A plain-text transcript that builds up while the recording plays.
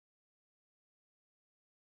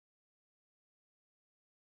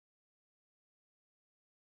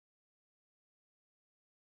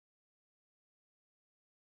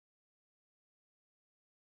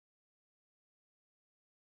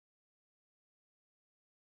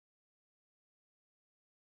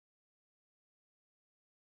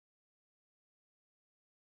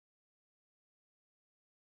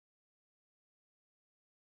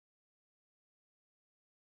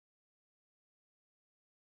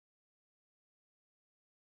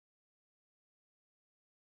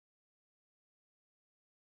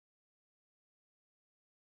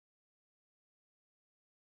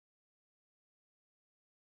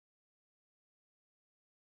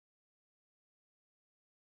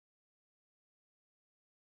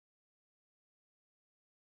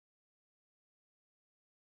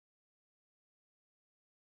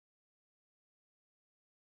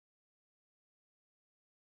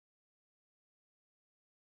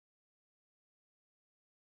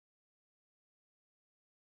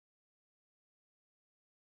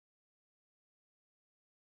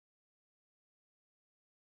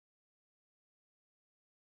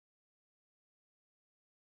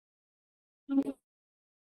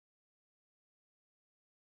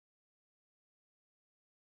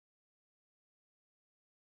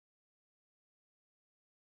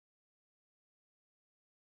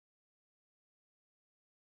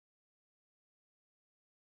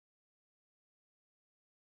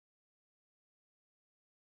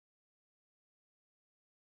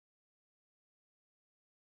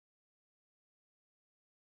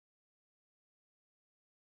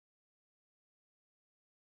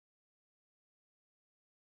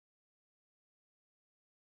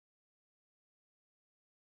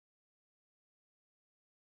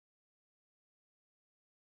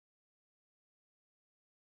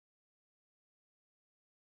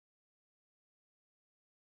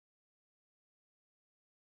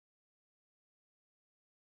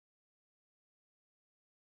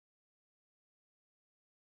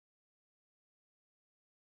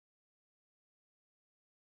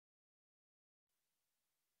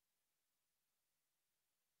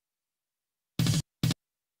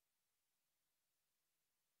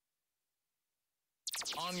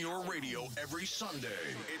On your radio every Sunday,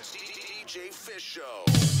 it's DJ Fish Show.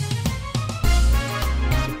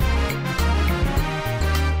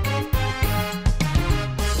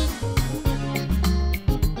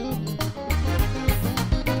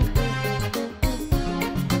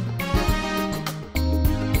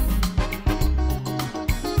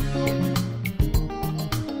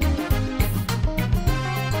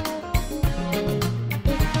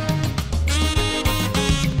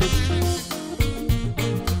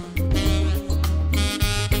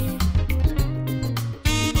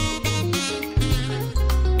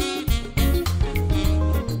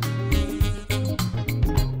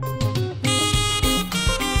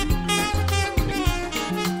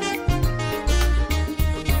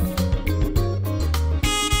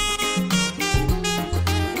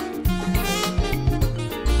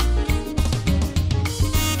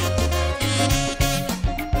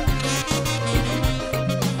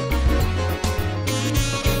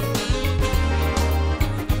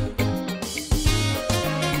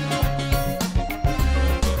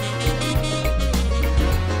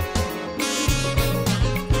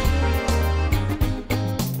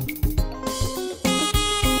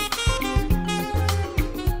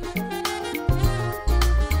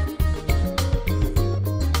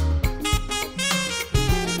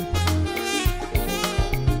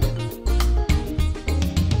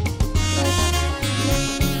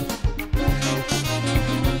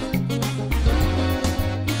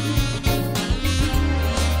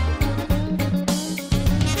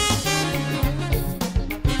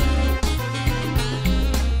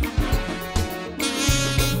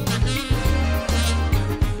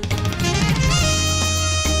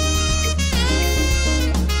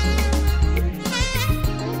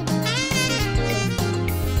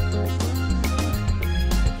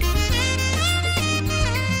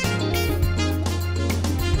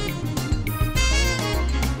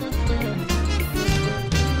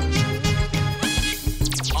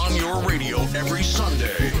 Every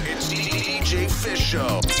Sunday, it's DJ Fish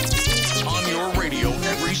Show. On your radio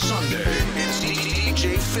every Sunday, it's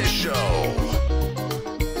DJ Fish Show.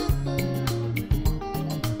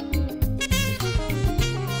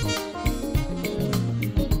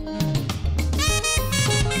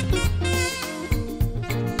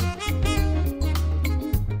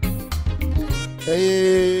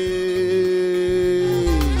 Hey.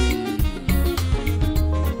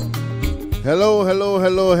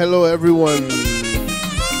 Hello, everyone.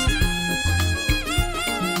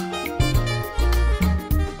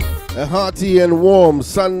 A hearty and warm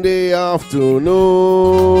Sunday afternoon.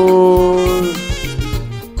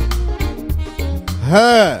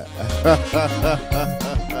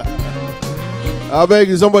 I beg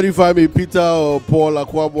you, somebody find me Peter or Paul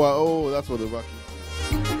Akwabwa. Oh, that's what the back is.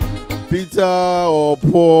 Peter or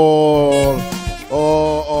Paul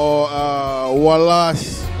or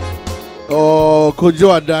Wallace or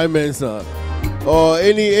Kojo Dimensa or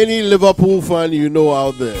any Liverpool fan you know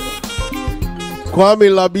out there. Kwame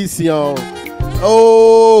Labisian.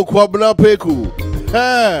 Oh, Kwabna Peku.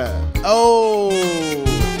 Hey. Oh.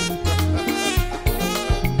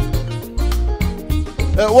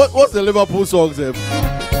 What's the Liverpool song, Zeb?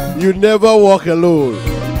 You never walk alone.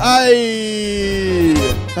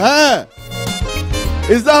 Huh?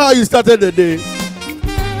 Is that how you started the day?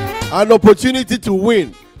 An opportunity to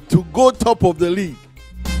win, to go top of the league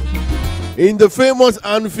in the famous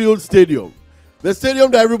Anfield Stadium, the stadium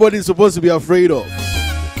that everybody is supposed to be afraid of.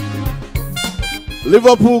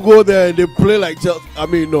 Liverpool go there and they play like Chelsea. I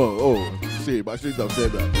mean, no. Oh, see, I shouldn't have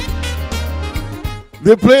said that.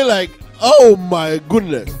 They play like, oh my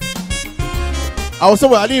goodness. I was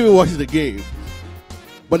somewhere, I didn't even watch the game.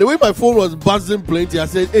 But the way my phone was buzzing plenty, I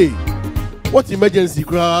said, hey, what emergency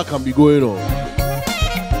crowd can be going on?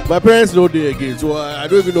 My parents know they again, so I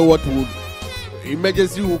don't even know what would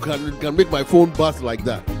emergency who can make my phone buzz like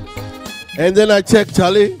that. And then I checked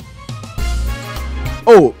Charlie.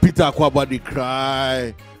 Oh, Peter Kwaba, they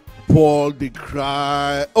cry. Paul, they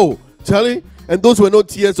cry. Oh, Charlie. And those were no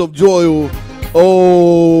tears of joy.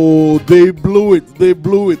 Oh, they blew it. They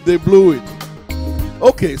blew it. They blew it.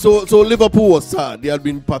 Okay, so Liverpool was sad. They had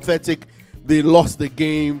been pathetic. They lost the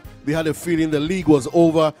game. They had a feeling the league was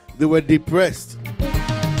over. They were depressed.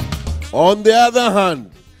 On the other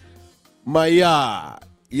hand, Maya,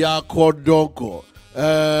 Kodonko,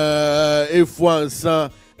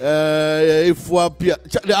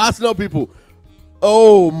 the Arsenal people.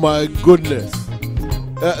 Oh my goodness.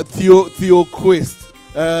 Theo Quist,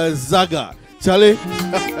 Zaga, Charlie.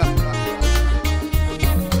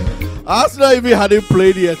 Arsenal even hadn't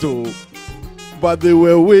played yet, but they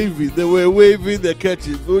were waving the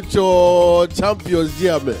catches. Which are champions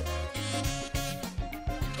here, man.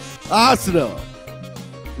 Arsenal,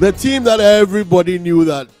 the team that everybody knew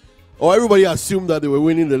that, or everybody assumed that they were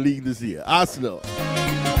winning the league this year. Arsenal,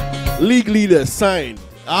 league leader signed.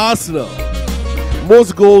 Arsenal,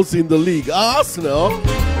 most goals in the league. Arsenal,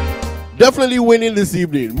 definitely winning this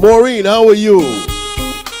evening. Maureen, how are you?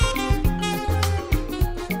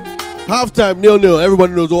 Halftime 0-0.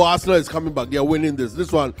 Everybody knows, oh, Arsenal is coming back. They're winning this.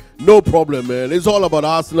 This one, no problem, man. It's all about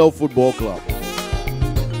Arsenal Football Club.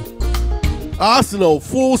 Arsenal,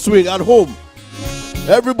 full swing at home.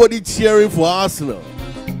 Everybody cheering for Arsenal.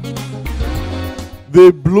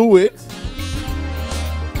 They blew it.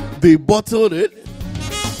 They bottled it.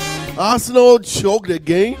 Arsenal choked the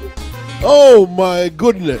game. Oh my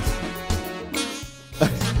goodness.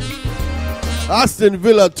 Aston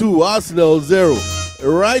Villa 2, Arsenal 0.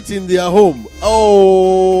 Right in their home. Oh,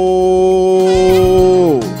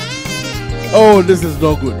 this is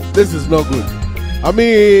not good. This is not good. I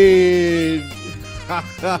mean,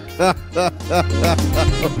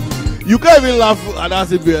 you can't even laugh at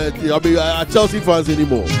us if at Chelsea fans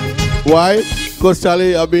anymore. Why? Because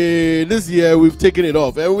Charlie, I mean, this year we've taken it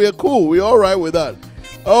off and we're cool. We're all right with that.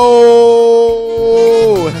 Oh,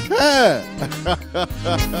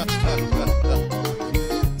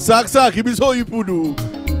 Sak, he be so you pudu.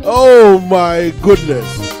 Oh my goodness.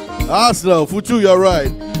 Arsenal, Futu, you're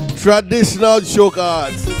right. Traditional choke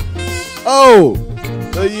arts. Oh,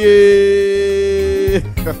 yeah.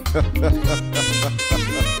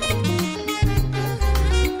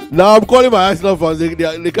 Now I'm calling my Arsenal fans. They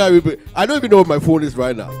can't even. I don't even know what my phone is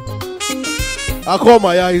right now. I call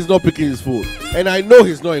my eye, he's not picking his phone. And I know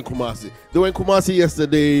he's not in Kumasi. They were in Kumasi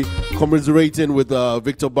yesterday commiserating with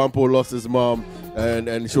Victor Bampo, lost his mom.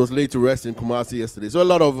 And she was laid to rest in Kumasi yesterday. So a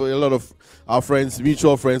lot of our friends,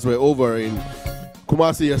 mutual friends, were over in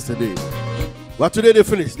Kumasi yesterday. But today they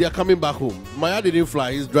finished. They are coming back home. Maya didn't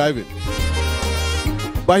fly. He's driving.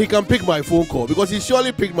 But he can pick my phone call because he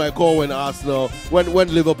surely picked my call when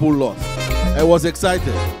Liverpool lost. I was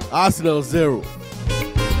excited. Arsenal 0.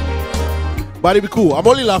 But it'd be cool. I'm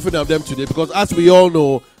only laughing at them today because as we all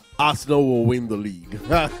know, Arsenal will win the league.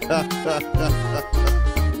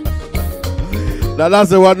 Now that's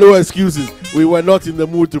the one, no excuses. We were not in the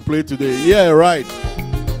mood to play today. Yeah, right.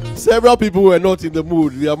 Several people were not in the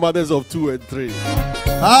mood. They are mothers of 2 and 3.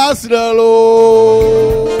 Arsenal,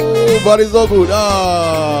 oh, but it's not good.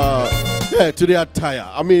 Yeah, today I'm tired.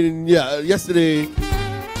 I mean, yeah, yesterday,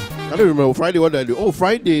 I don't remember. Friday, what did I do? Oh,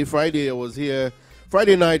 Friday, I was here.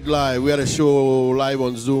 Friday Night Live. We had a show live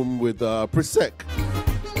on Zoom with Prisek.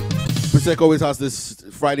 Prisek always has this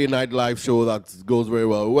Friday Night Live show that goes very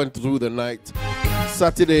well. We went through the night.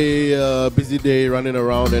 Saturday, busy day running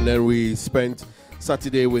around, and then we spent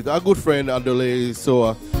Saturday with our good friend Adole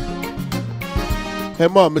Soa. Her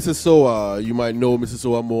mom, Mrs. Soa, you might know Mrs.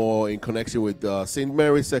 Soa more in connection with St.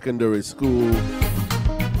 Mary's Secondary School,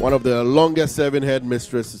 one of the longest serving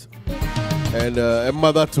headmistresses, and a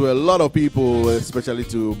mother to a lot of people, especially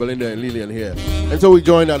to Belinda and Lillian here. And so we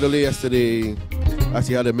joined Adole yesterday as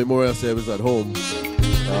she had a memorial service at home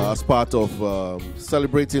as part of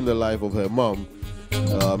celebrating the life of her mom,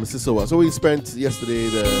 Mrs. Soa. So we spent yesterday,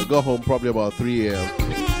 got home probably about 3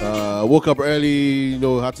 a.m. Woke up early,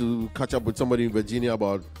 had to catch up with somebody in Virginia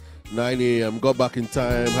about 9 a.m. Got back in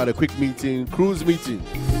time, had a quick meeting, cruise meeting,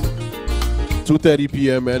 2:30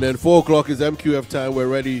 p.m. And then 4 o'clock is MQF time. We're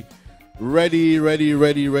ready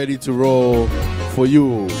to roll for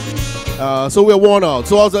you. So we're worn out.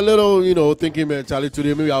 So I was a little, thinking, man, Charlie,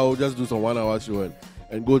 today maybe I'll just do some 1 hour show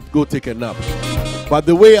and go take a nap. But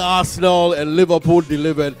the way Arsenal and Liverpool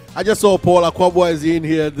delivered, I just saw Paul Akwabwa is in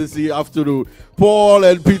here this afternoon. Paul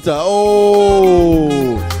and Peter,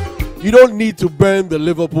 you don't need to burn the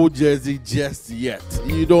Liverpool jersey just yet.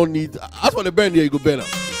 You don't need. As for the burn here, you go burn them.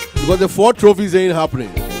 Because the 4 trophies ain't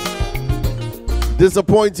happening.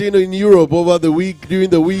 Disappointing in Europe over the week, during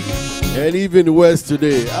the week, and even worse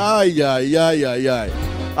today.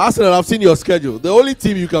 Arsenal, I've seen your schedule. The only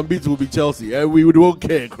team you can beat will be Chelsea, and we won't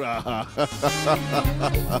care.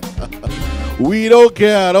 We don't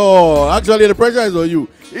care at all. Actually, the pressure is on you.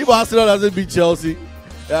 If Arsenal doesn't beat Chelsea,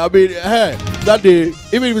 I mean, hey, that day,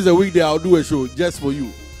 even if it's a weekday, I'll do a show just for you.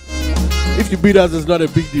 If you beat us, it's not a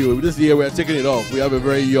big deal. This year, we're taking it off. We have a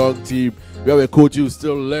very young team. We have a coach who's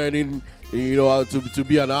still learning, to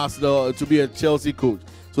be an Arsenal, to be a Chelsea coach.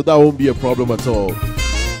 So that won't be a problem at all.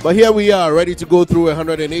 But here we are, ready to go through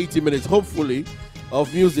 180 minutes, hopefully,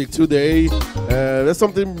 of music today. There's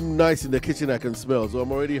something nice in the kitchen I can smell, so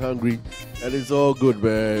I'm already hungry, and it's all good,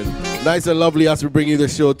 man. Nice and lovely as we bring you the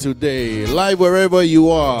show today. Live wherever you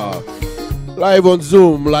are. Live on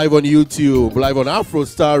Zoom, live on YouTube, live on Afro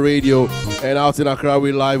Star Radio, and out in Accra,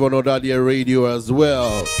 we live on Odadia Radio as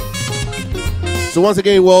well. So once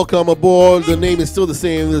again, welcome aboard. The name is still the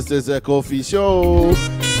same. This is a coffee show,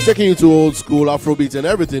 taking you to old school Afrobeat and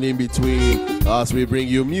everything in between as we bring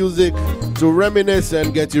you music to reminisce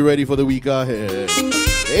and get you ready for the week ahead.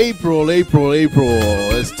 April.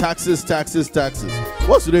 It's taxes.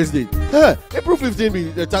 What's today's date? April 15th be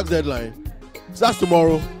the tax deadline. So that's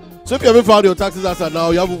tomorrow. So if you haven't filed your taxes as of now,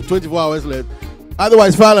 you have 24 hours left.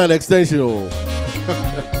 Otherwise, file an extension.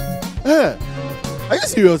 Are you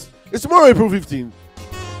serious? It's tomorrow, April 15th.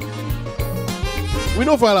 We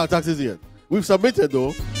don't file our taxes yet. We've submitted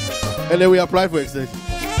though, and then we apply for extension.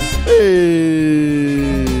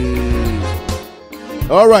 Hey.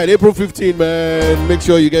 All right, April 15th, man. Make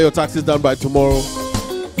sure you get your taxes done by tomorrow.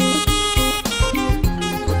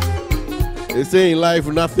 They say in life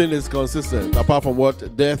nothing is consistent apart from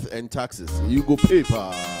what? Death and taxes. You go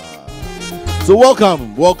paper. So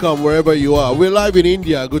welcome wherever you are. We're live in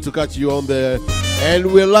India. Good to catch you on there.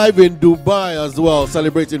 And we're live in Dubai as well,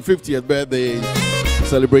 celebrating 50th birthday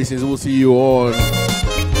celebrations. We'll see you on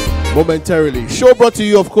momentarily. Show brought to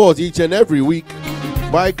you, of course, each and every week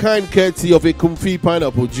by kind courtesy of a comfy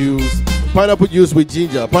pineapple juice. Pineapple juice with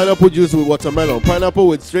ginger, pineapple juice with watermelon, pineapple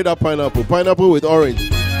with straight up pineapple with orange.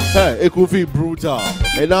 Hey, a comfy brutal.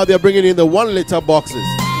 And now they're bringing in the 1 liter boxes.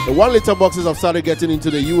 The 1 liter boxes have started getting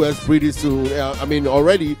into the US pretty soon.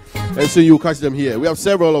 Already. And so you'll catch them here. We have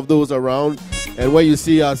several of those around. And when you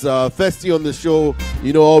see us thirsty on the show,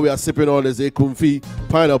 you know all we are sipping on is a comfy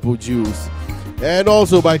pineapple juice. And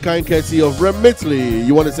also by kind courtesy of Remitly.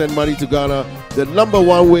 You want to send money to Ghana? The number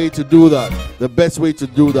one way to do that, the best way to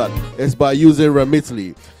do that is by using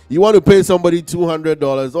Remitly. You want to pay somebody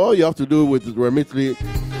 $200, all you have to do with Remitly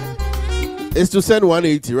is to send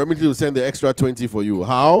 180. Remitly will send the extra 20 for you.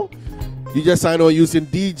 How? You just sign on using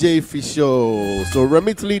DJ Fisho. So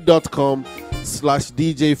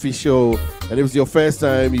remitly.com/DJ Fisho. And if it's your first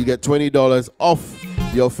time, you get $20 off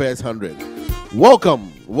your first 100.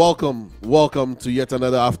 Welcome to yet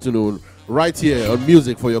another afternoon right here on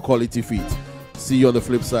Music for Your Quality Feet. See you on the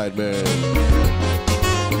flip side, man.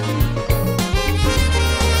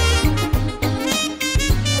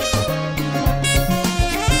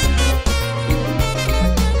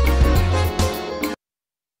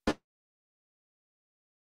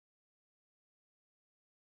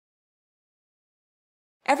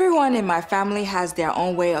 Everyone in my family has their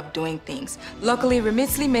own way of doing things. Luckily,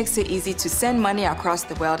 Remitly makes it easy to send money across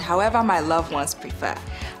the world however my loved ones prefer.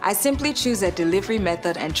 I simply choose a delivery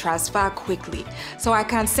method and transfer quickly, so I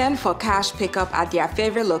can send for cash pickup at their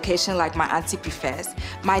favorite location like my auntie prefers,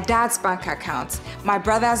 my dad's bank account, my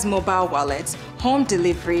brother's mobile wallet, home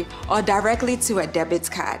delivery, or directly to a debit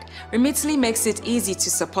card. Remitly makes it easy to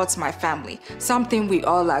support my family, something we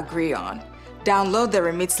all agree on. Download the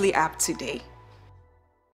Remitly app today.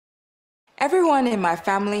 Everyone in my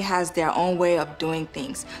family has their own way of doing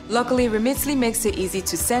things. Luckily, Remitly makes it easy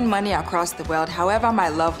to send money across the world however my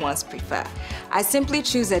loved ones prefer. I simply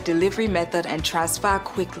choose a delivery method and transfer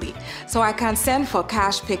quickly, so I can send for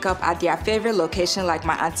cash pickup at their favorite location like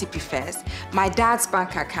my auntie prefers, my dad's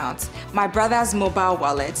bank account, my brother's mobile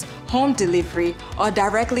wallet, home delivery, or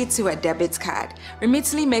directly to a debit card.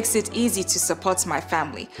 Remitly makes it easy to support my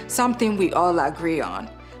family, something we all agree on.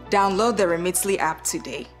 Download the Remitly app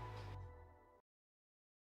today.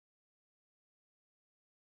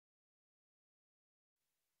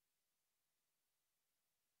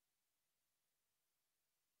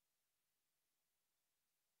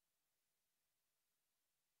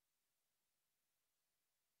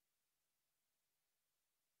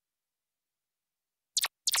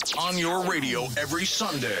 On your radio every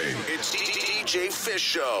Sunday, it's DJ Fish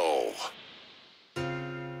Show.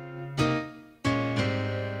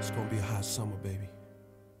 It's gonna be a hot summer, baby.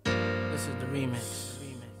 This is the remix.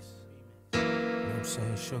 You know what I'm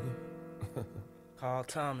saying, sugar? Carl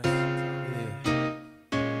Thomas. Yeah,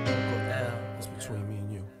 Uncle L. it's between me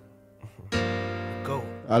and you. Go.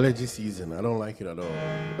 Allergy season. I don't like it at all.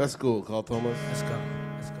 Let's go, Carl Thomas. Let's go.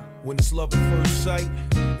 Let's go. When it's love at first sight,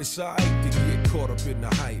 it's alright to get caught up in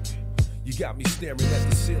the hype. You got me staring at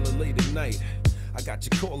the ceiling late at night. I got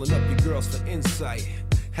you calling up your girls for insight.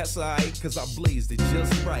 That's alright, cause I blazed it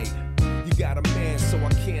just right. You got a man, so I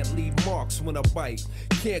can't leave marks when I bite.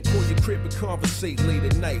 Can't call your crib and conversate late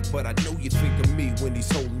at night, but I know you think of me when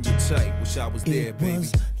he's holding you tight. Wish I was there, baby.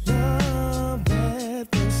 Was love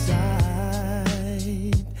at first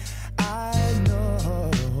sight. I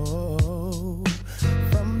know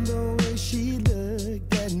from the way she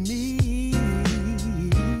looked at me.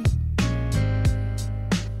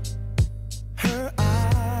 Her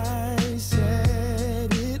eyes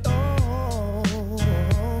said it all.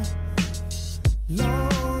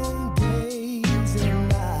 Long days and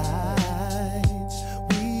nights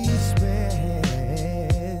we spent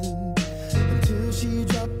until she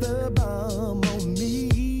dropped the bomb on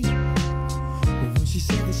me. When she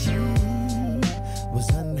said that she was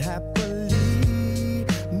unhappily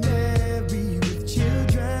married with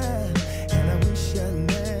children, and I wish I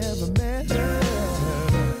never met her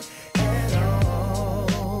at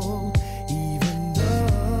all. Even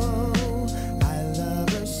though I love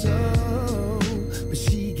her so, but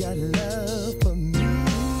she got love for me.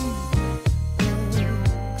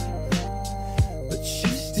 But she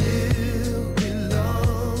still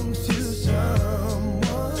belongs to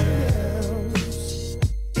someone else.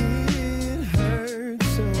 It hurts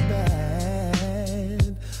so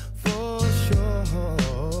bad, for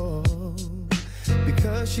sure,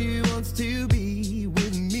 because she wants to be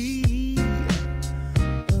with me.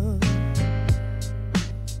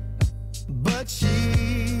 But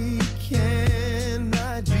she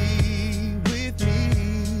cannot be with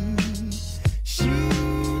me. She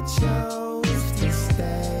chose to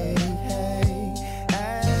stay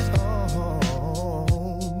at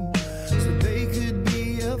home so they could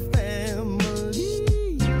be a family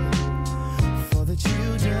for the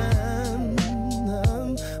children.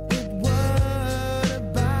 But what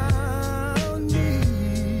about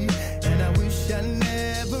me? And I wish I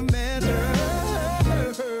never met her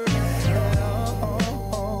at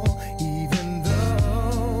all. Even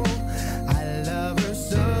though I love her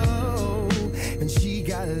so, and she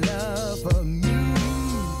got love for me.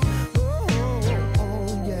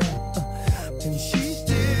 Oh, yeah. And she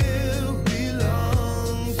still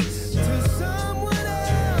belongs to someone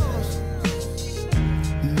else.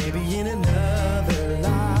 Maybe in another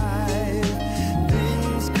life,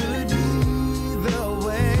 things could be the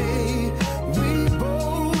way we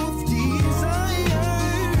both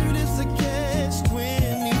desired. It's a catch-22.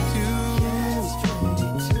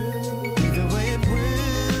 Either way it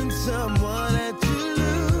went, someone had to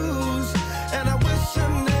lose. And I wish I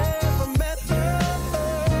never met her.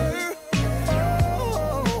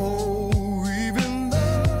 Oh, even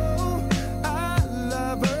though I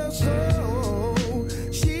love her so,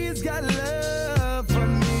 she's got love for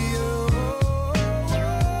me.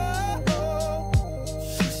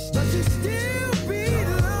 But she still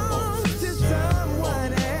belongs to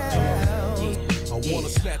someone else. I wanna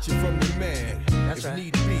snatch it from your man. That's If right.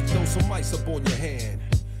 need be, throw some ice up on your hand.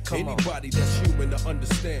 Come on. Anybody that's human to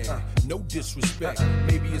understand. No disrespect,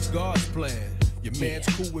 maybe it's God's plan. Your man's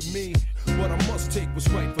cool with me, what I must take was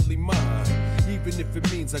rightfully mine. Even if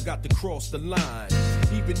it means I got to cross the line.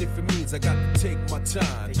 Even if it means I got to take my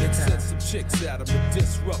time. Then send some chicks at him to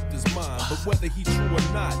disrupt his mind. But whether he true or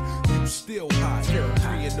not, you still hot.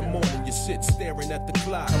 3 in the morning, you sit staring at the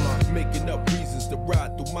clock, making up reasons to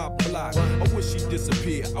ride through my block. I wish he'd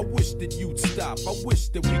disappear, I wish that you'd stop. I wish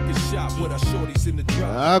that we could shop with our shorties in the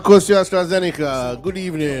drop. Coach AstraZeneca, good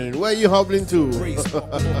evening. Where are you hobbling to? Rays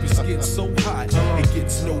popping off your skin so hot, it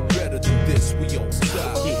gets no better than this. We on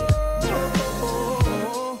top.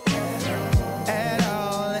 At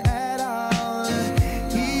all.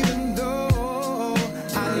 Even though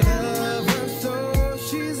I love her so,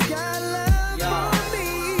 she's got love for me.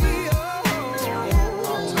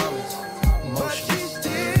 But she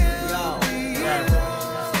still belongs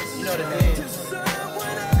You know the name. to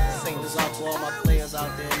someone else. Sing this out to all my players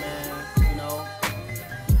out there, man. You know,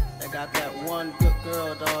 they got that one good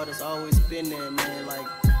girl, dog, that's always been there, man. Like,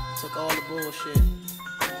 took all the bullshit.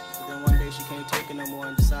 But then one day she can't take it no more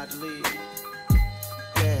and decided to leave.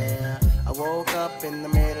 Yeah, I woke up in the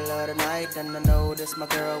middle of the night and I noticed my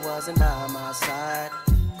girl wasn't by my side.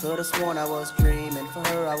 Could've sworn I was dreaming, for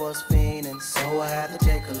her I was fiending, so I had to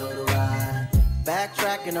take a little ride.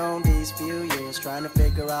 Backtracking on these few years, trying to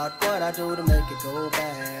figure out what I do to make it go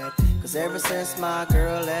bad. Cause ever since my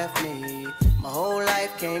girl left me, my whole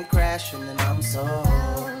life came crashing, and I'm so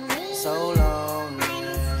lonely,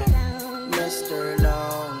 Mr.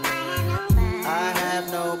 Lonely. I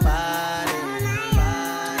have nobody to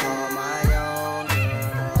call my own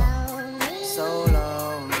girl. So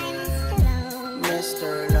lonely,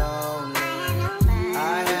 Mr. Lonely.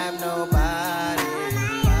 I have nobody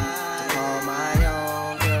to call my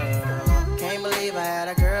own girl. Can't believe I had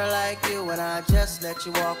a girl like you, and I just let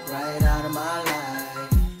you walk right out of my life.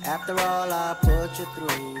 After all I put you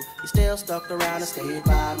through, you still stuck around and stayed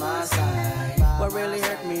by my side. What really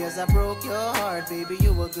hurt me is I broke your heart, baby.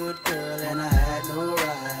 You were a good girl and I had no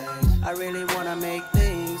right. I really wanna make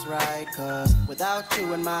things right, cause without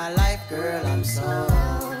you in my life, girl, I'm so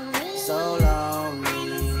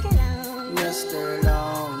lonely, Mr.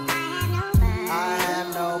 Lonely. I have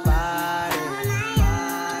nobody to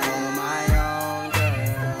call my own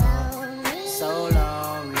girl. So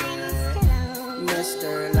lonely,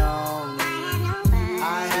 Mr. Lonely.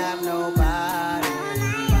 I have nobody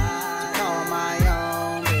to call my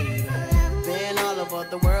own baby. Been all over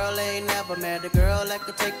the world, ain't never met a girl that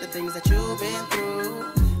could take the things that you've been through.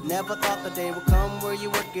 Never thought the day would come where you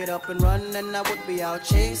would get up and run and I would be out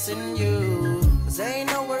chasing you. Cause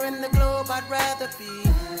ain't nowhere in the globe I'd rather be,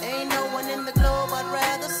 ain't no one in the globe I'd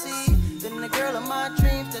rather see than the girl of my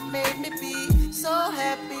dreams that made me be so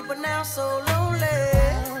happy but now so lonely.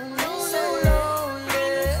 So lonely,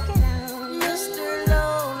 Mr.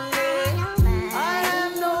 Lonely. I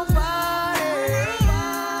have nobody to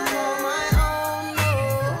call my own,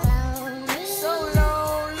 no. So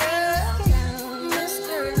lonely,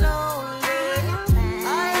 Mr. Lonely.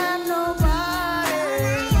 I have nobody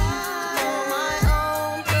to call my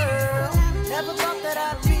own girl. Never thought that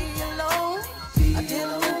I'd be alone. I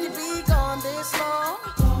didn't think you'd be gone this long.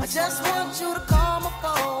 I just want you to call my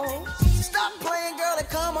phone. Stop playing, girl, and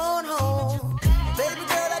come on home. Baby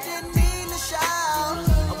girl, I didn't mean to shout.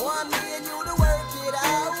 I want me and you to work it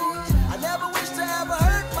out. I never wish to ever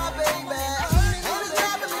hurt my baby. And it's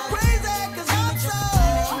driving me crazy, cause I'm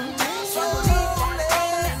so lonely.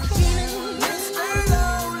 Mr.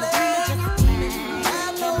 Lonely.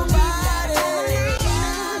 Have nobody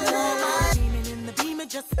on my Demon in the demon,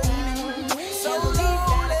 just demon. so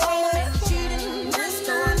lonely.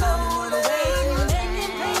 Mr. Lonely.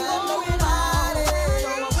 Have nobody.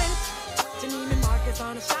 To Neiman Marcus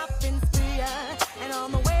on a shopping spree, and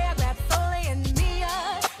on the way I grabbed Sully and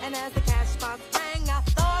Mia, and as the cash box rang, I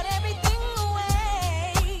thought everything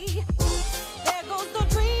away. There goes the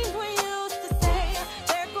dreams we used to say,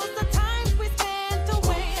 there goes the times we spent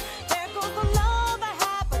away, there goes the love I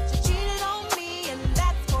had, but you cheated on me, and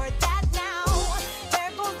that's for that now.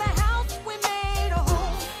 There goes the house we made a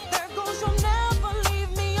home, there goes you'll never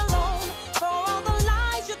leave me alone, for all the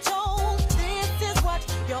lies you told, this is what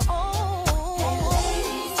you own.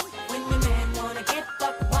 When your man wanna get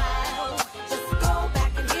buck wild, just go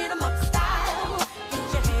back and hit him up style.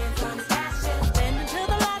 Get your hands on his cash and spend until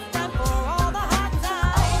the last time for all the hot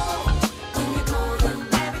times. When you're golden,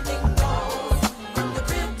 everything goes, from the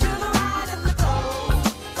crib to the ride and the clothes.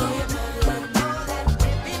 So you better know that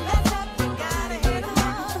if he mess up, you gotta hit him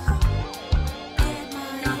up. Get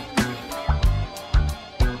money.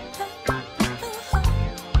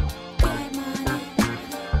 Get money.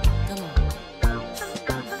 Come on.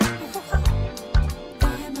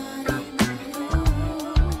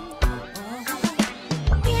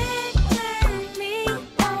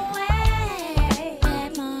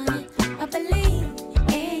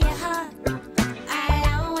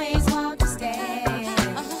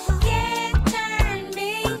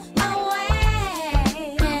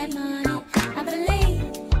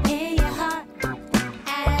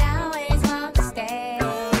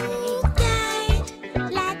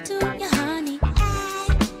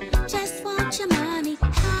 Just want your money.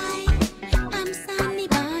 Hi, I'm Sunny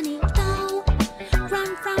Bunny. Don't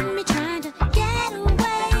run from me trying to get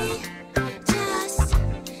away. Just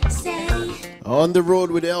say On the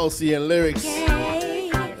Road with Elsie and Lyrics.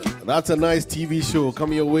 hey. That's a nice TV show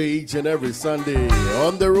coming your way each and every Sunday.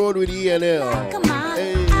 On the Road with ENL. Come on,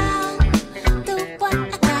 Hey. I'll do what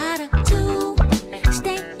I gotta do.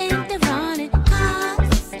 Stay in the running,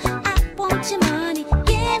 'cause I want your money.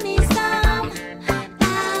 Give me some.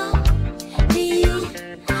 I'll be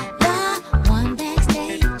the one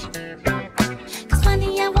backstage. 'Cause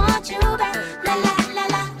funny, I want you back. La la la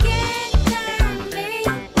la. Can't turn me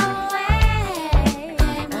away.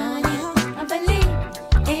 Money, I believe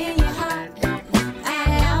in your heart. I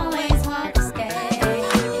always want to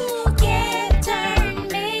stay.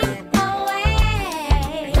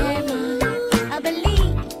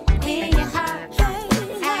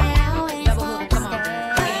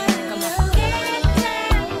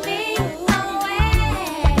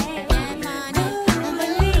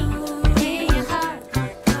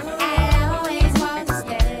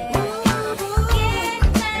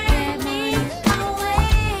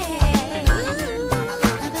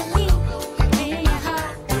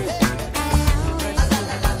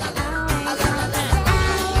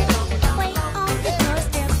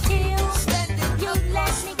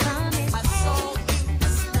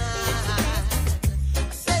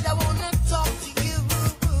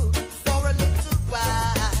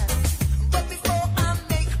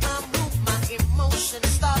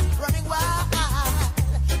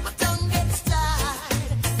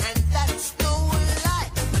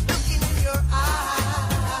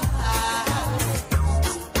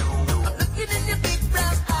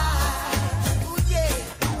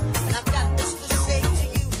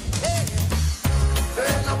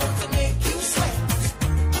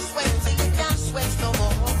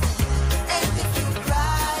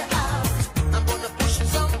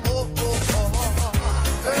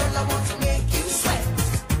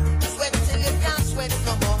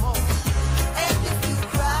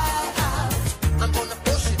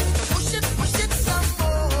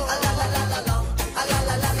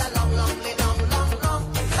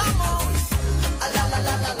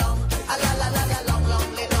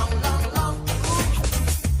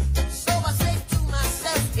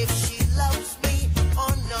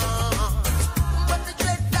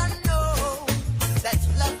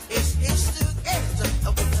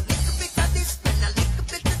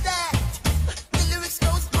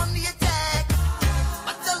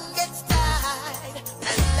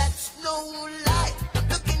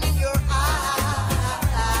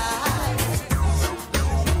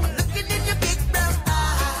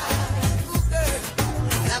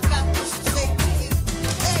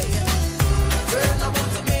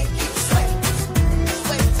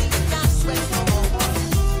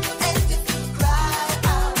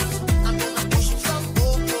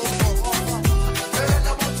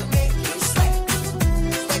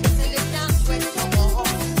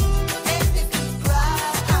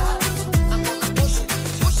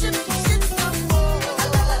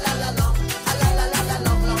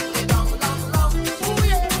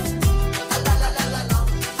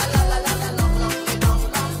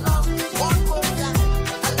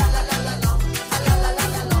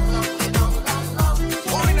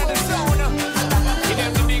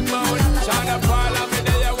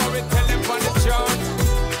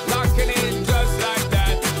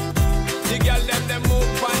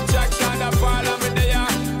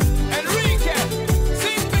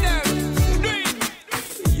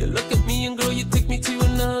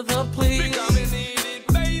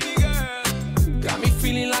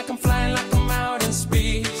 flying like I'm out in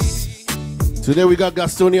space. Today we got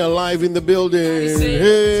Gastonia live in the building.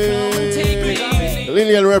 Hey,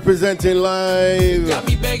 Lillian representing live. Got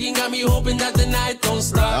me begging, got me hoping that the night don't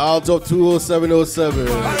stop. Out of 20707.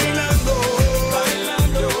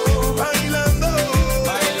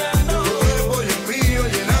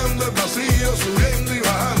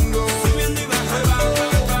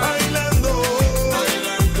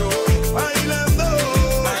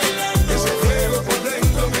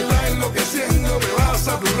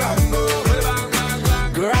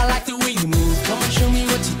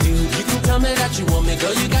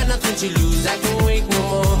 Girl, you got nothing to lose. I can wait no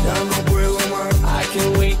more. I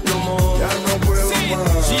can wait no more.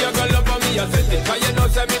 She a go love me, I set it. Cause you know,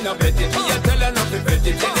 say me no bet it. Me a tell her not to bet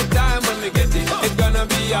it. Anytime when we get it, it's gonna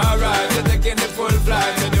be alright. We're taking the full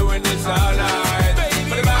flight. We're doing this all night.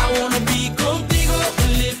 But I wanna be contigo,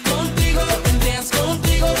 and live contigo, and dance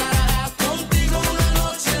contigo. Gotta have contigo una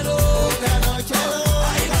noche loca.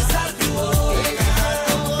 Ay, besarte hoy.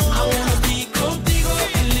 I wanna be contigo,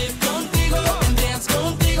 and live contigo, and dance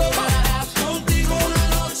contigo. Gotta have contigo una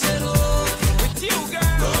noche loca. With you,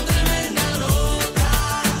 girl. Con tremenda loca.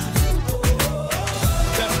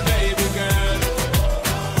 That baby girl.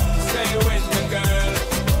 Stay with me, girl.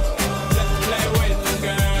 Let's play with me,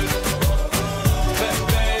 girl. That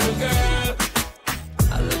baby girl.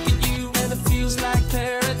 I look at you and it feels like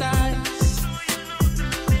paradise.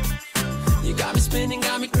 You got me spinning,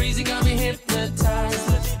 got me crazy, got me hypnotized.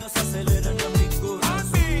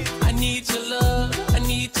 I need your love, I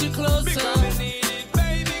need you closer.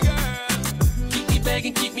 Keep me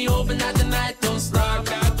begging, keep me hoping that the night don't stop.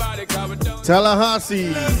 That body cover don't.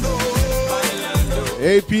 Tallahassee.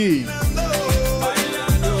 AP.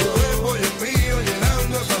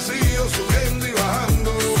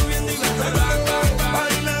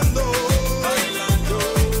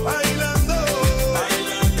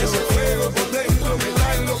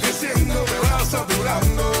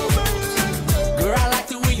 Girl, I like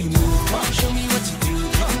the way you move. Come on, show me what you do. You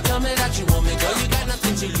can tell me that you want me, girl. You got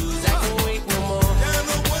nothing to lose. I can wait no more.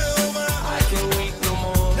 I can wait no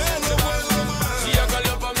more. She a go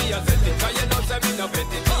love me, I set it. Cause you know, say me no bet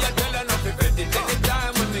it. Me a tell her not to bet it.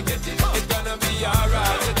 Anytime when we get it, it's gonna be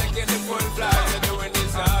alright. We're taking the full flight. We're doing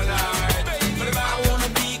this all night. But if I I wanna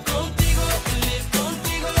be contigo, and live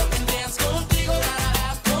contigo, and dance contigo. Gotta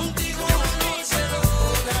have contigo una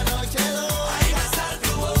noche loca. Ay,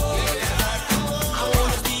 besarte hoy. I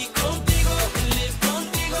wanna be contigo, and live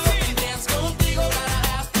contigo, and dance contigo. Gotta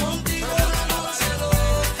have contigo una noche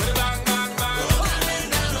loca. bang, bang, bang.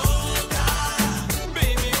 Tremenda loca.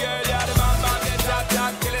 Baby girl, you're the bang bang, the chat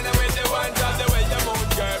chat, killing it with the one shot, the way you move,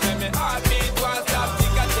 girl. Make me heartbeat won't stop,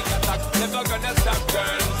 tick a tack, never gonna stop,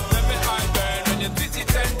 girl. Make me heart burn when you twist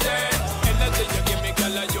it and turn. Energy you give me,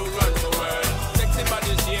 girl, you run the world. Sexy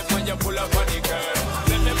body shape when you pull up on the girl.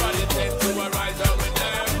 Let me body tend to a rise up with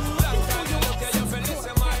nerve. Look at you, feel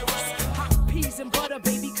listen my word. Hot peas and butter,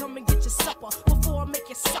 baby, come and get your supper before I make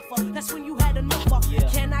you suffer. That's when you had enough.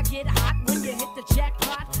 Can I get hot when you hit the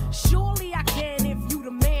jackpot? Surely I can if you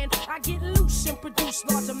the man. I get loose and produce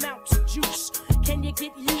large amounts of juice. Can you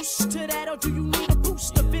get used to that, or do you need a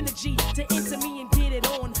boost of energy to enter me and get it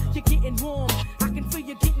on? You're getting warm, I can feel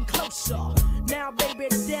you getting closer. Now, baby,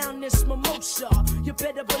 down this mimosa. You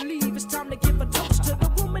better believe it's time to give a toast to the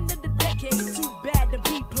woman of the decade. Too bad to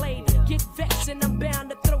be played. Get vexed and I'm bound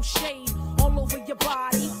to throw shade all over your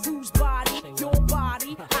body. Whose body? Your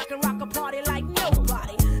body. I can rock a party like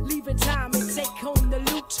nobody. Leaving time and take home the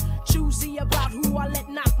loot. Choosy about who I let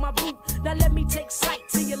knock my boot. Now let me take sight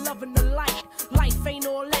till you're loving the light. Life ain't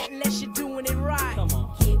all that unless you're doing it right. Come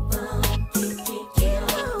on. Keep on, keep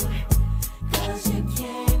on. 'Cause you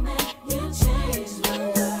came and you changed my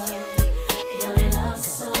world. Your love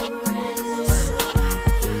so reckless.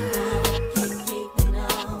 Keep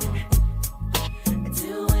on.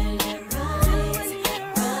 Doing it right.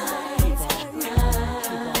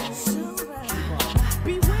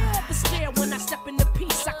 Beware of the stare when I step into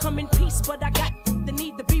peace. I come in peace, but I got the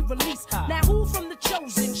need to be released. Now who from the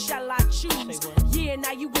chosen shall I choose? Yeah,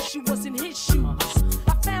 now you wish you was in his shoes.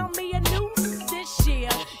 I found me a new this year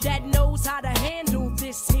that knows how to handle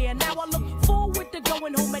this here. Now I look forward to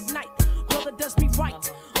going home at night. Brother does me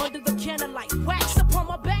right under the candlelight. Wax upon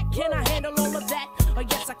my back, can I handle all of that?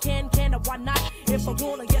 Yes I can I? Why not? If I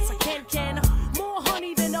wanna, yes I can I? More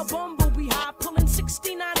honey than a bumblebee hive, pulling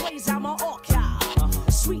 69 ways out my archive.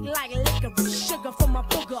 Sweet like licorice, sugar for my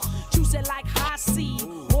booger, juicy like high C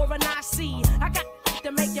or an IC. I got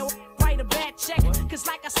to make you write a bad check, 'cause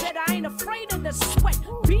like I said, I ain't afraid of the sweat.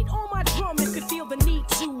 Beat on my drum if you feel the need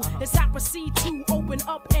to, as I proceed to open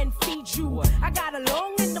up and feed you. I got a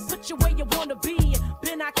longing to put you where you wanna be.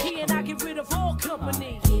 Been out here and I get rid of all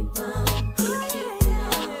company. Keep on,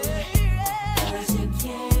 cause you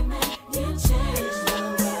came and you changed the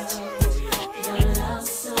world. Your love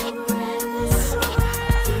so reckless.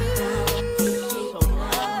 Keep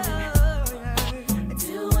on,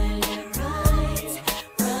 doing it right.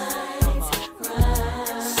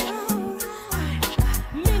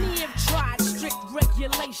 Many have tried strict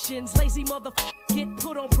regulations. Lazy motherfuckers get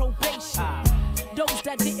put on probation. Those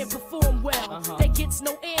that didn't perform well, they gets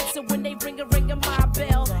no answer when they ring my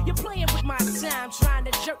bell. You're playing with my time, trying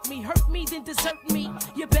to jerk me, hurt me, then desert me.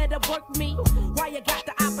 You better work me while you got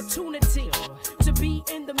the opportunity to be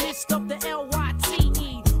in the midst of the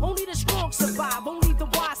LYTE. Only the strong survive, only the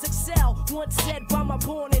wise excel. Once said by my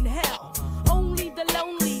born in hell. Only the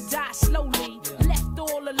lonely die slowly. Left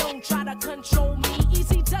all alone, try to control me.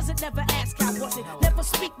 Easy does it, never ask how was it. Never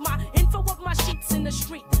speak my info of my sheets in the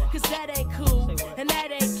street. Cause that ain't cool, and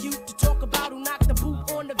that ain't cute to talk about who knocked the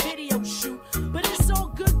boot on the video shoot. But it's all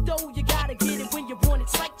good though, you gotta get it when you want it.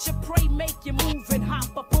 It's like your prey, make you move and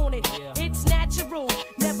hop up on it. It's natural,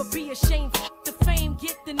 never be ashamed. F the fame,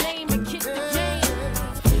 get the name and kick the game.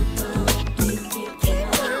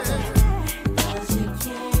 Cause you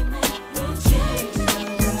came and you changed the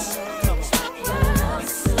world. Your love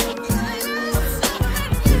so reckless.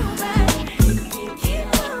 Keep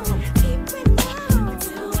on,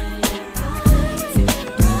 doing it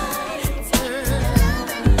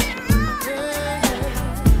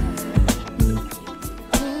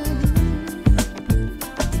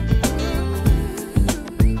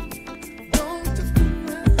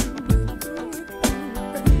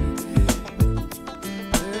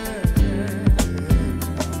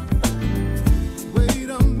Wait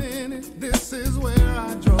a minute, this is where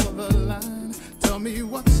I draw the line. Tell me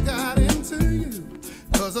what's got into you,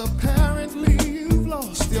 cause apparently you've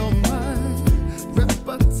lost your mind.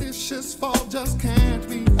 Repetitious fault just can't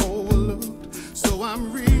be overlooked. So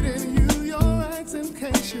I'm reading you your rights in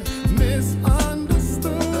case you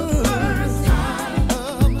misunderstood. The first time,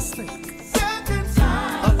 a mistake. Second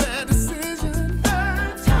time, a bad decision.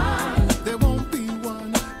 Third time, there won't be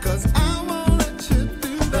one, cause I won't let you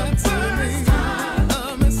do that to me.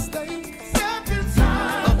 A mistake. Second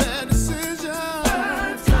time, a bad decision.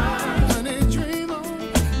 Third time, honey, dream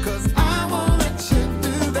on, cause I won't let you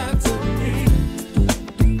do that to me.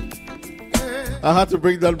 I had to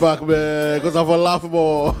bring that back, man, because I will laugh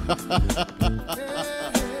more.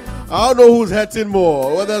 I don't know who's hurting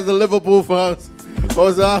more, whether it's the Liverpool fans or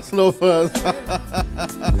it's the Arsenal fans.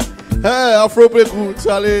 Hey, Afro Beku,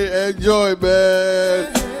 Charlie, enjoy, man.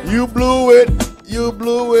 You blew it.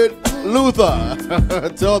 Luther,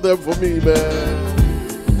 tell them for me, man.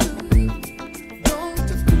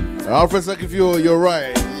 Alfred Sakifio, you're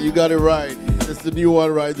right. You got it right. It's the new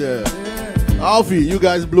one right there. Alfie, you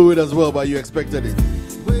guys blew it as well, but you expected it.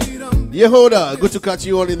 Yehoda, good to catch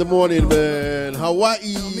you on in the morning, man.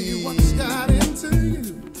 Hawaii. What's got into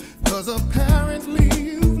you, cause apparently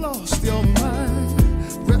you've lost your mind.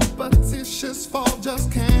 Repetitious fault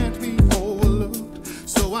just can't be overlooked.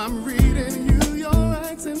 So I'm reading you your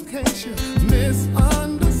rights in case you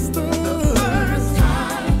misunderstood. The first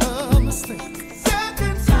time, a mistake.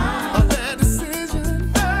 Second time, a bad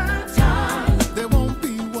decision. Third time, there won't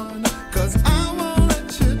be one, cause I won't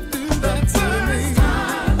let you do that to me.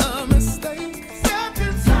 A mistake.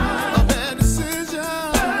 Second time, a bad decision.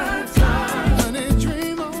 Third time, honey,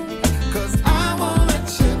 dream on, cause I won't let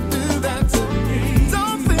you do that to me.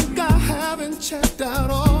 Don't think I haven't checked out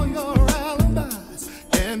all your alibis,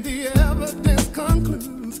 and the evidence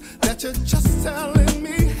concludes that you're just telling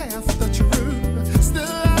me half the truth. Still,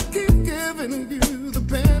 I keep giving you the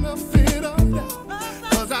benefit of doubt,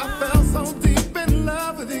 cause I fell so deep in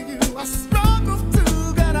love with you, I struggled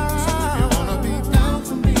to get out. So if you wanna be down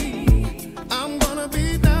for me, I'm gonna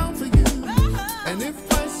be down for you. And if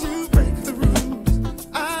twice you break the rules,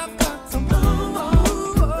 I've got to move on.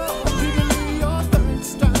 Legally your third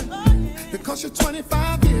strike, because you're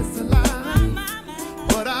 25 years alive.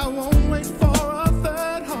 But I won't wait for a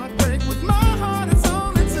third heartbreak with my heart.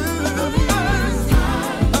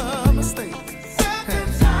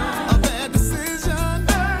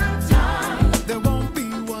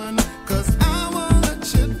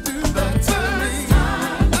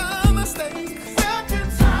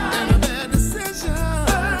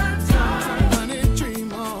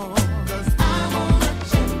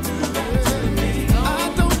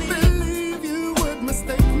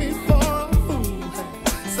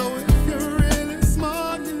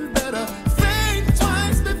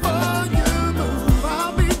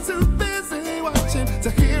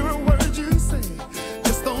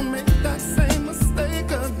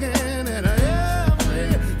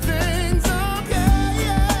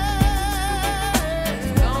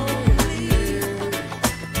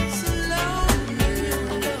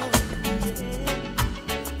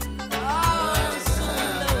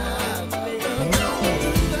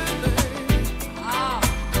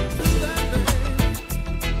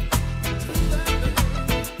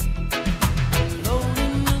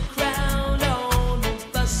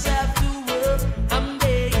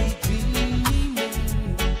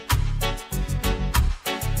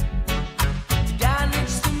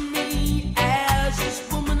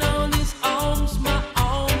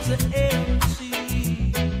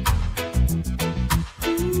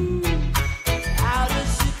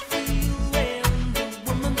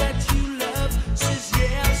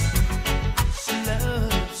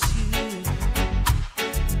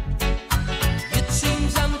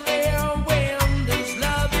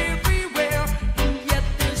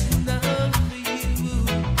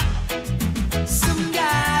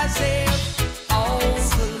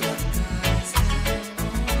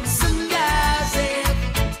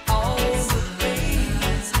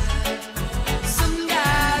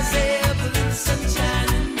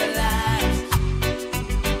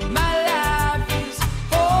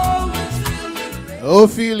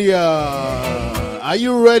 Ophelia, are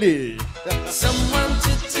you ready? Someone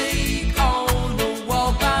to take on a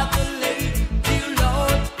walk by the lake, dear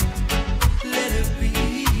Lord, let it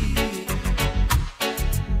be.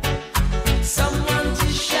 Someone to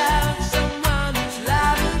shout, someone who's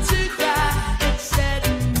liable to cry, set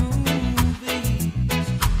movies.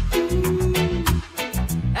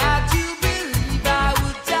 I do believe I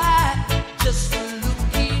would die just for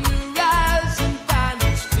looking in your eyes and find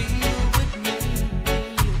this feel with me.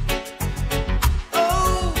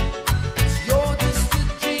 Oh, you're just a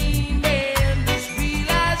dream and as real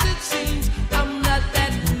as it seems, I'm not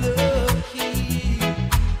that lucky.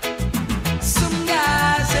 Some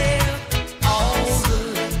guys have all the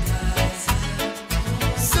guys.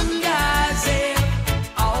 Some guys have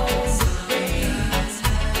all the praise.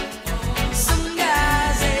 Some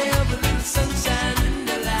guys have a little sunshine in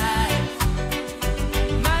their life.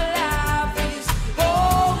 My life is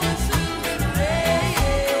always filled with rain.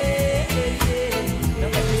 Now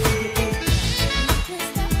let me see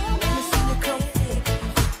you go.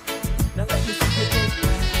 Now let me see you go.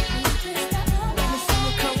 Let me see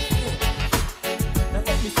you come. Now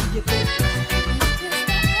let me see you go.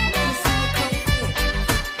 Let me see you come.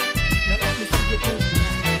 Now let me see you go.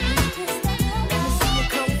 Let me see you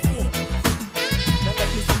come. Now let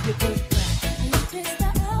me see you go. Let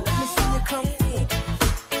me see you come.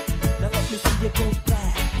 Now let me see you go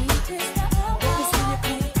back. Let me see you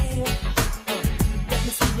come. Let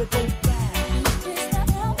me see you go back. Let me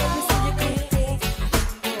see you come.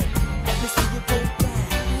 Let me see you go back.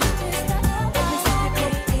 Let me see you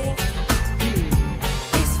come.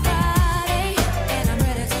 It's Friday and I'm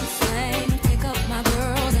ready to sing. Pick up my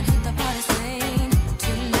girls and hit the party scene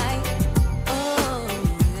tonight. Oh,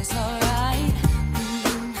 it's alright.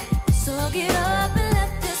 So get up and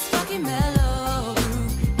let this funky mellow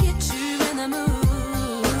groove get you in the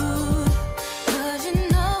mood. 'Cause you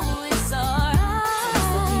know it's alright.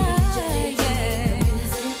 Yeah.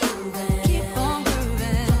 Keep on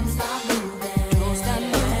grooving. Don't stop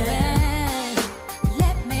moving.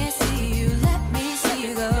 Let me see you go. Go back. Let me see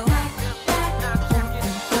you go.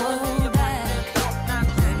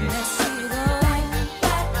 Alright.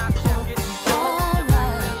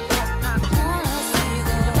 Wanna see you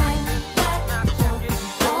go.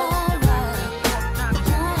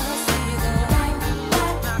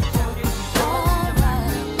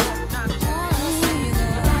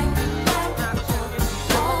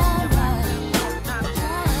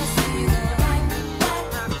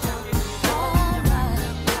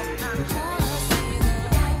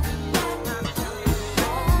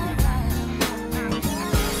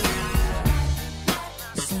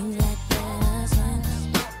 Seems like there's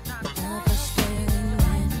love is fading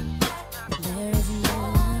when there is no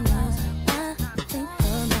one else. I think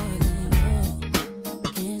of more than you.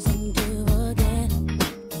 Can't seem to forget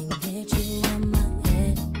and get you on my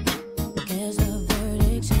head. There's a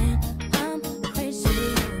verdict and I'm crazy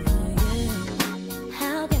over you.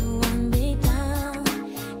 How can one be down?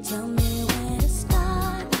 Tell me where to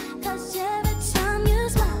start. 'Cause every time you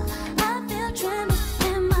smile, I feel tremors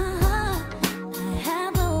in my heart. I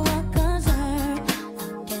have a what concern.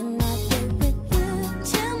 How can I get with you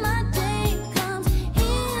till my day comes?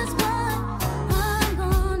 Here's what I'm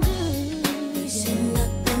gonna do. You sitting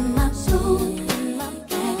up in my room,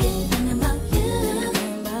 thinking about you.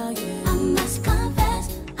 I must confess,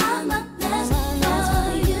 I'm a mess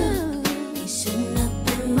for you. You sitting up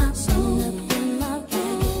in my room,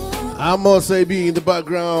 I must say, be in the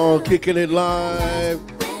background, kicking it live.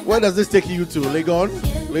 Where does this take you to? Legon?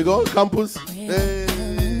 Campus? Hey.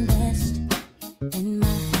 invest in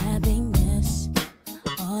my happiness.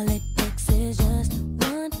 All it takes is just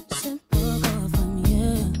one simple call from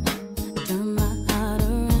you. Turn my heart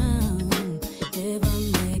around if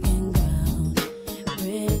I'm making ground.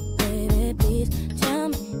 Pretty baby, please tell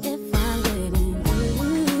me if I'm getting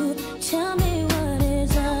you. Tell me what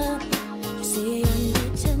is up. You see, I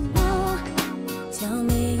need to know. Tell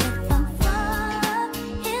me if I'm far,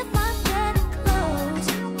 if I'm getting close.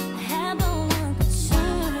 I have no one concern.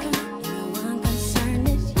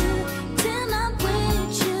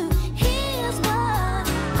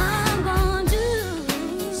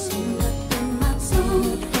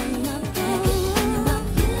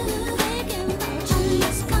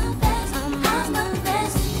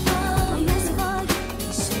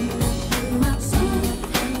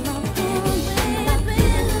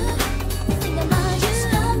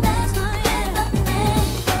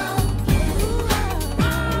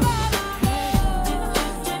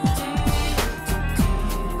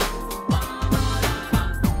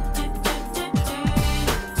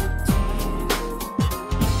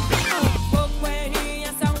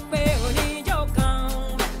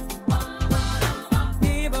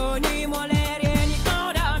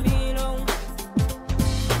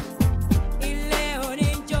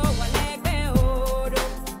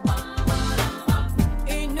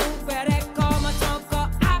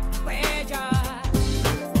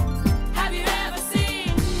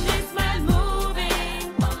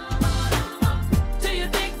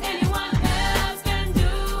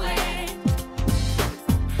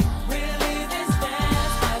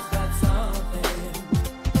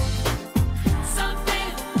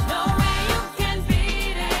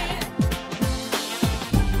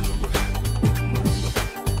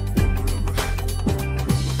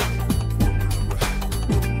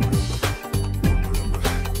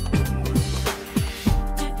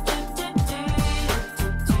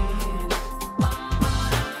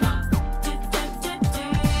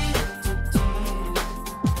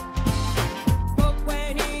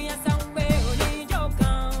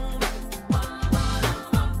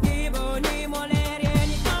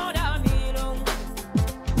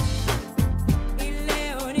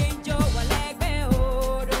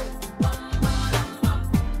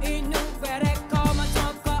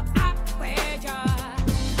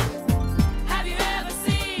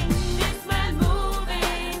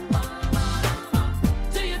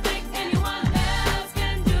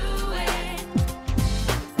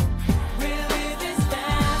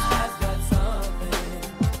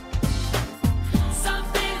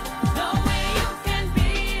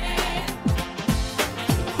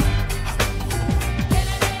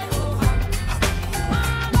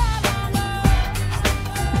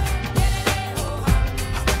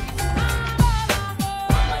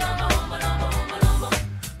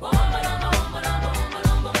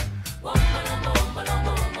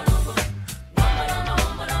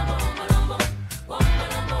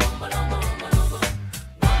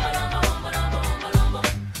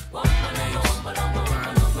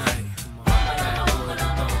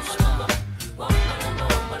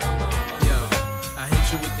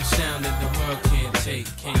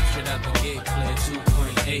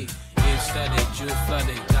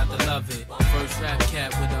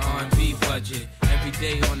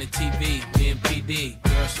 day on the TV, me and PD.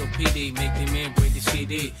 Girl so PD, make them man bring the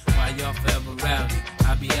CD. Why y'all forever rowdy?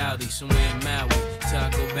 I be outie somewhere in Maui till I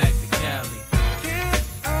go back to Cali. Can't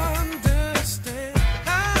understand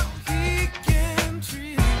how he can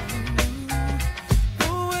treat you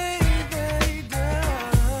the way that he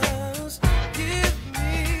does. Give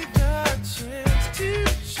me the chance to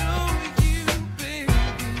show you,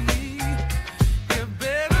 baby, you're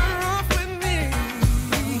better off with me.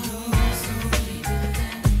 So baby,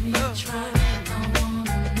 let me try. I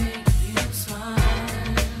wanna make you smile.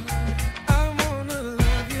 I wanna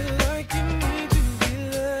love you like you need to be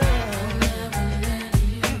loved. I'll never let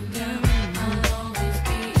you down. I'll always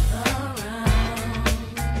be around.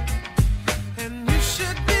 And you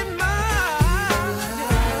should be mine.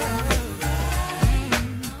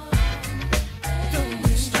 Don't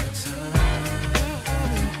waste your time.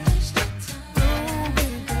 Don't be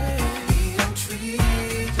baby. Don't treat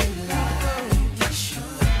you like you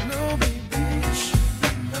should. No, baby, you should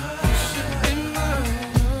be mine. You should be mine.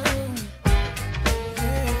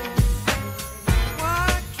 Why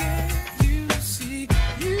can't you see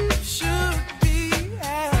you should be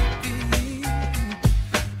happy?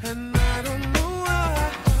 And I don't know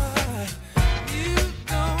why you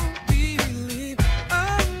don't believe a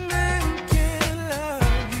man can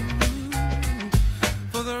love you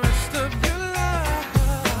for the rest of your life.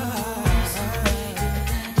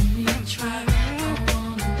 Let me try. I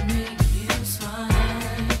wanna make you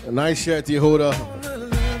smile. A nice shirt, Yehuda. Wanna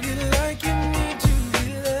love you like you need to be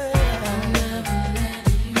loved. I'll never let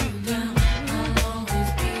you down. I'll always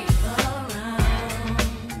be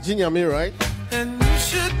around. Junior, me, right? And you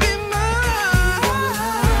should be mine.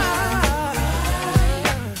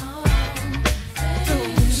 Don't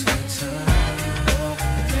waste your time.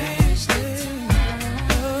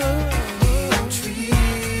 Don't treat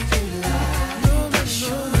you like you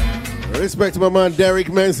should. Respect to my man Derek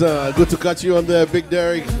Mensa. Good to catch you on there, Big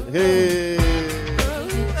Derek. Hey. Yo,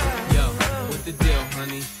 what the deal,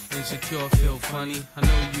 honey? Insecure, feel funny. I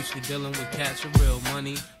know you used to dealing with cats with real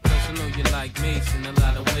money. Plus, I know you like mates in a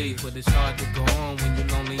lot of ways, but it's hard to go on when you're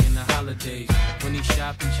lonely in the holidays. When he's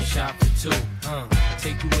shopping, she shop for two.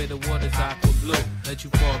 Take you where the water's aqua blue. Let you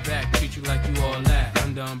fall back, treat you like you all that.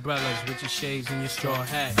 Under umbrellas with your shades and your straw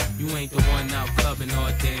hat. You ain't the one out clubbing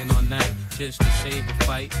all day and all night just to save a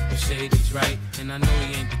fight. You say he's right, and I know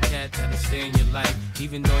he ain't the cat that'll stay in your life.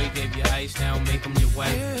 Even though he gave you ice, now make him your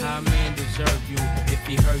wife. How a man deserve you if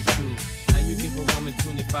he hurt you? How you give a woman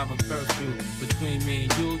 25 of curfew? Between me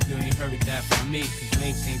and you ain't heard that from me. Cause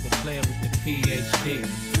Mace ain't the player with the PhD.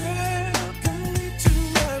 Welcome to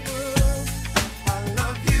my world. I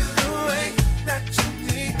love you the way that you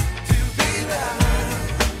need to be loved.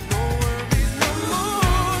 No worries no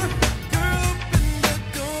more. Girl, open the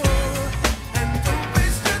door and don't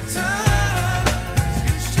waste your time.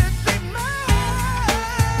 You should be mine.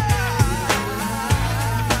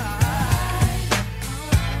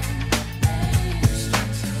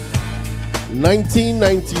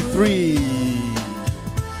 1993.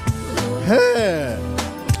 Hey.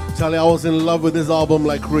 Charlie, I was in love with this album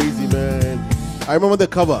like crazy, man. I remember the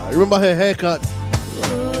cover. I remember her haircut.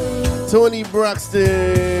 Toni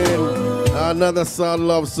Braxton. Another sad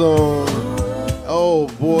love song. Oh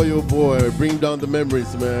boy, bring down the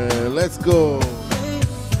memories, man. Let's go.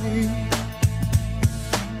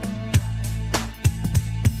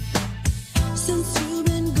 Since you've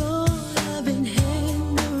been gone, I've been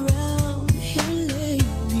hanging around here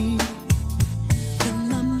lately. In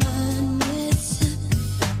my mind, it's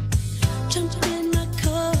jumped in my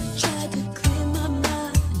car, tried to clear my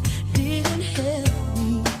mind, didn't help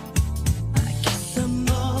me. I guess I'm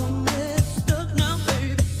all messed up now,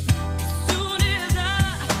 baby. As soon as I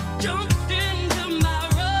jumped into my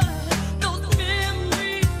ride, those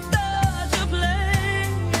memories start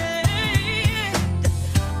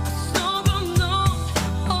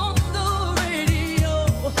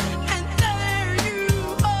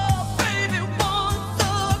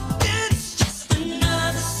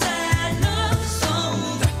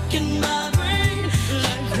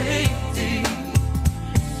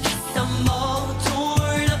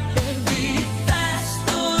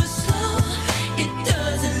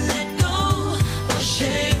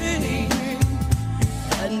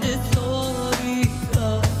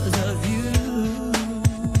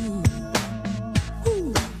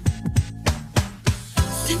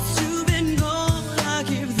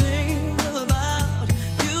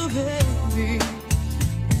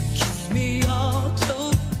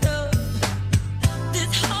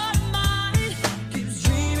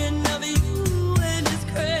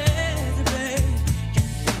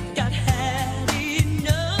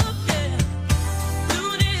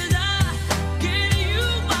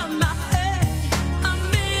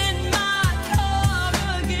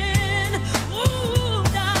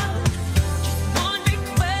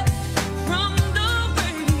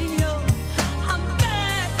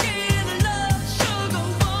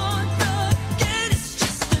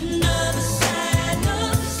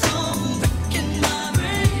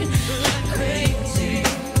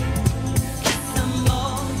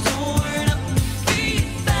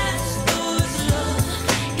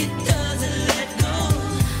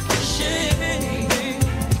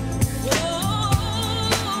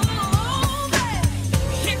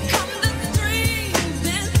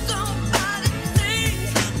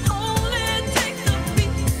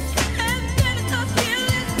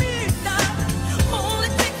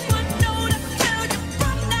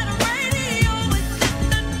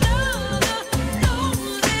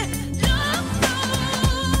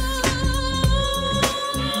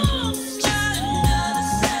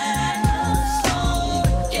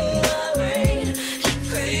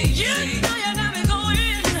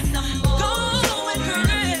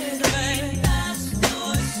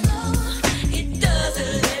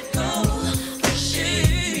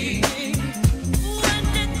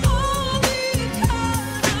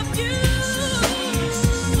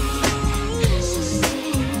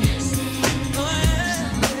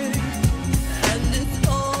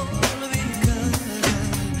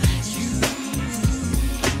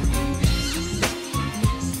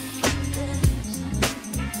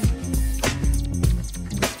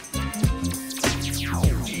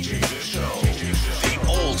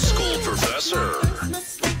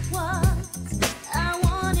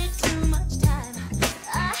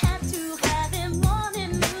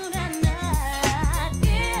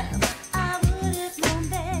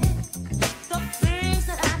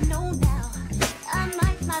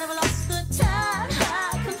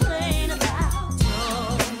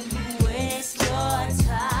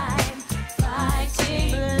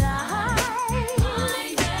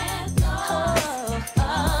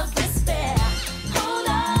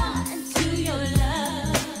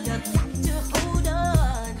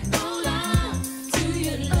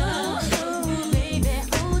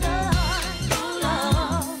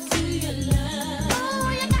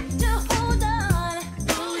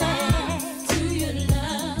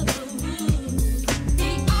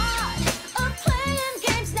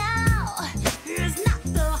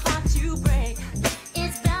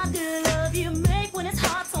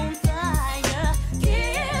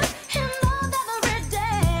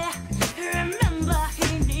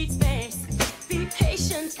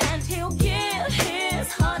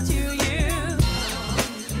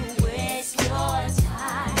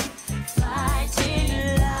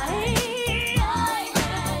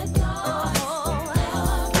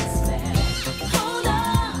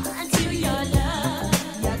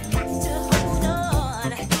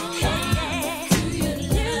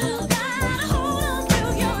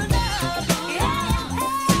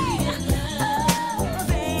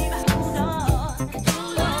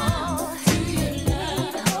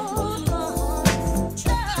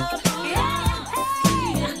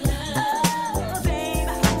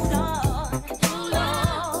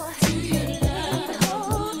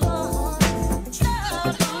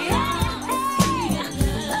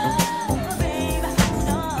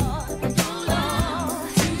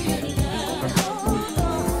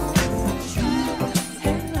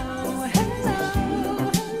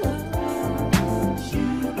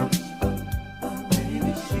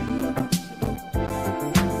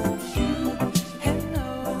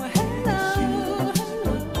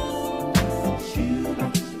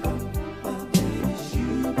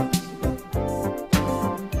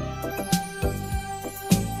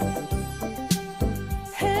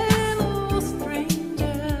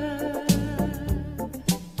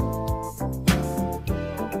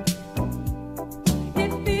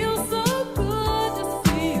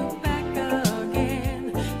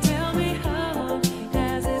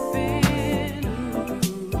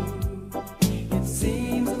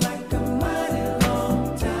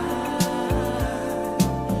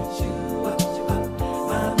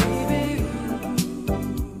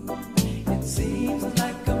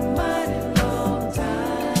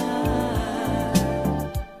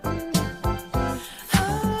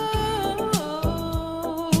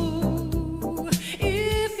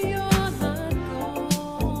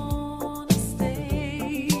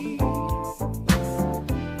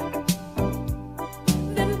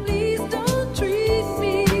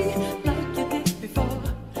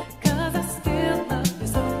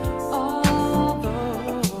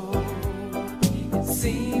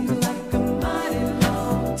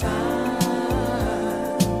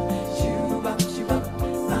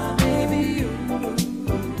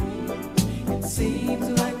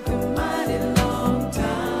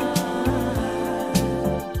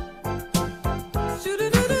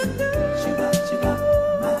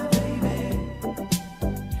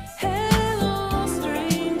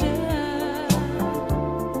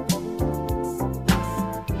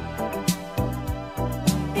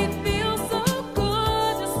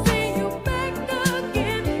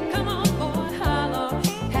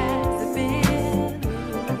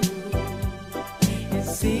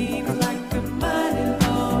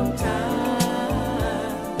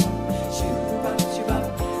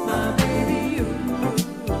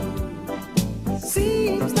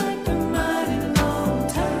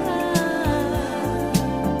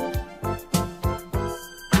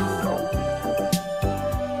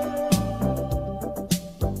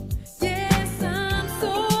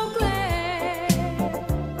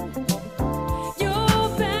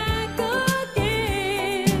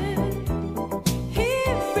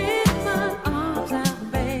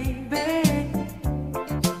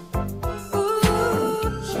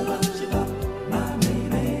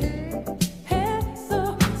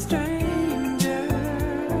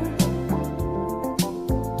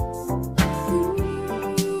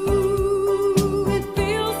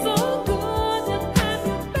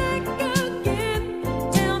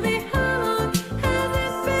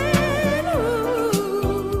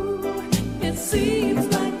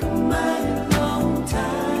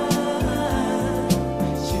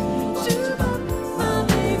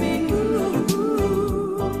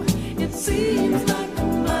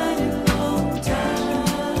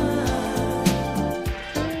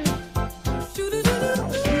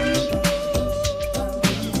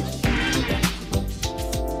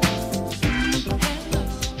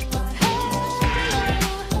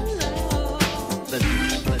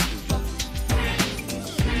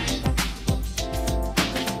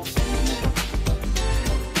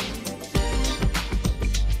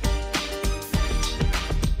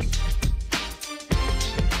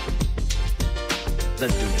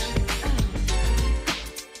Let's do this.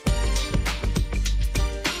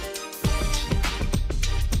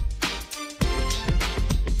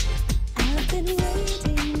 I've been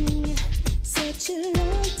waiting such a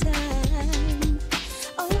long time.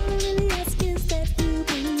 All I really ask is that you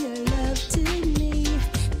bring your love to me.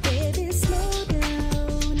 Baby, slow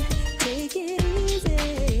down, take it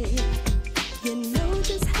easy. You know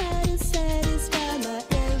just how to satisfy my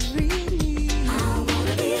every need. I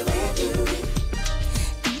wanna be with you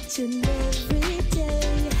each and every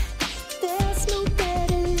day. There's no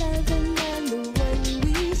better loving than the one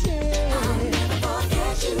we share. I'll never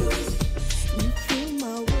forget you. You fill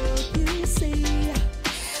my world, you see.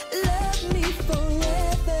 Love me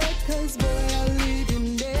forever, 'cause boy, I'll leave you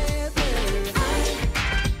never. I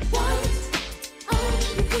want all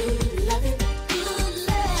the good loving, good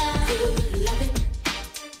love, good loving,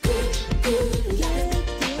 good loving.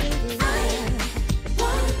 I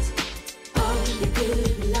want all the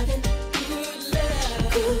good loving, good love,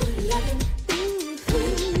 good loving,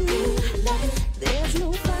 good loving. There's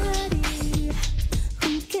nobody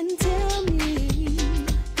who can tell me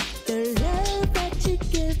the love that you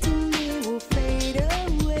give to me will fade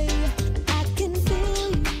away. I can feel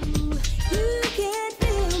you, you can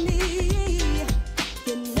feel me.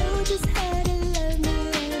 You know just how to love me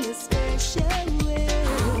in a special way.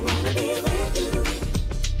 I wanna be with you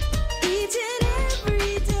each and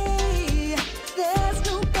every day. There's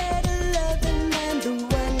no better loving than the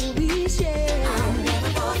one we share. I'll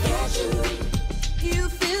never forget you. You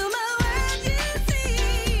fill my world, you see.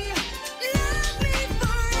 Love me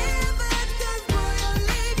forever, 'cause boy, I'll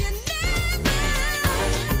leave you never.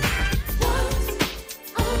 Want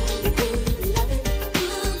all the good loving,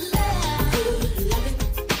 good love, good loving,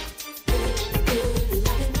 good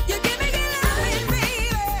loving. You give me good loving, baby.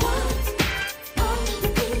 Want all the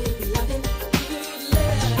good loving, good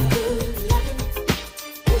love, good loving,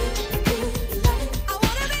 good loving. I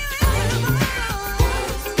wanna be with you, boy.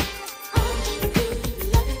 All the good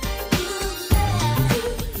loving, good love,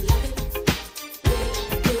 good loving,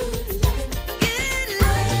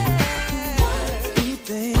 Keep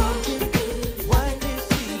thinking, why can't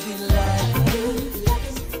she be like you?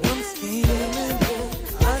 I'm scheming,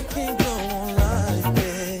 I can't go on like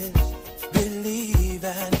this. Believing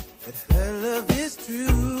that her love is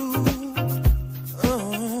true.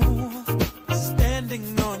 Oh, standing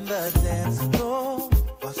on the dance floor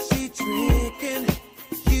while she tricking.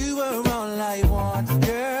 You are all I want,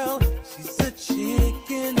 girl. She's a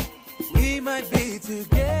chicken. We might be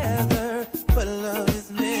together, but love is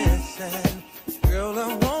missing. Girl,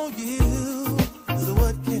 I want you. So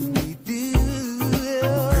what can we do?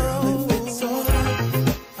 Girl, if it's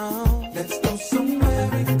alright, let's go somewhere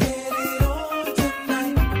and get it on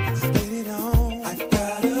tonight. Let's get it on. I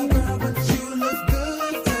got a girl, but you look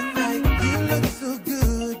good tonight. You look so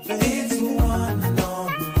good, baby. It's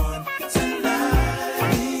one-on-one tonight.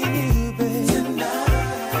 Me and you, baby.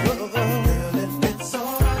 Tonight. Girl, if it's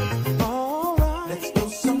alright, let's go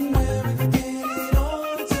somewhere and get it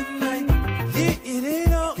on tonight. Get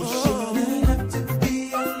it on. You shouldn't have to be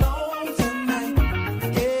alone tonight.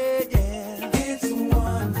 Yeah, yeah. It's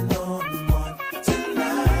one-on-one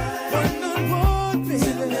tonight. One-on-one,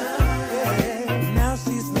 baby. Yeah. Now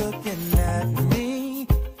she's looking at me,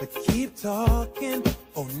 but keep talking.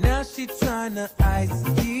 Oh, now she trying to ice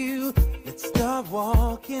you. Let's start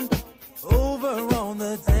walking over on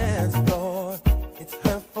the dance floor. It's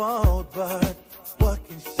her fault, but what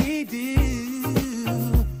can she do?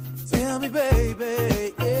 Tell me,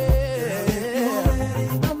 baby. Yeah.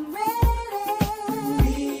 I'm ready.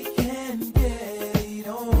 We can get it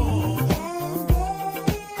on.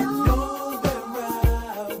 I know that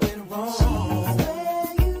I went wrong.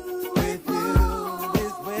 With you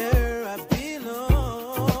is where I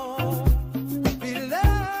belong.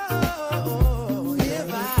 If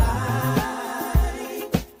I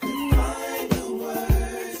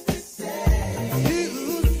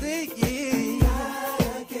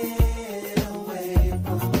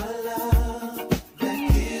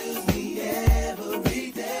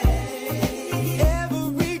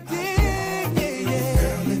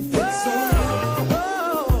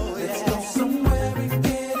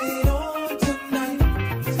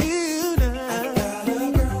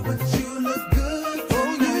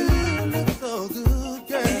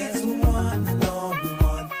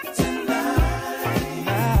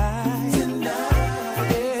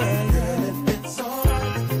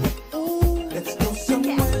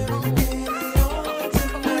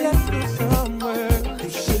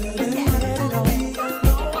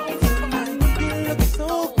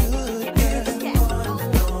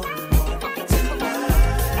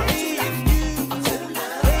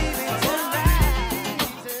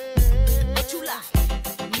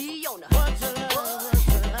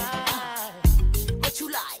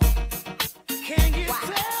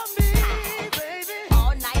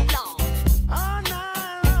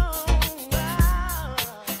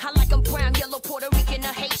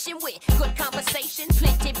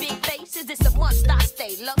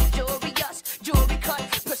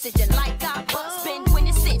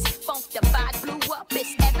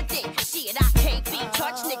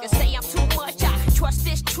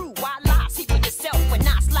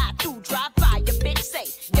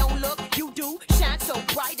so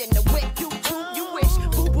bright in the wet you too. You wish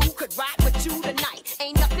Boo Boo could ride with you tonight.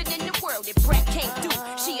 Ain't nothing in the world that Brett can't do.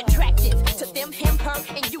 She attractive to them, him, her,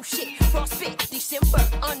 and you shit. Frostbit, December,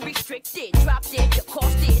 unrestricted. Drop dead, the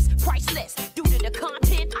cost is priceless. Due to the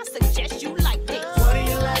content, I suggest you like this. What do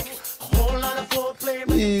you like? A whole lot of foreplay.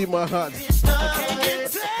 Eee, my heart.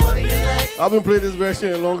 What do you like? I've been playing this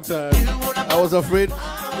version a long time. I was afraid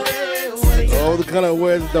all the kind of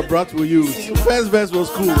words the brat will use. First verse was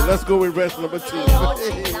cool. Let's go with verse number 2.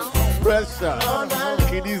 Pressure.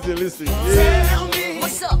 Kiddies, they listen. Yeah.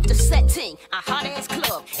 What's up, the setting? A hot ass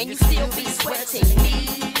club, and you still be sweating me.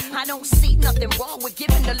 I don't see nothing wrong with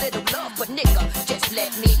giving a little love, but nigga, just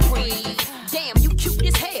let me breathe. Damn, you cute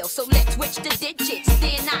as hell, so let's switch the digits.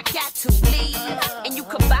 Then I got to leave. And you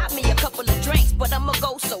could buy me a couple of drinks, but I'ma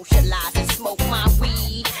go socialize and smoke my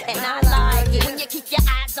weed. And I like it when you keep your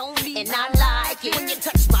eyes on me. And I like it when you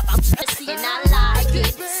touch my pussy. And I like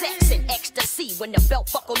it. Sex and ecstasy when the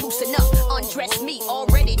belt buckle loosen up. Undress me,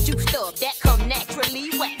 already juiced up. That come naturally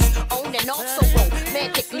wax. On and off so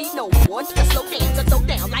romantically. No one to slow dance or throw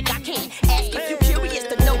down like I can. Ask if you curious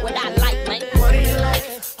to know what I like, man. What do you like?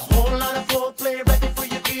 A whole lot of foreplay right before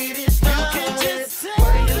you get it started.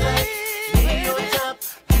 What do you like? Me on top,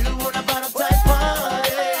 you on a bottom type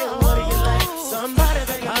party. What do you like? Somebody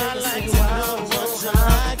that you I like to know what's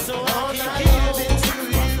right, so I can give it to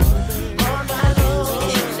you. All night long.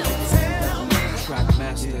 Track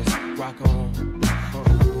masters, rock on.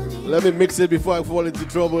 Let me mix it before I fall into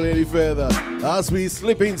trouble any further. As we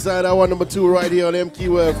slip inside hour number 2 right here on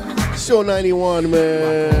MQF Show 91,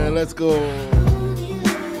 man. Let's go.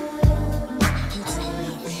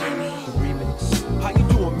 How you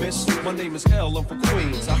doing, miss? My name is L, I'm from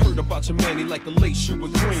Queens. I heard about your man, he like the late shoe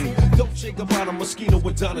with green. Don't shake about a mosquito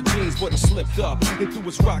with Donna jeans, but he slipped up and threw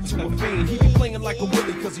his rock to a fiend. He be playing like a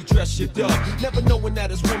willy cause he dressed shit up. Never knowing that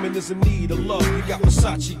his woman is in need of love. You got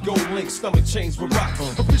Versace, gold link, stomach chains with rocks.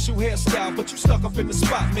 Official hairstyle, but you stuck up in the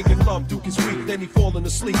spot. Making love, Duke is weak, then he falling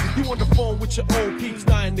asleep. You on the phone with your old peeps,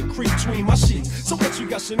 dying to creep between my sheets. So what you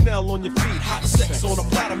got Chanel on your feet? Hot sex on a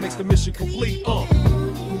platter makes the mission complete. I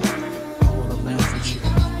wanna laugh with you.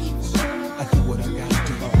 I do what I gotta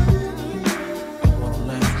do. I wanna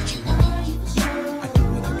laugh with you. I do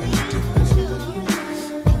what I gotta do.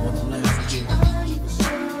 I wanna laugh with you.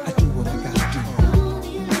 I do what I gotta do.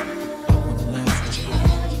 I wanna laugh with you.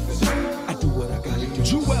 I do what I gotta do.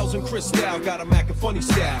 Jewels and Cristal got him acting funny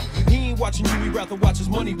style. He ain't watching you, he rather watch his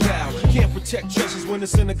money pal. Can't protect treasures when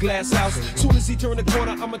it's in a glass house. Soon as he turn the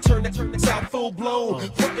corner, I'ma turn that out full blown.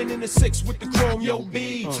 Frontin' in the 6 with the chrome, yo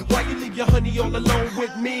B. Why you leave your honey all alone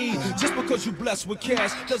with me? Just because you blessed with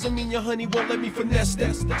cash doesn't mean your honey won't let me finesse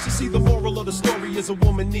that. You see, the moral of the story is a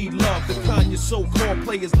woman need love. The kind your so-called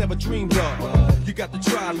players never dreamed of. You got to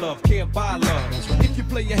try love, can't buy love. If you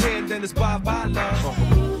play your hand, then it's bye-bye love.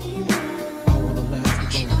 I wanna laugh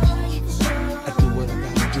with you. I do what I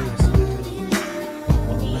gotta do. I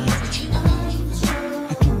wanna laugh with you.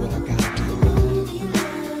 I do what I gotta do.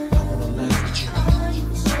 I wanna laugh with you.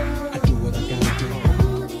 I do what I gotta do.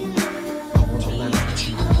 I wanna laugh with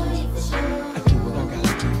you. I do what I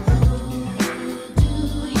gotta do.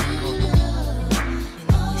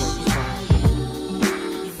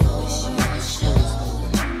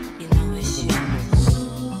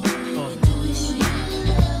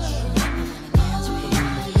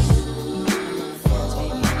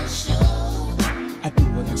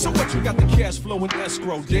 So what, you got the cash flow in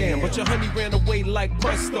escrow, damn. But your honey ran away like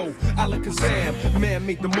presto, Alakazam. Man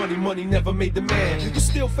made the money, money never made the man. You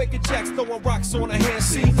still faking jacks, throwing rocks on a hand.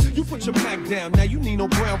 See, you put your Mac down, now you need no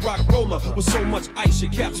brown rock roller. With so much ice, your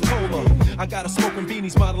cap's polar. I got a smoking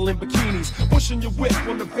beanies, modeling bikinis. Pushing your whip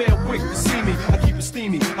on the Van Wick to see me. I keep it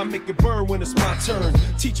steamy, I make it burn when it's my turn.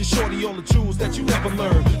 Teaching shorty all the jewels that you never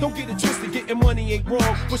learned. Don't get it twisted, getting money ain't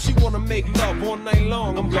wrong. But she wanna make love all night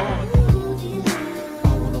long, I'm gone.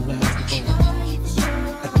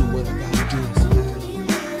 I do what I gotta do.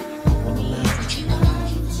 I wanna laugh with you.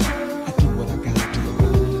 I do what I gotta do.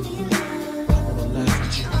 I wanna laugh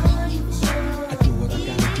with you. I do what I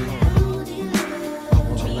gotta do. I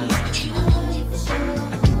wanna laugh with you.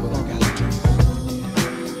 I do what I gotta do.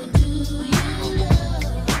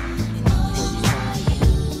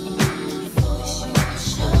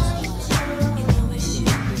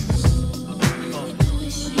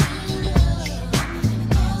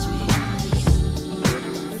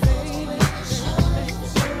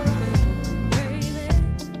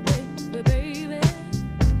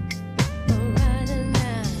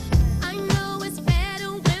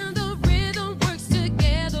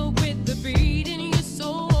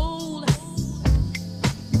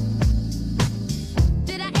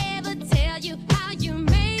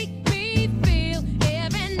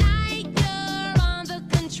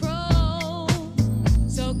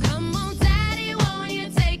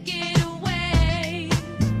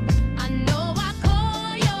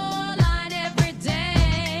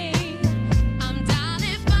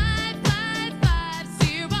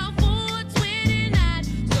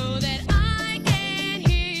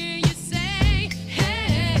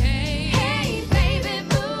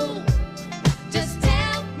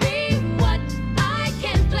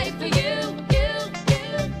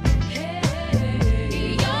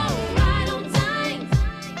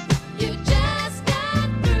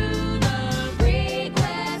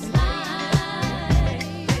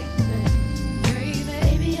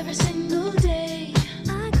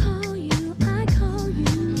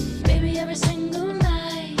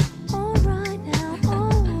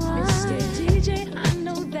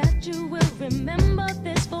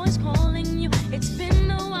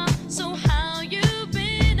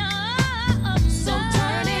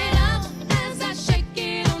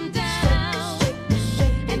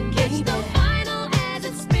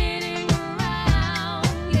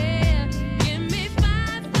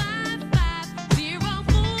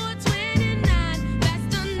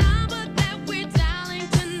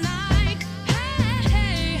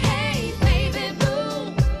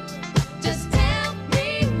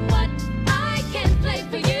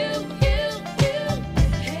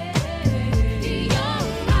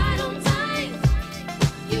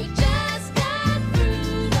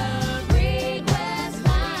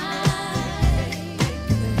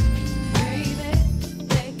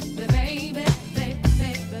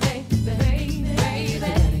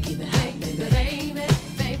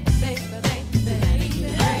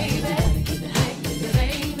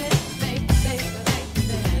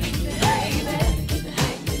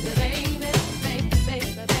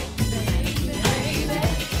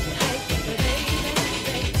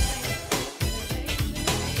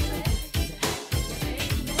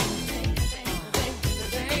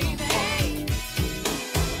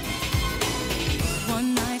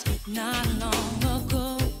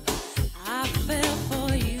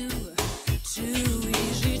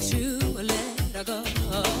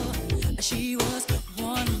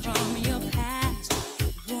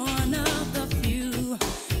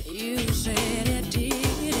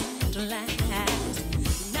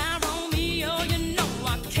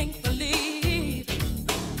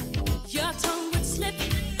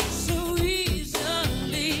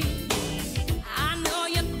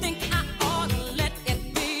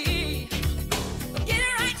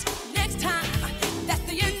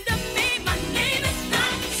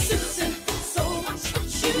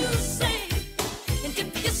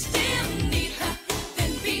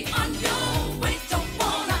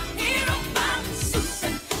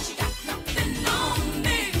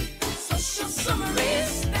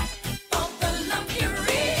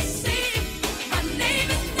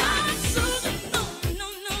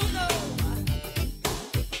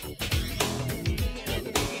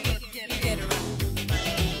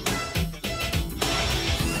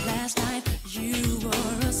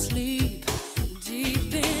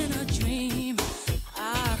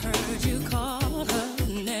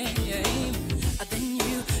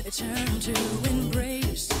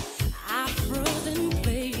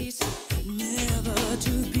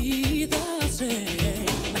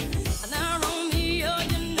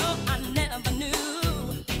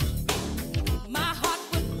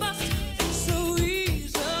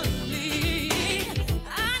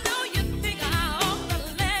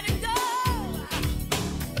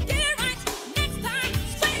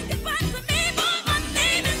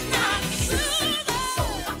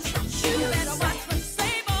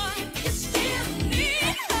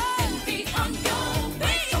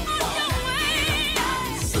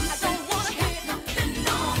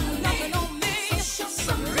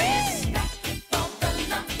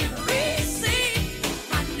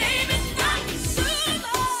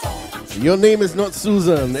 Your name is not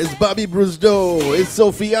Susan. It's Bobby Brusdo. It's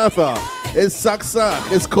Sophie Arthur. It's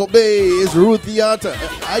Saksak. It's Kobe. It's Ruth Yata.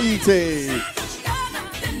 Aite.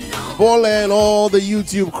 Bola and all the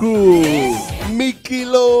YouTube crew.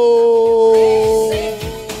 Mikilo.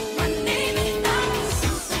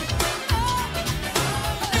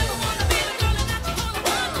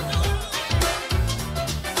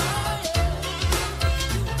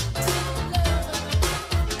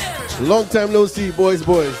 Long time no see, boys.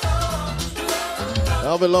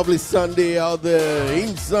 Have a lovely Sunday out there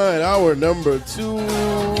inside hour number 2.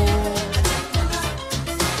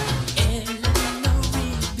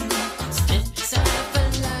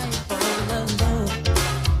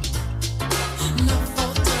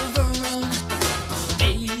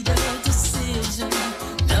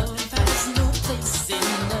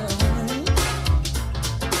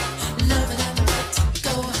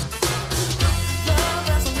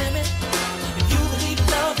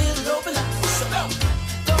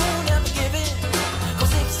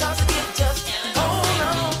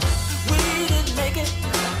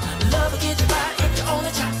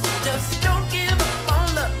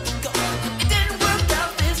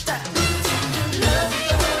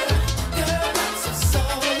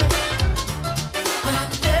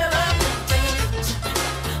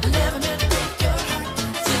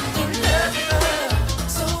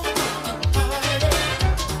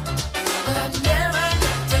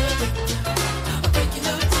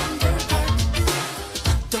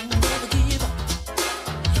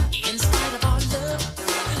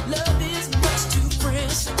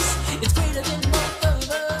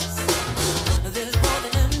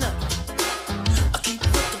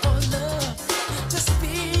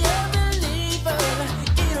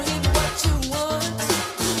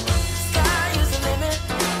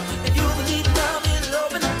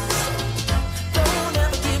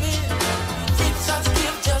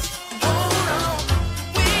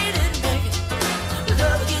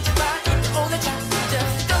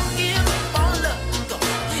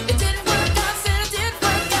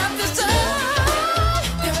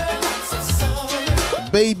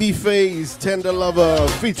 Babyface, Tender Lover,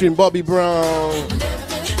 featuring Bobby Brown.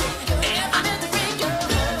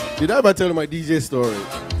 Did I ever tell you my DJ story?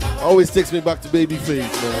 Always takes me back to Babyface,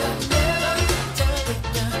 man.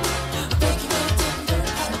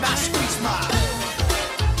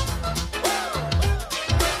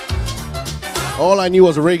 All I knew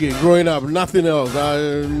was reggae growing up, nothing else. I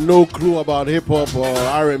had no clue about hip hop or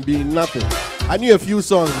R&B, nothing. I knew a few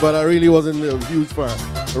songs, but I really wasn't a huge fan.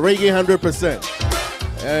 Reggae 100%.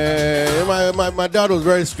 My dad was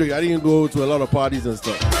very strict. I didn't go to a lot of parties and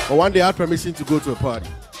stuff. But one day I had permission to go to a party.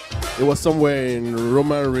 It was somewhere in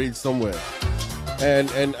Roman Rage somewhere.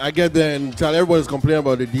 And I get there and everybody's complaining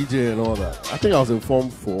about the DJ and all that. I think I was in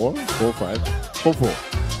Form 4.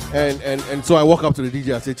 And so I walk up to the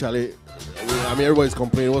DJ. I say, Charlie, I mean, everybody's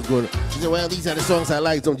complaining. What's going on? He said, well, these are the songs I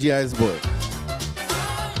like, some GIS boy.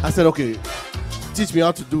 I said, okay, teach me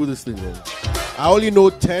how to do this thing, man. I only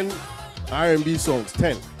know 10 R&B songs,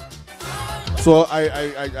 10. So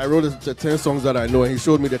I wrote the 10 songs that I know, and he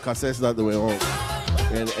showed me the cassettes that they were on.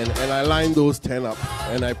 And I lined those 10 up,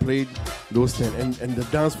 and I played those 10, and the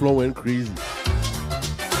dance floor went crazy.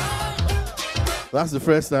 That's the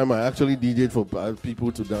first time I actually DJ'd for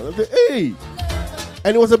people to dance. I said, hey!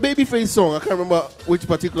 And it was a Babyface song. I can't remember which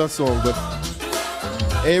particular song, but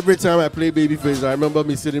every time I play Babyface, I remember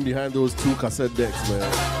me sitting behind those 2 cassette decks,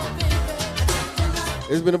 man.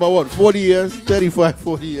 It's been about, what, 40 years? 35,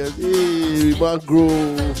 40 years. Hey, man, grow.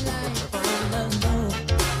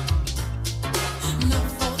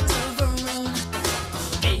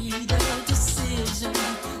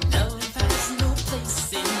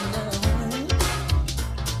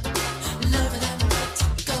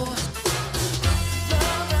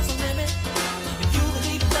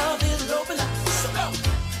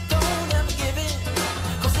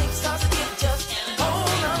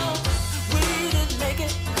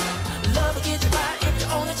 Love will get you by if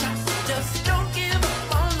you're on the track. Just don't give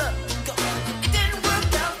up on love. Go.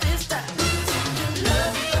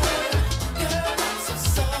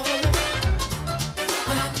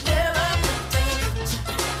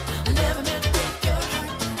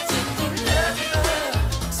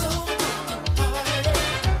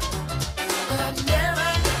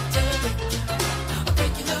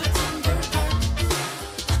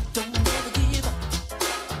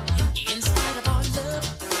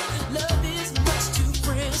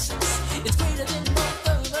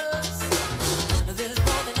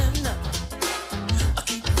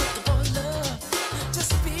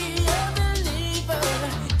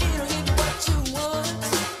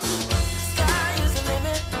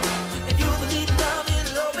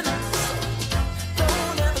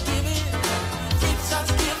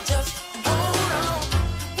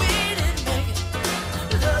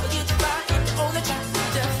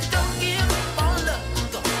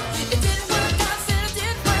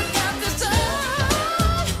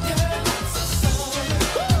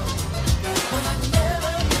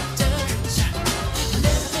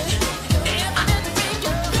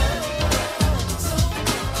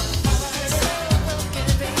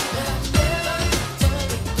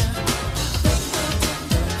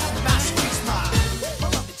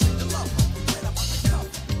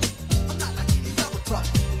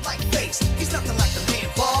 face. He's nothing like the man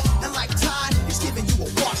Bob, and like Tide, he's giving you a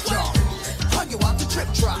wash job. Hug you out the drip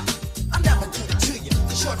dry. I never do it to you,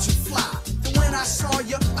 the short you fly. But when I saw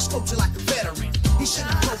you, I spoke to you like a veteran. He should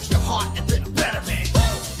have broke your heart and been a better man.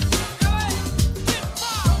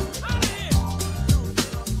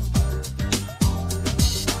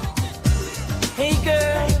 Hey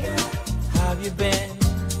girl, how have you been?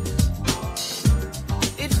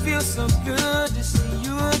 It feels so good to see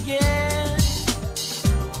you again.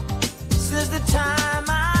 Since the time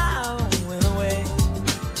I went away,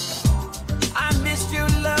 I missed your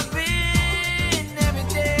loving every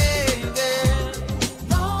day, girl.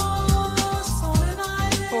 Lost on an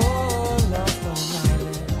island. Oh, lost on an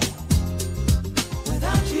island.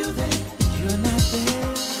 Without you there, you're not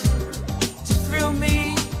there to thrill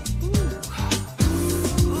me.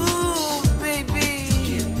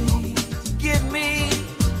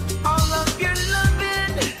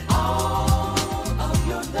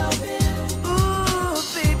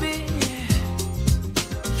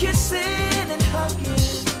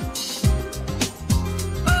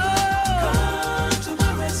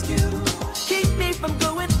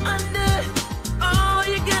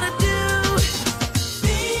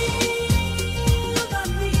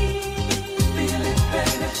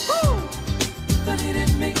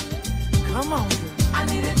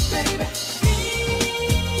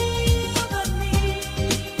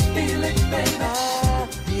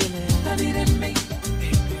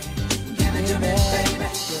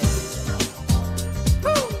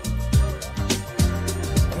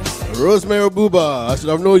 Rosemary Booba, I should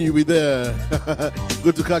have known you'd be there.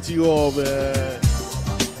 Good to catch you all, man.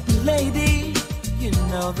 Lady, you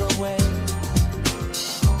know the way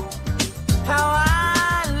how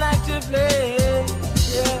I like to play,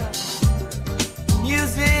 yeah.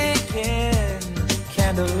 Music and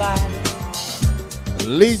candlelight.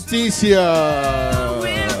 Leticia,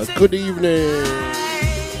 good evening.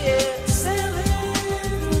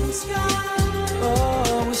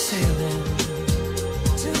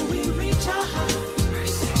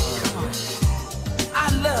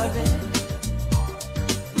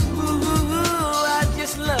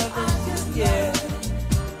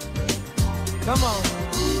 Come on.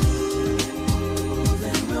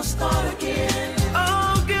 Then we'll start again.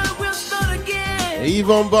 Oh, girl, we'll start again.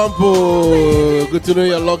 Yvonne Bampo, good to know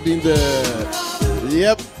you're logged in there.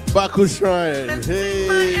 Yep, Baku Shrine. Hey.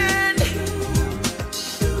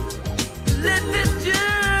 Let this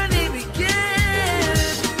journey begin.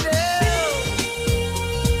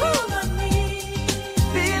 Hold on me.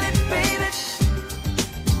 Feel it, baby.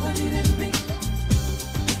 I need it, baby.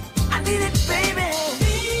 I need it, baby.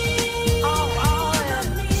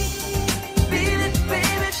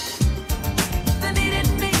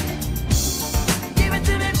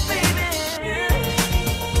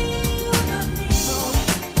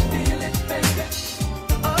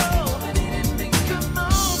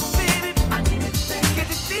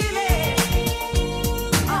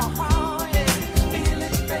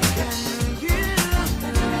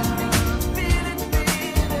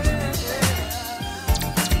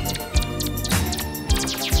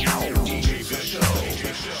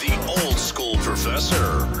 Professor.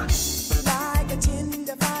 Like a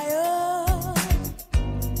tender fire,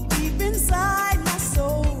 deep inside my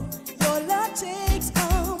soul, your love takes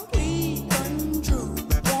complete control.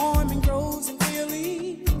 Warm and grows and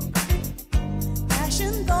feeling,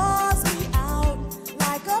 passion thaws me out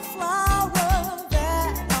like a flower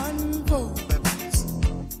that unfolds.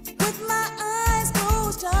 With my eyes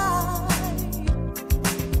closed tight,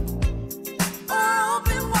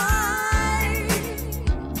 open wide.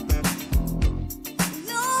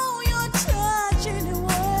 Know your touch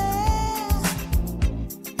anywhere.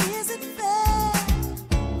 Is it fair?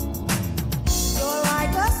 You're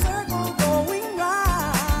like a circle going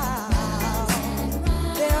round.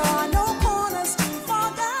 There are no corners too far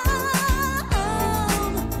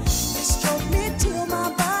down. You stroke me till my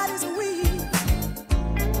body's weak.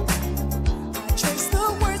 I trace the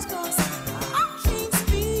words 'cause I can't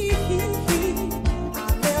speak. I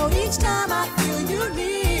melt each time I feel you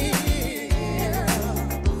near.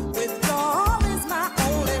 Withdrawal is my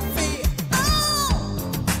only fear. Oh,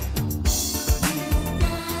 you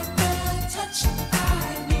got the touch I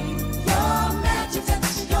need. Your magic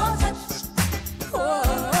touch, your touch. Oh,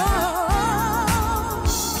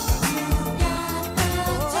 you got the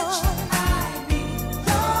touch I need.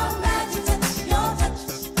 Your magic touch, your touch.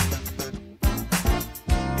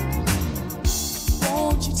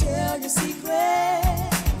 Won't you tell your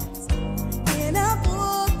secrets in a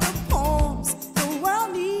book of poems? The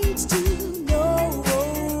world needs to know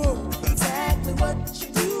exactly what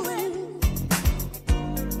you're doing,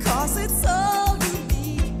 'cause it's so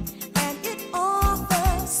unique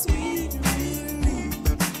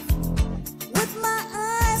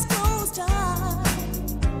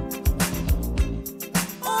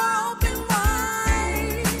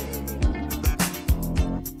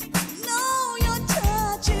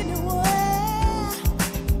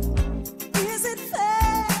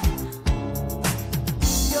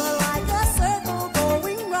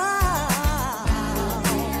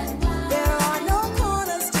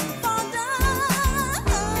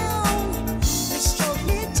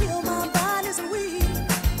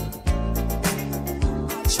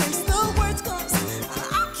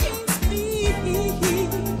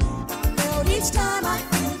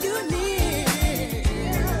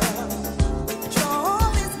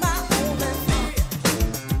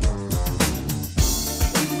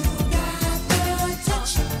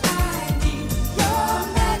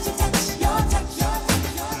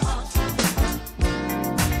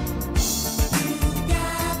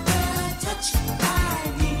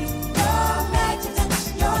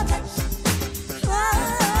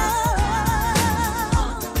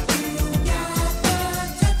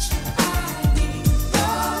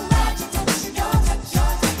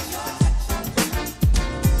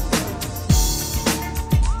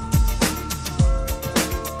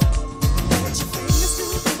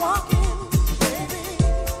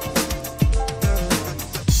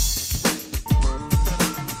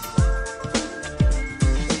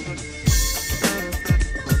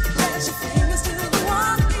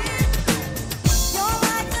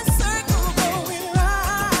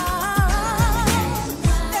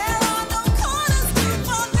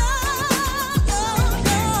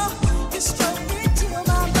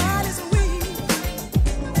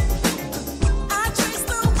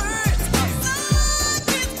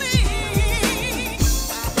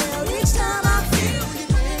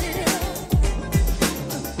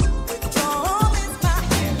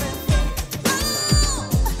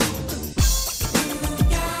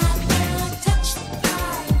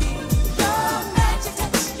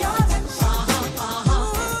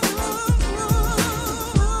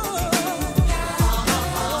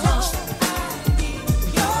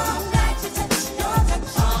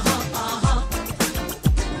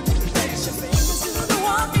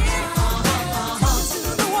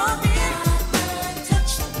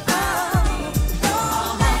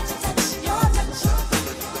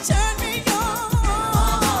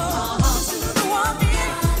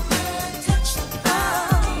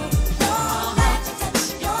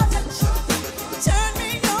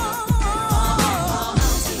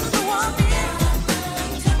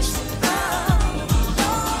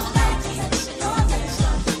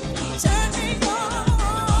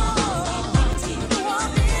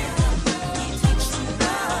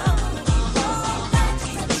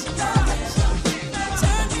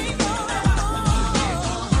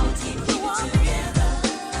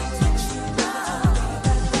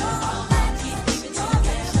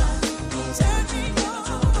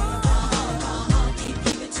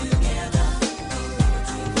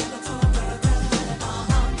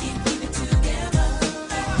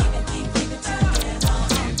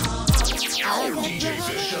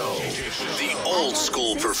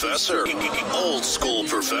professor. Old school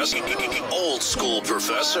professor. Old school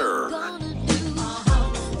professor.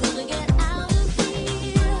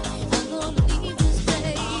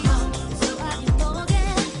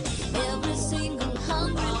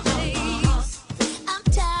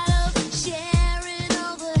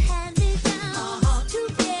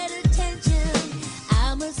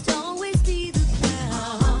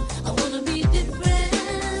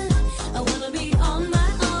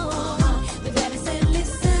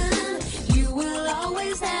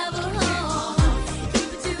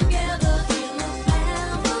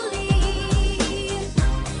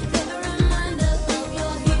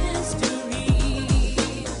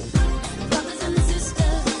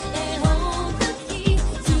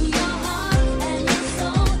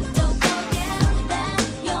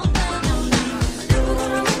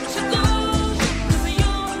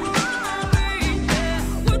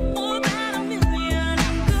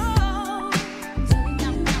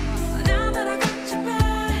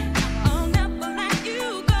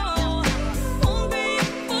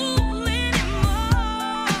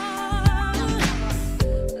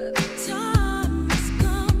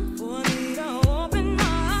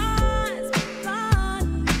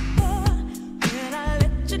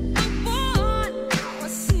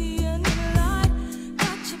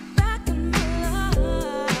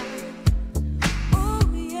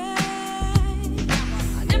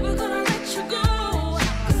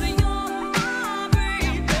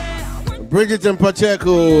 Bridget and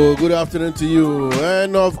Pacheco, good afternoon to you.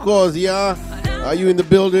 And of course, yeah, are you in the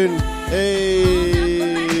building?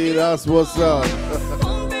 Hey, that's what's up.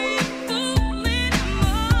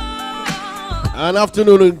 An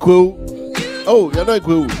afternoon in Quo. Oh, you're not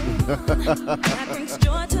Quo.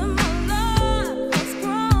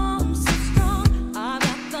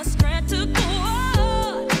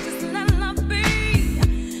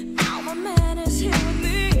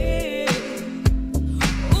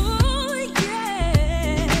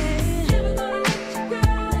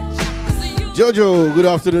 Jojo, good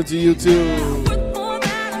afternoon to you too.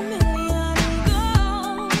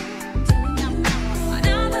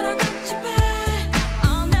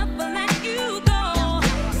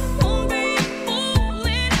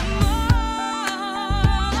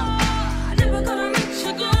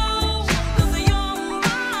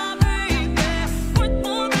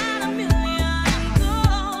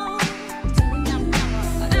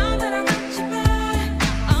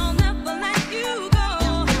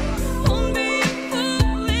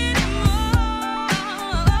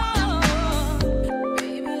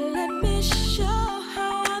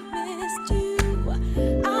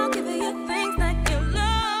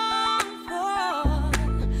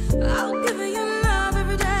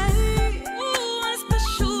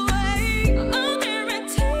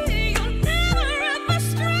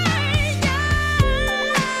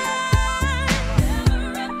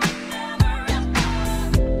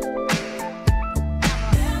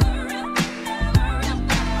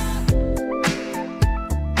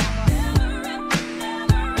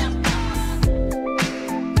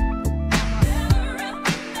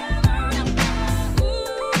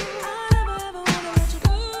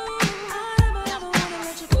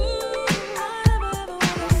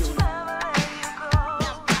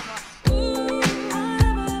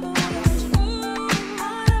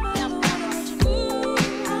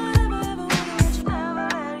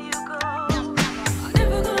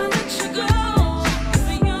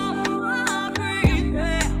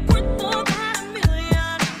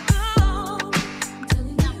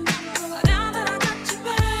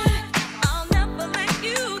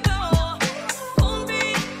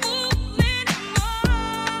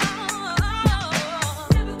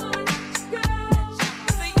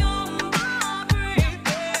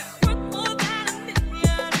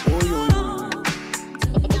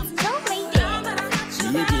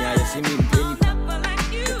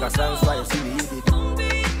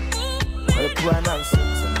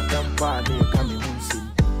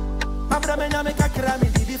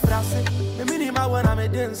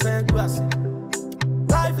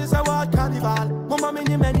 Life is a wild carnival. Mama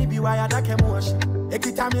many many be wired like emotion.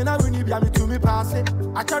 Every time you know when you be me to me pass it.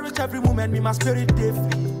 I cherish every moment, me my spirit dey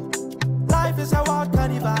free. Life is a wild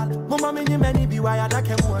carnival. Mama many be wired like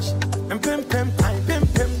emotion. And pim time, pim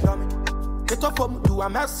dummy. Get up from do a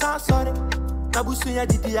mess sorry. Na busu ya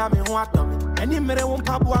didi ya me ho atomi. Any mere won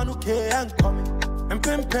pabu anu ke and coming. And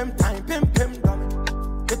pim time, pim dummy.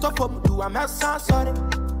 Get up from do a mess sorry.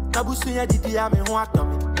 Na busu ya didi ya me ho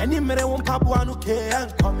atomi. Any mere won pabu anu ke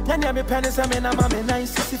and coming. Nyanya me penny se me na mama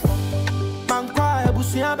 964. Man kwa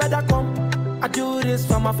busu ya better come. I do this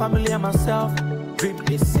for my family and myself. Dream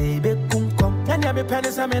they say be kum come. Nyanya me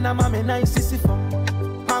penny se me na mama 964.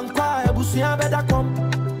 Abusia better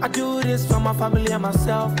come. I do this for my family and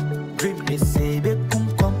myself. Dream me say be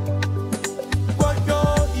come. What yo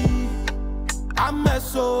eat? I'm a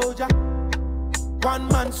soldier, one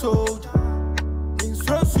man soldier.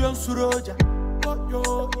 Instruction suroja.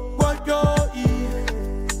 What yo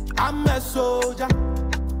eat? I'm a soldier,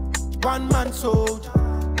 one man soldier.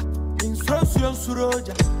 Instruction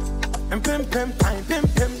suroja. And pim time, pim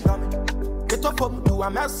dummy. Get up from do a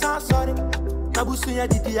mess, sorry. Nabusia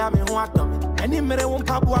didi ame ho adomi. Any mere won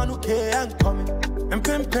pabuan who can coming. And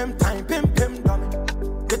pim time, pim dummy.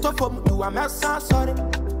 Get up from do a mess, sorry.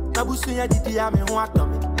 Nabusia didi ame ho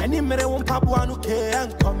adomi. Any mere won pabuan who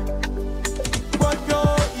can coming. But yo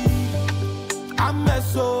I'm a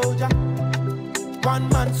soldier, one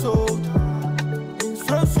man soldier.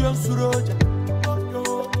 Instruction suroja.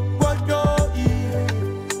 But yo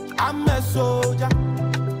I'm a soldier,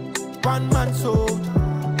 one man soldier.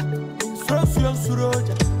 Instruction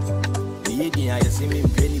suroja. Me I see me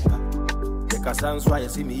penipa. Because that's why I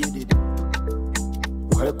see me did.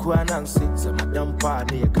 Kwekwa nansi, se madam pa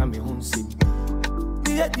ne kame hunsi.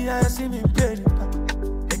 Me I see me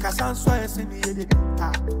penipa. Because that's why I see me did.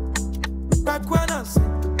 Kwekwa nansi,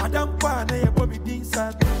 madam pa ne bobi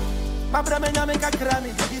dinsa. Mabra menya me kakra me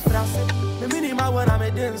di frase. Me minima wana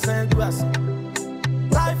me densa duase.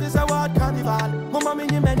 Life is a wild carnival. Mama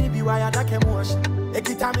many many be why I can wash.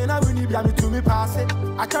 Ekitamina wini bia me to me pass it.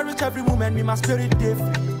 I cherish every moment me my spirit dey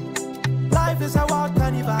free. Life is a wild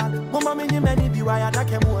carnival. Mama many be why I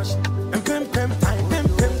can wash. And pim time, pim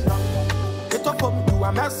long. Get up for me do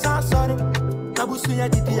a mess sorry. Nabusia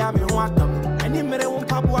didi ame ho atom. Any mere won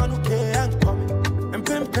pabuan who can come. And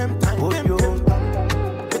pim time, pim long.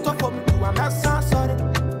 Get up for me do a mess sorry.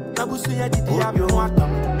 Nabusia didi ame ho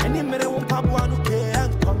atom. Any mere won pabuan who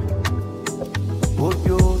can come.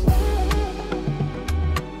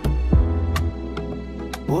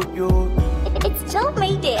 It's Joe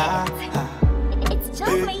made it. It's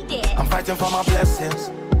Joe made it. I'm fighting for my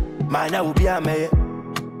blessings. Mine I will be a mayor.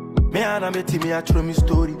 Me and I'm a team, I throw me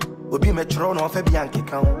story. Will be my throne of a Bianchi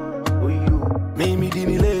count. Me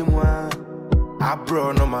didn't lay one. I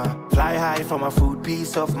brought no man. Fly high for my food,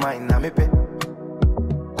 peace of mind. I'm a pet.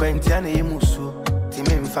 Quentiane Musu,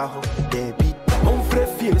 Timin Faho, baby. Mon frère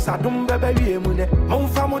fils, I don't baby mune. Mon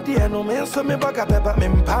famo dear no man, so me baga beba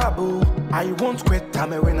men pabu. I won't quit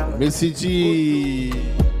time when I'm Missy G.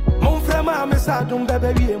 Mon frère ma me sa don't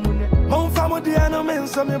baby mune. Mon famo dear no man,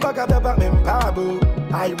 so me baga beba men pabu.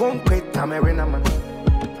 I won't quit time when I'm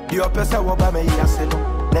your person will buy me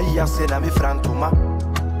yaseno. Then yasena me frantuma.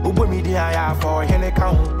 Ubo me dia for hene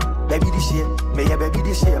count. Baby this shit, me ya baby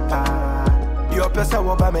this shit pa. Your person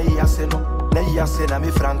will buy me yaseno. Then yasena me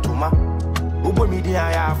frantuma. Ubo me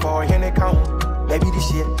dia for hene count. Baby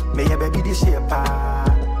this shit, me ya baby this shit pa.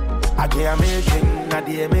 I get amazing, na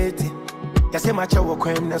the amazing. Yase macha wo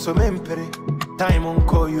kwen na so mempere. Time on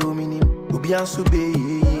call you minim. Ubi ansu be.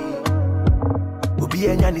 Ubi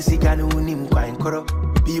enya ni sika no unim kwan koro.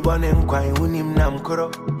 Be born and quine unim nam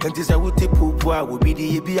koro. And this a wuti pupua will be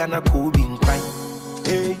the be an a cool being quine.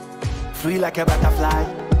 Hey, free like a butterfly,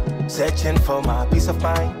 searching for my peace of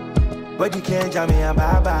mind. But you can't jam me a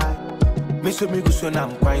bye bye. Miss me go so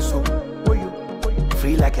nam quine so.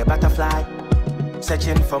 Free like a butterfly,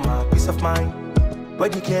 searching for my peace of mind.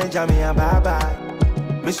 But you can't jam me a bye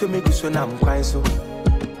bye. Miss me go so nam quine so.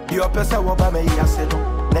 Your person will buy me yaseno.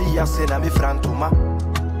 Na yasena me frantuma.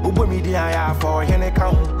 Ubo me dia for hene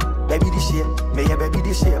count. Baby this shit, me ya baby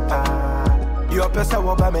this shit pa. Your person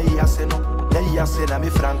will buy me yaseno. Na yasena me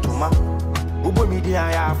frantuma. Ubo me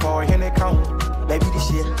dia for hene count. Baby this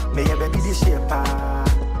shit, me ya baby this shit pa.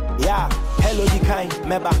 Yeah, hello the kind,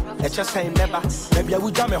 meba, let's just say meba. Maybe I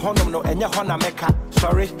would jam a honor no and ya hona meka.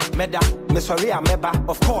 Sorry, meda, me sorry I meba.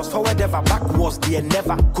 Of course, forward ever, backwards, dear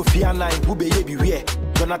never. Kofi Annan, who be ye be weird.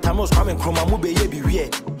 Jonathan Moss coming chroma, who be ye be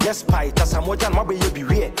weird. Yes, pie, Tasamojan, what be ye be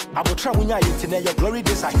weird. I will try when you're in your glory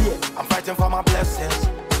days are here. I'm fighting for my blessings.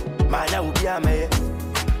 Mine I will be a mayor.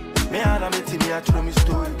 Me and I'm meeting me, I throw me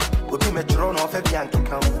story. Will be my throne of a Bianchi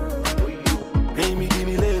count. Pay me, give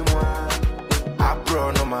me lay one. I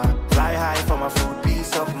brought no man, fly high for my food,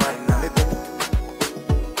 peace of mind. Now let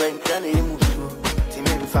when can you move to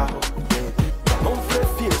me faho? Mon frère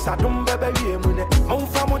fils, I don't baby mune. Mon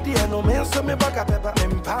famo dear no man, so me baga beba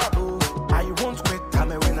men pabu. I won't quit time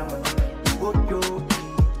when I'm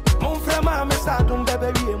mon frère ma me sa don't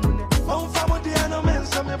baby mune. Mon famo dear no man,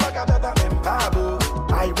 so me baga beba men pabu.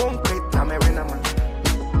 I won't quit time when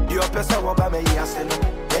I'm your person will buy me yaseno.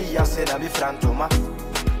 Hey yasena me frantuma.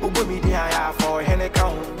 Ubo me dia for hene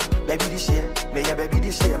count. Baby this shit, me ya baby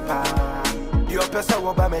this shit pa. Your person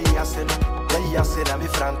will buy me yaseno. Then yasena me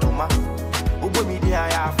frantuma. Ubu me dia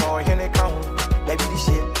ya for hene count. Baby this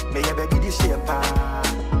shit, me ya baby this shit pa.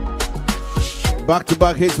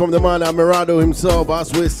 Back-to-back hits from the man Amirado himself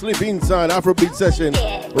as we sleep inside Afrobeat session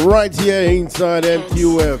right here inside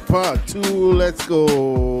MQF Part 2. Let's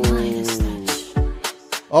go.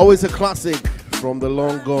 Always a classic from the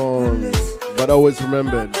long gone, but always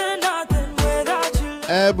remembered.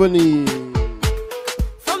 Ebony.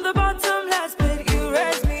 From the bottom, last bit, you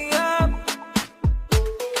raised me up.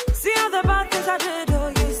 See all the bad things I did, oh,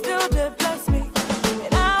 you still did bless me.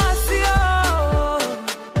 And I see, oh,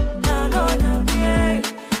 no, no, no, yeah.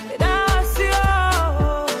 And I see,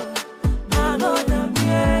 oh, no, no, no,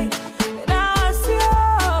 yeah. And I see,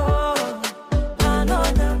 oh, no, no,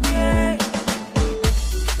 no, yeah.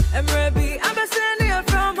 I'm ready, I'm a senior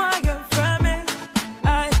from where you're from, and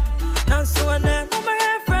I, now so I never.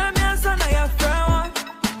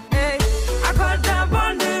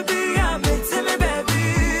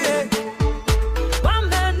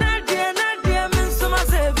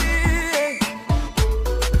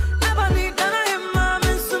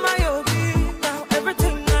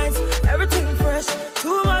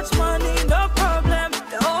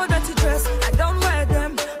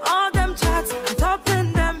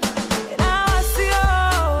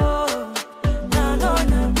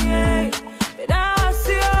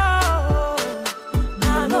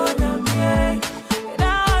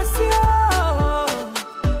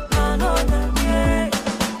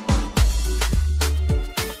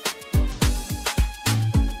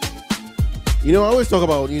 You know, I always talk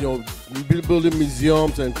about, building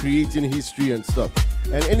museums and creating history and stuff.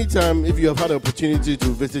 And anytime, if you have had the opportunity to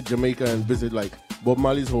visit Jamaica and visit, like, Bob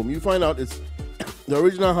Marley's home, you find out it's the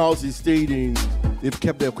original house he stayed in. They've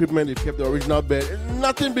kept the equipment, they've kept the original bed.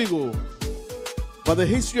 Nothing big, but the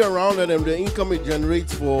history around it and the income it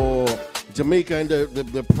generates for Jamaica and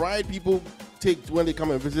the pride people take when they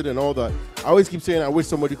come and visit and all that. I always keep saying I wish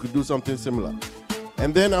somebody could do something similar.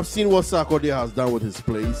 And then I've seen what Sarkodie has done with his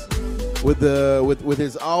place. With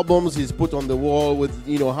his albums he's put on the wall, with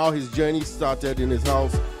how his journey started in his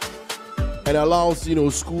house, and allows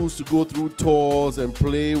schools to go through tours and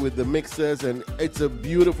play with the mixers, and it's a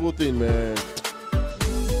beautiful thing, man.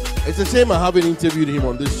 It's a shame I haven't interviewed him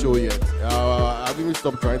on this show yet. I've even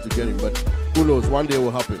stopped trying to get him, but who knows, one day it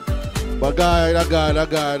will happen. But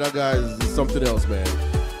that guy is something else, man.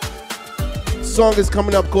 Song is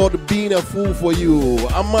coming up called Being a Fool for You.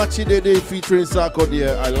 Amachi Dede featuring Sarkodie.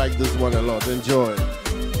 I like this one a lot. Enjoy.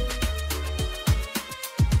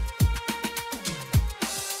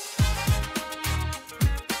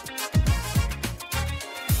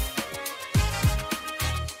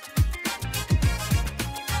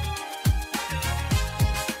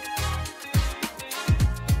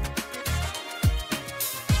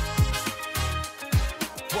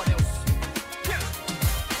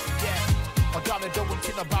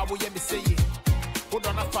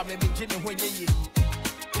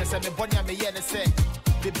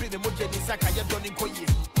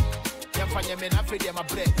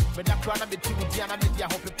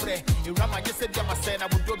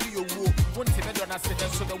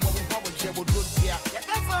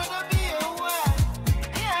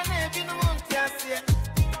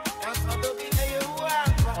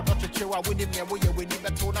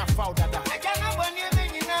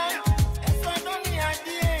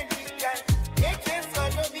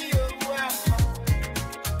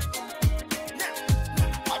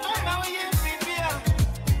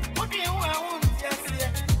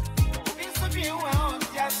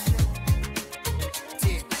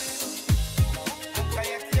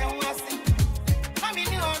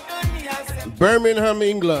 Birmingham,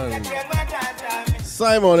 England.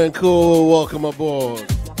 Simon and Co. Welcome aboard.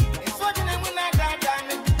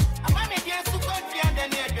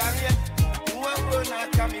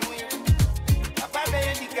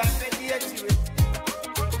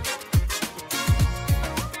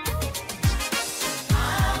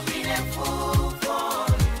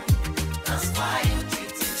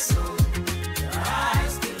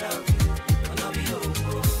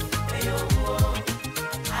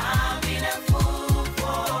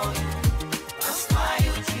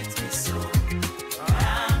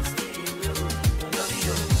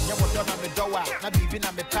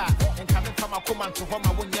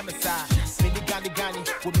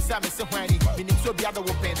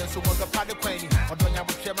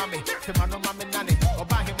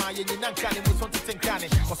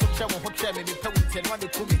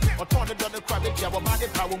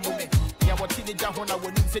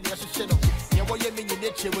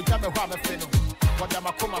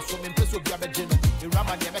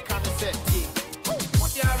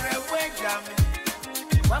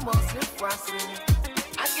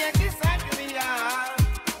 I get this side to me.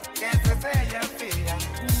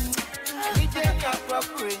 your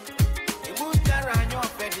property. You move around your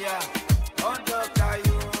bed, yeah. On the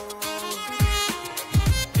Caillou.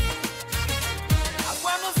 I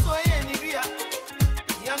want to say any beer.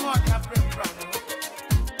 You're not a friend, brother.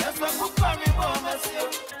 That's what we call me, monsieur.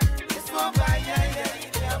 It's not by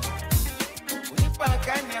yeah. We pack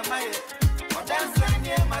on your mind. Or dance on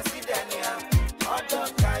your Macedania. On the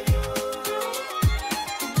Caillou.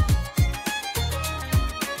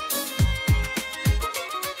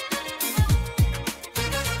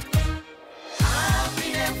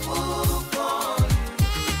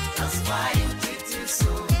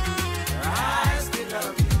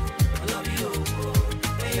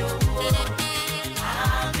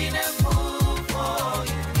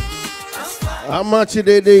 How much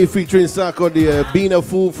did they featuring Sako the being a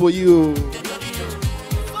fool for you?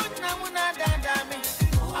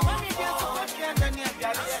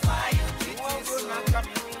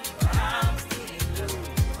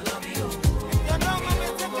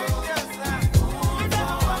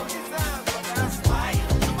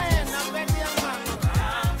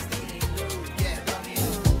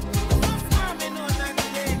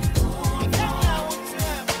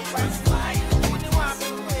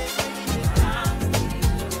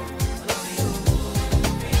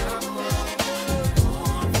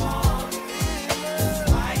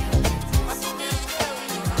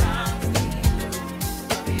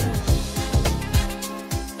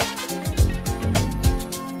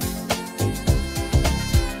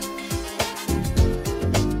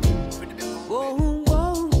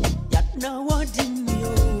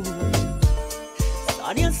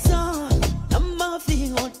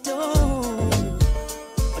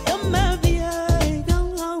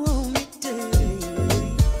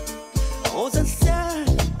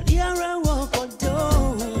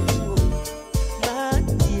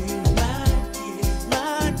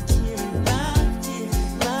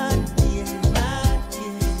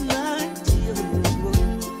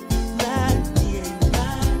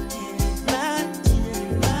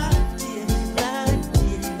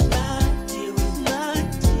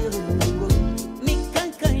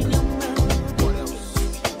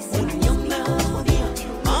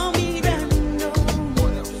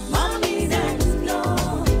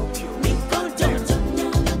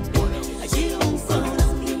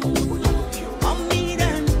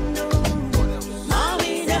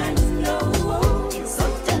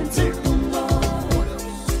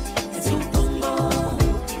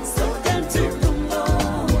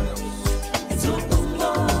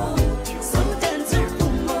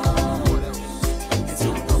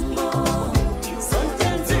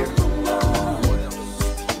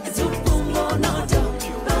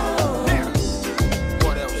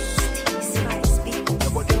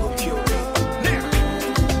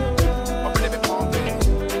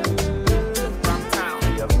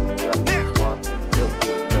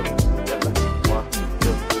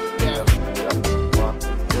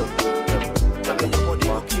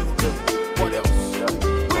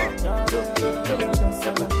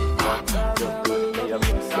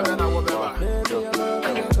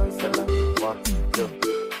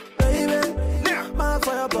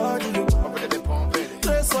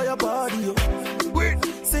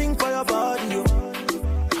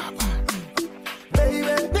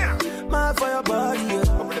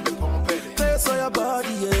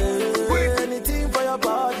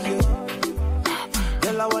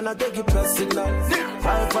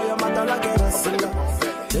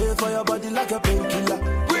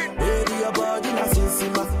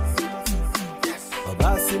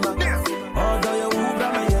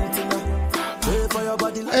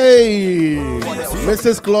 Hey,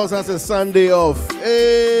 Mrs. Claus has a Sunday off.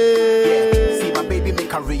 Hey. See my baby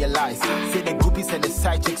make her realize. Say the groupies and the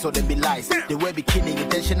side chicks or they be lies. They wear bikini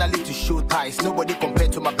intentionally to show ties. Nobody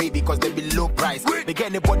compared to my baby cause they be low price. They get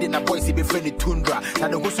anybody in a boy see be friendly tundra. Now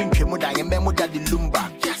the goes in Kemuda and Memo daddy lumba.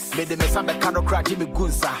 Made the mess up the caro crack Jimmy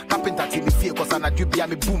Gunsa. Carpenter Timmy fear cause I'm a dubia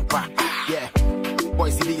me boompa. Yeah.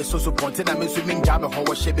 Boys see the so ponted and me swimming jam and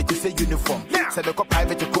how she be to say uniform. Say the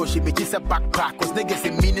private to coach she be just a backpack. Cause niggas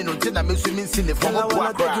say meaning until I'm swimming in the form of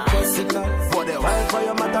what for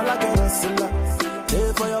your mother like a wrestler.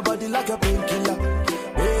 Pay for your body like a painkiller.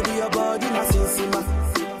 Baby, your body na sensima.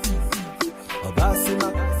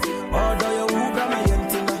 Obasima. Order your Uber, my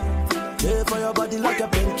yentina. Pay for your body like a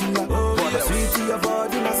painkiller. Sweet to your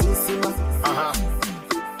body na sensima.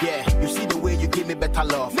 Yeah, you see the way you give me better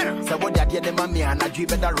love. So what they did, mommy, and I dream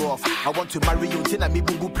better off. I want to marry you till I me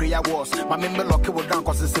boo prayer was. My member lock it down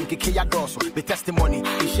cause it's some kiki doors. The testimony,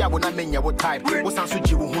 the share when I mean your type. What's answer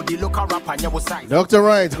you who the local rapper and your side. Dr.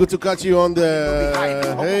 Wright, good to catch you on the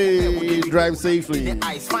hey, drive safely. The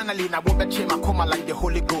eyes finally now won't bet my coma like the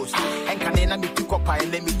Holy Ghost. And can I me to copper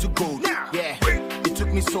and let me to go. Yeah. It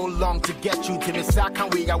took me so long to get you to the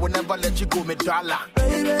second way. I will never let you go, me dollar.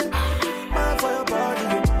 Baby, mine for your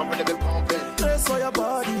body. I'm gonna be pumping. Place for your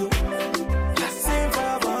body. Sing for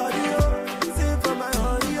your body. Sing for my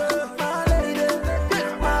honey. My lady,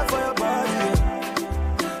 mine for your body.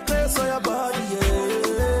 Place for your body.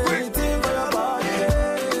 Anything for your body.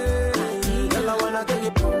 Girl, I wanna get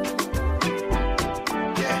you.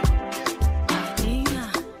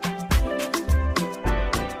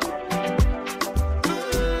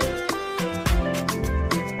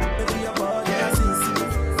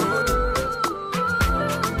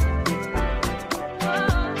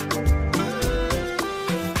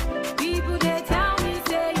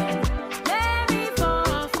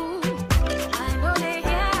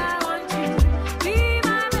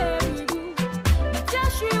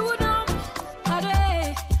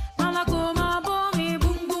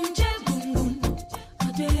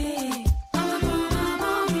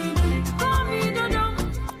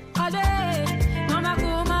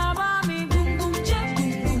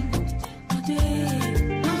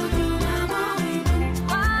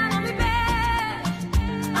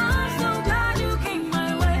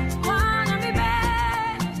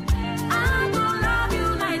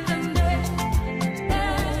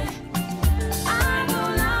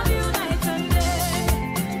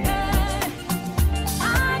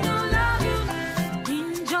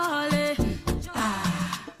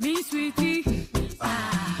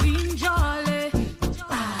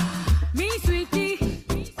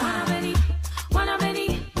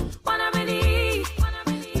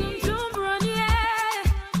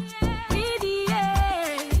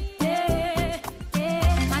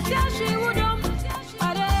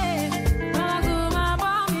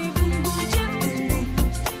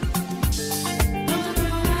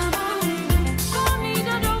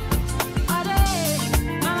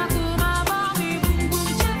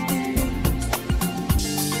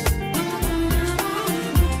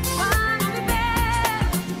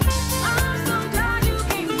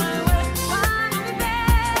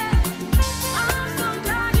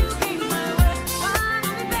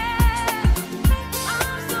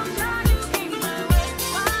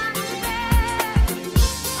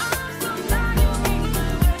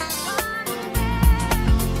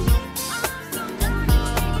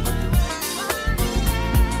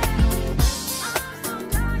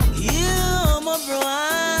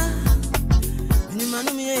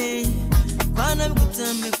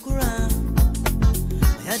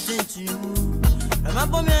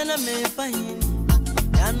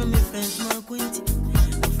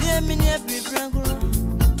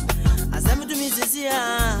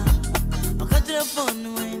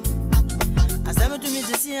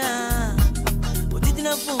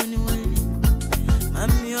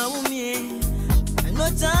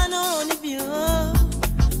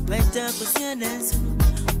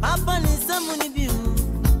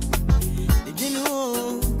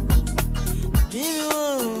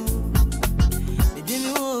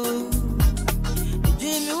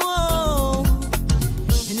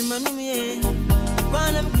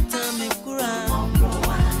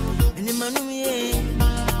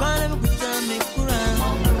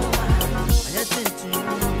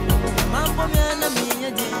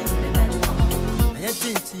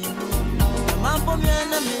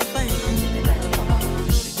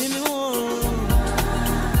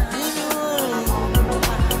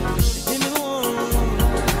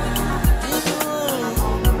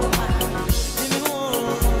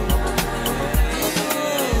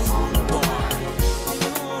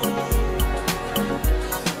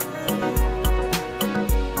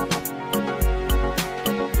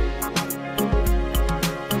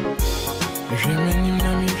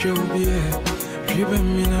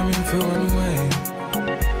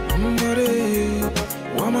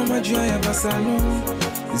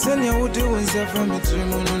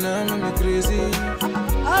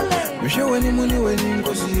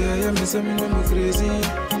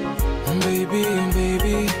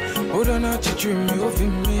 Baby, hold on, I'll teach you me over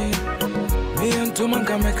me. Me and two man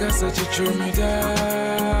can make us such a me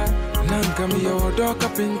da. Nanka me your dog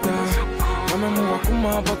carpenter. Mama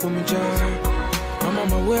wakuma bakumja.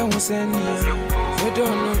 Mama where was any? I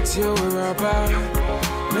don't know till we're about.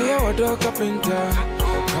 Me your dog carpenter.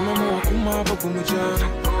 Mama wakuma bakumja.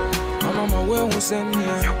 Mama where was any?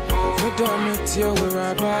 I don't know till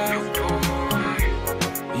we're about.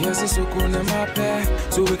 Yes, it's so cool in my pair.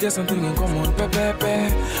 So we get something in common,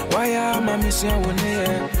 pepe. Why am I missing one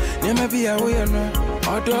here? Yeah, maybe I will know.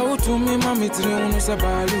 Although to me, mommy, three say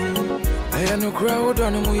balu. I no crowd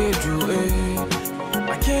on him, we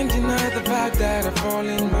I can't deny the fact that I fall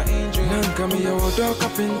in my angel. Nanka me your dog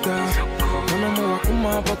carpenter. Mama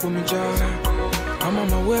wakuma bakumija. I'm on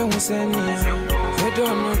my way with Senia. They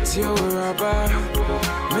don't know your rabba.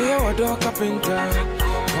 Me your dog carpenter.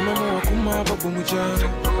 Mama wakuma bakumija.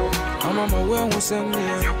 I'm on my way with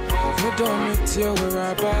Senia. They don't know your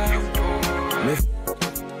rabba.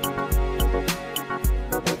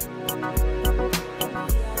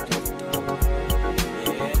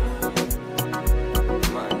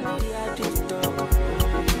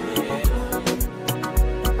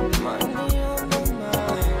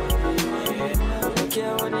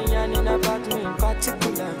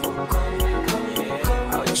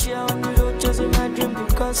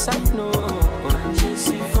 Because I know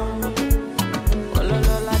Jesse for me.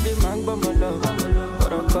 Ololola de mango molo.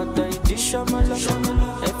 Orokoto idisho molo.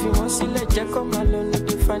 If you want to let Jack come alone,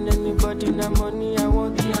 if you find anybody na money I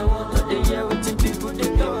want. But they hear what the people they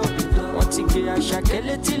do. Want to get a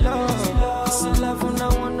shakeleti love. It's love and I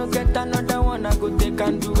want to get another one. I go take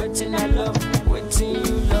and do waiting I love. Waiting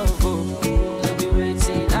you love. Oh, be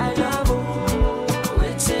waiting I love. Oh,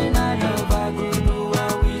 waiting I love. I go do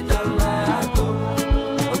what we done my heart.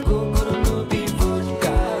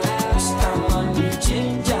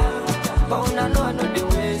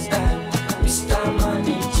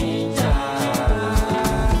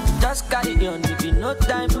 No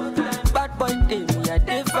time, bad boy day, me I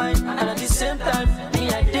dey fine, and at the same time, me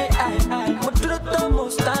I dey high. But to the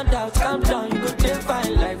top, stand out, calm down, you go dey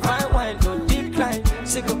fine, like fine wine, no decline.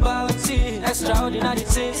 Sick about it, extraordinary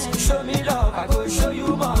things. Show me love, I go show you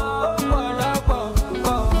more.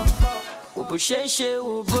 Ubo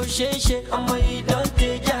sheshe, I'ma eat don't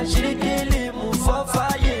take ya, she dey move for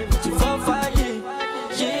fire,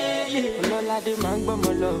 yeah. Lola de mango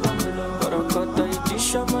molo, orokoto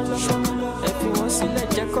idisho molo. If you want to let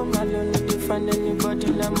Jack come alone, if you find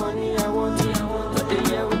anybody na money I want. But they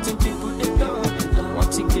hear what the people they do.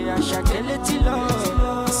 Want to get a shakeleti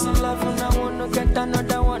love. It's love and I want to get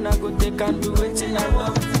another one. I go take and do waiting I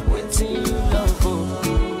love. Waiting you love, oh.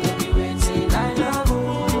 Baby waiting I love,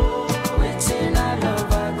 oh. Waiting I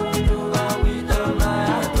love, I go do what we done my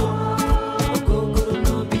heart, oh. Go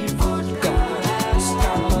no be vodka.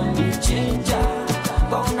 Mr. Money Ginger.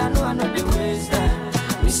 But I know the ways that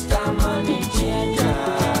Mr. Money Ginger.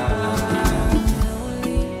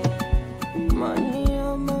 Money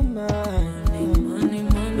on my mind.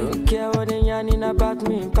 Don't care what they yarning about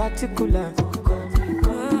me in particular.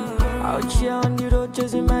 Out here on the road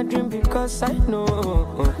chasing my dream because I know.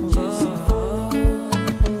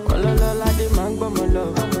 Ololola de mango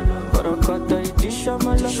molo. Orokoto idisho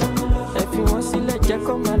molo. If you want to let Jack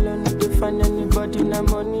come alone, if you find anybody na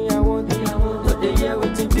money I want. But they hear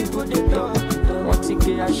what the people they talk. Want to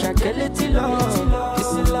get a shakeleti love.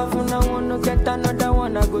 It's love and I want to get another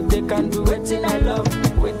one. I go take and do waiting I love.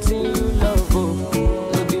 Waiting you love, oh.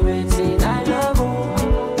 No be waiting I love,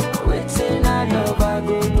 oh. Waiting I love, I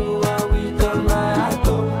go do what we done my heart,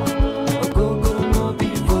 oh. Go no be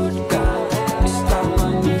vodka. Mr.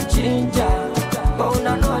 Money Ginger. But I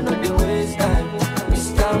know the ways that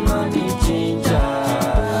Mr. Money Ginger.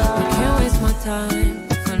 I can't waste my time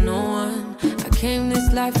for no one. I came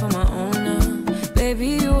this life on my own now. Baby,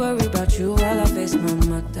 you worry about you while I face my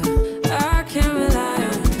mother. I can't rely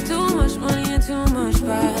on too much money and too much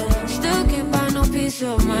pride. Still can't buy no peace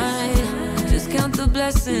of mind. Just count the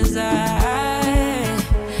blessings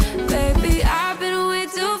Baby, I've been way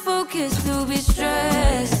too focused to be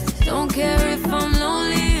stressed. Don't care if I'm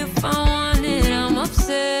lonely, if I want it, I'm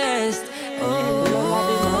obsessed.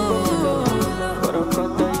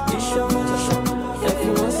 If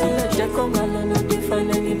you want to let Jack come alone, if you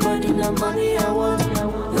find anybody na money I want.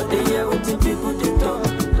 But they hear what the people they talk.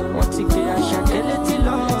 Want to get a shakeleti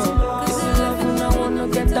love. It's love and I want to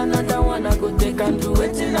get another one. I go take and do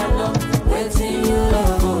waiting I love. Waiting you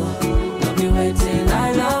love, oh. No be waiting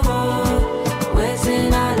I love, oh.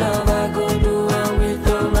 Waiting I love, I go do and with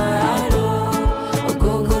all my heart, oh.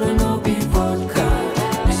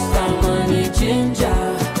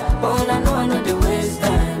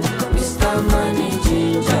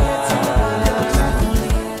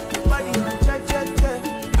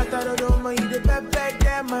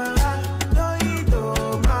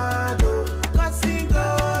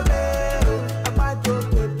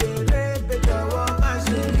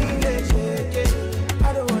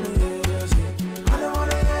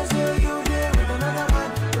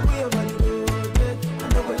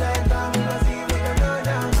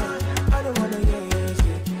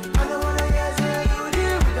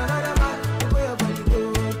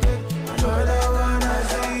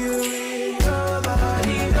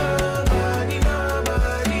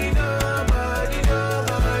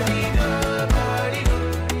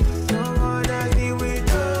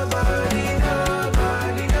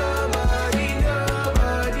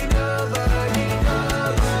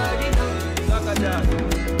 that.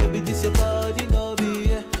 Baby, this your body, no be,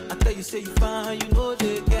 yeah. I tell you, say you fine, you know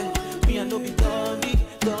they get. Me, I know be Dondi.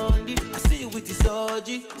 I see you with the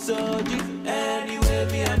soji. Anyway,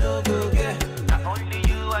 me, I know go get. Not only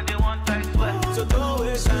you, I the one I swear. So don't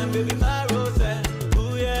waste time, baby, my rose.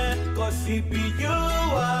 Ooh, yeah, cause it be you,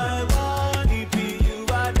 I want. It be you,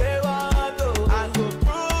 I they want to. I go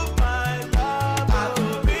prove my love. I go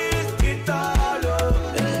risk it all.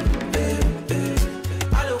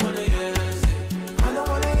 I don't wanna hear say. I don't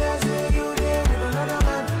wanna hear say you there with another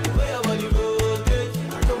man. The way your body rotate,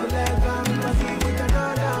 I don't like I'm see with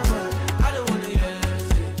another man. I don't wanna hear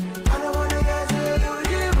say. I don't wanna hear say you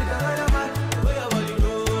there with another man. The way your body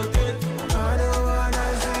rotate, I don't wanna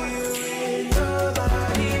see you with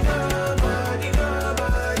nobody.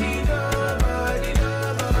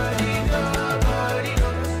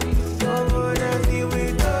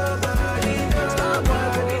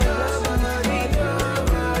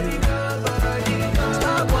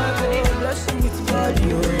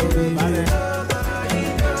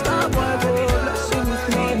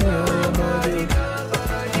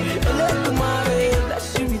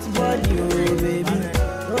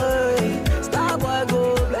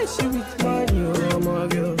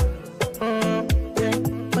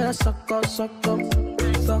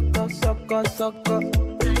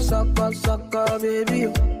 Sucker, baby.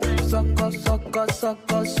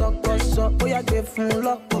 Sucker. Oh, yeah, give from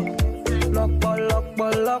lock.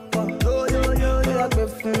 Yo, yeah,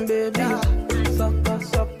 give from baby.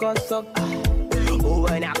 Sucker. Oh,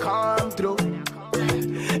 when I come through,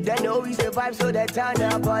 they know we survive, so they turn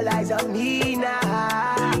up all eyes on me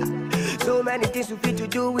now. So many things we fit to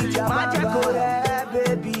do with your magical hair,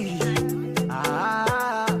 baby.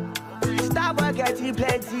 Stop getting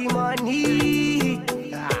plenty money.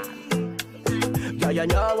 Yeah, you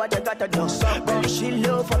know what you gotta do. Baby, she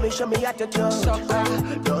love for me, show me how to do.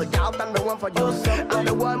 No doubt I'm the one for you. I'm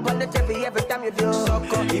the one on the TV every time you do.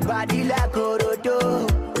 Your body like Orodo.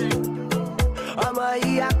 I'm a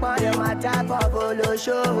yak on your type of polo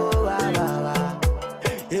show.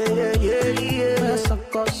 Yeah.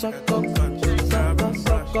 Sucker,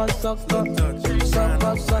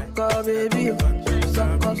 baby.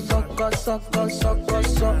 Sucker.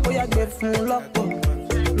 Oh, yeah, give from lock.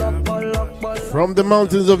 From the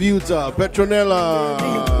mountains of Utah, Petronella,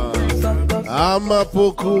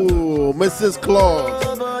 Amapoku, Mrs. Claus,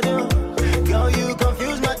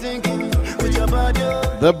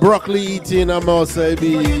 the broccoli eating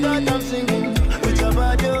Amosebi,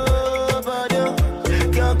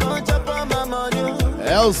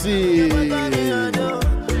 Elsie,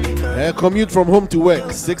 her commute from home to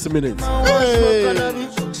work, 6 minutes. Hey.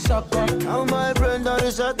 How my friend on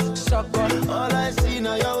the sucker. All I see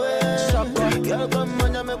now your way. Girl, come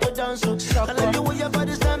on, make me dance. I like the way your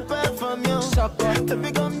body stand back from you.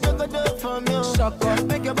 Baby, come take a dip from you.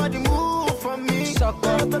 Make your body move from me.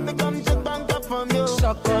 Baby, come take bank up from you.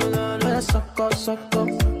 Sucker.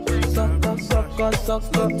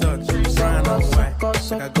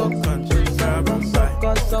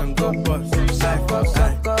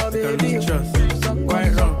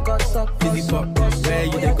 Where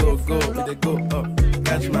you they go, we they go up.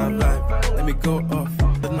 Catch my vibe, let me go off.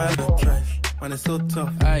 But my little trash, man, it's so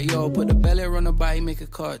tough. Alright, yo, put the belly on the body, make a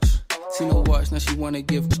catch. Seen her watch, now she wanna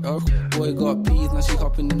give up. Boy got peas, now she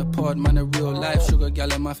hopping in the pod. Man, a real life sugar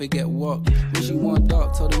gal, and my forget what. When she want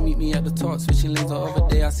dark, told her meet me at the top. Switching lanes the other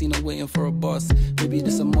day, I seen her waiting for a bus. Maybe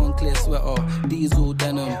this a Moncler sweater, diesel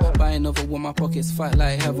denim. Buy another one, my pockets fight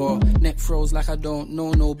like heather. Neck froze like I don't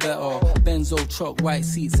know no better. Benzo truck, white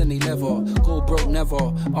seats and they leather. Go broke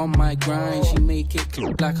never, on my grind. She make it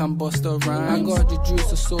click like I'm Busta Rhymes. I got the juice,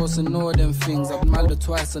 the sauce and all them things. I've mad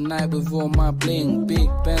twice a night with all my bling. Big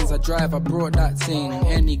Benz I drive, I brought that thing.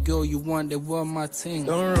 Any girl you want, they want my thing.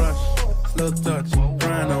 Don't rush, slow touch,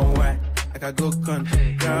 run away. Like I go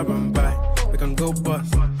country, grab and buy. We can go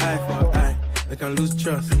bust, eye for eye. We can lose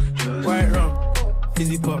trust. Quite wrong,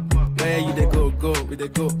 easy pop. Where you they go, we they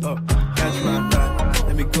go up. Catch my vibe,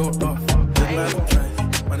 let me go off. The life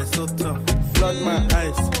drive, man, it's so tough. Flood my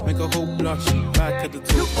eyes, make a whole blush. Back at the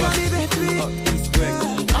top, up, east, west,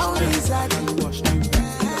 wash, new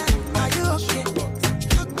Are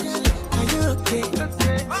you okay?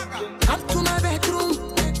 Up to my bedroom,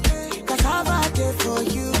 cause I've had it for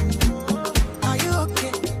you. Are you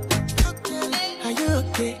okay?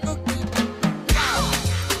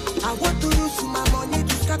 I want to use my money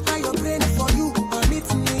to scatter your brain for you. Permit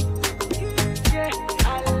me. Yeah, I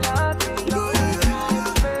love you.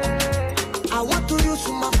 I want to use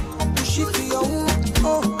my to shift your womb.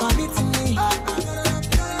 Oh, permit me.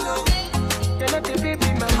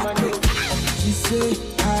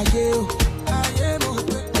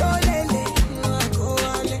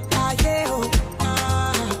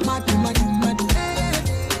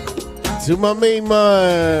 to my main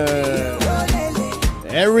man,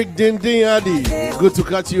 Eric Dindin Adi. Good to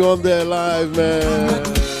catch you on there live, man.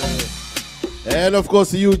 And of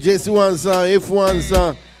course, you, JC1 son, F1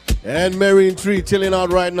 son, and Marion Tree chilling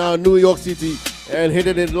out right now in New York City and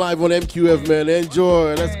hitting it live on MQF, man.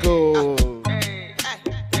 Enjoy. Let's go.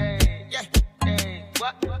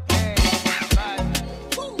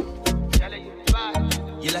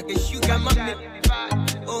 You like a sugar mommy.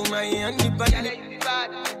 Oh my honey bunny.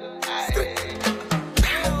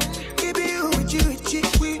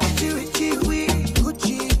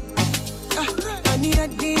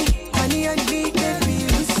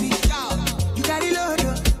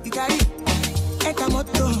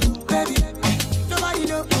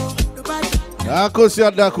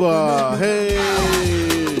 Hey.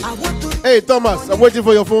 Hey, Thomas, I'm waiting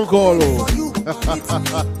for your phone call.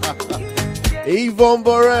 Yvonne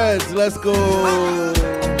Barrett, let's go.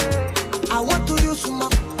 I want to use some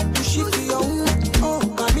to shift your own. Oh,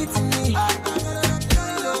 baby, to me.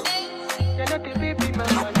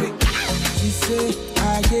 She say,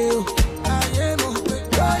 I am.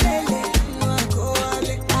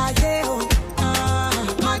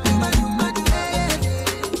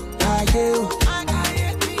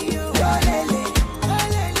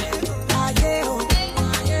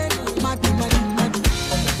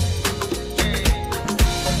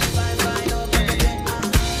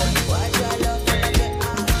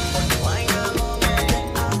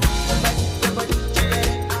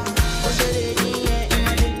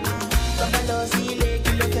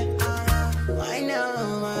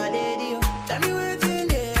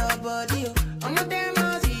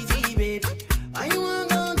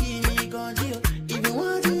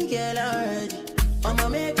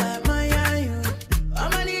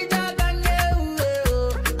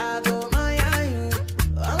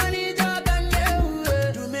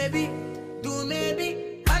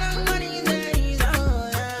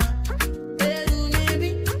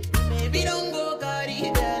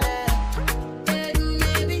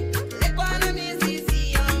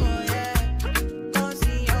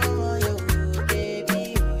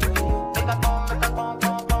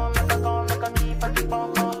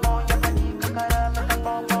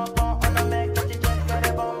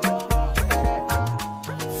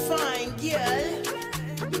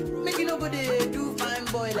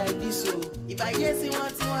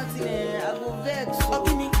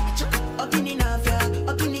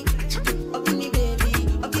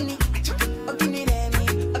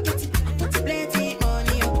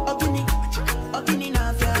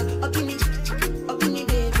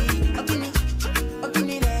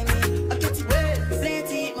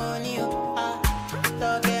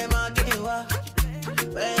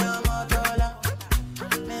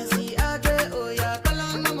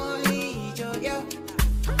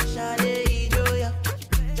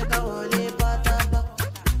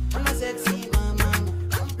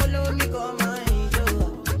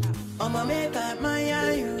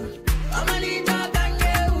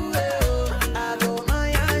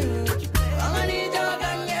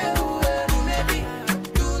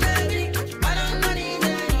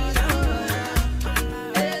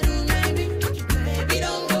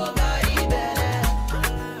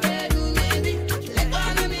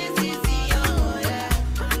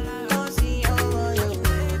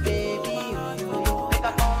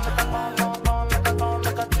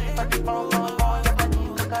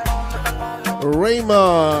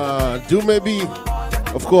 Rayma, Do Maybe.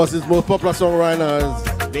 Of course, his most popular song right now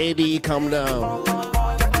is Baby Calm Down.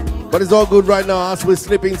 But it's all good right now as we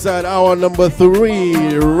slip inside hour number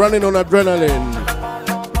 3, running on adrenaline.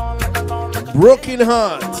 Broken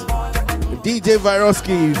Heart, DJ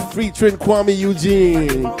Vyroski featuring Kwame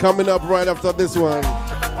Eugene, coming up right after this one.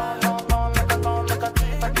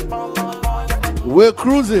 We're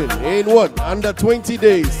cruising in what? Under 20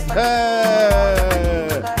 days. Hey.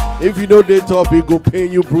 If you know the top, it go pay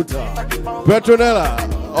you brutal.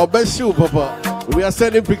 Petronella, or best shoe, Papa. We are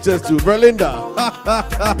sending pictures to Berlinda.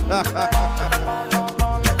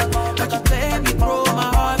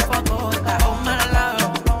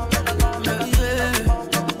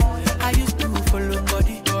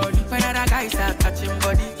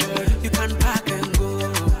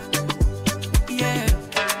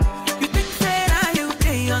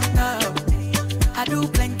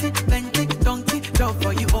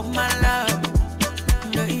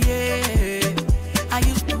 I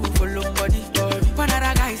used to follow body, but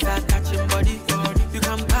other guys are catching body. You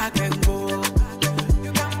can pack and go.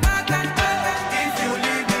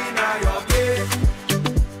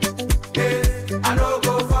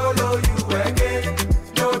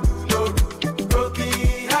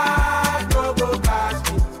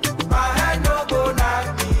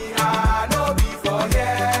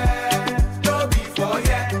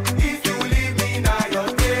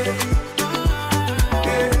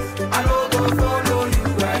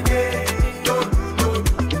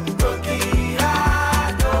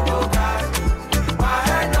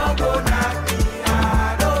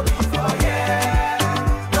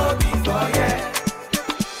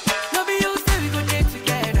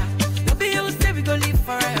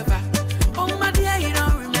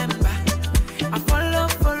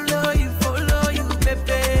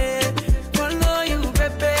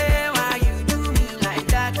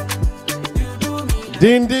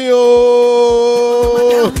 Dindio.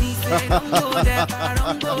 Go there, but I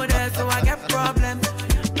don't go there, so I get problems.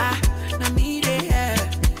 No need it here.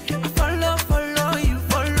 I follow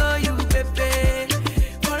you, baby.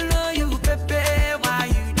 Follow you, baby. Why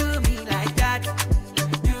you do me like that?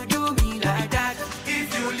 You do me like that. If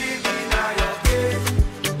you leave me now, your case.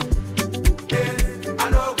 I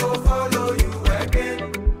don't go follow you again.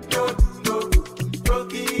 No,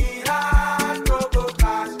 broken heart, no go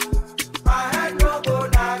cash. My head no go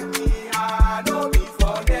like me. I don't be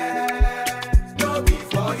forget. Don't be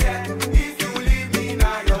forget. If you leave me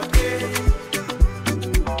now, your case.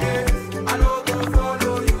 I don't go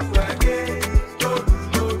follow you again. No,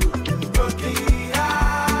 broken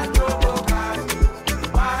heart, no go cash.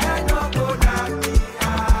 My head no go like me. I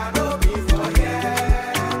don't be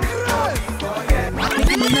forget. Don't be forget.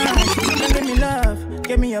 Give me love,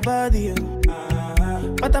 give me your body, you.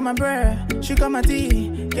 Butter my bread, sugar my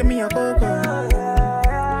tea, give me your cocoa.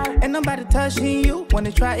 Ain't nobody touching you,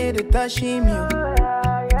 wanna try it, it touching you.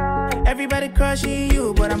 Everybody crushing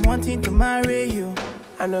you, but I'm wanting to marry you.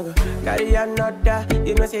 I know go carry another,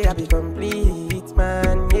 you know say I be complete,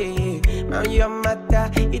 man, yeah. Man, your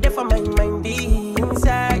matter, it there for my mind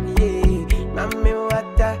inside, yeah. Mami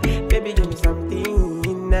water, baby give me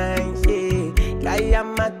something nice, yeah. Carry a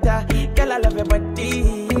matter, girl I love your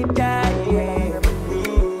body, yeah.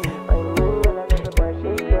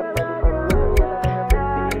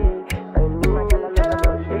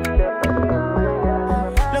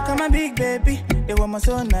 Look at my big baby, they want my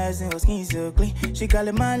so nice and her skin so clean. She call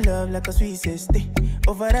it my love like a sweet sister.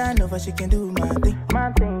 Over and over, she can do my thing.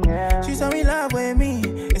 Yeah. She's so in love with me.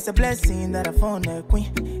 It's a blessing that I found a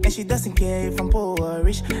queen. And she doesn't care if I'm poor or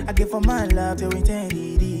rich. I give her my love to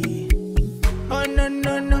eternity. Oh no,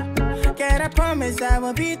 no, no. Can I promise I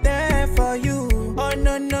will be there for you? Oh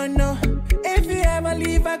no, no, no. If you ever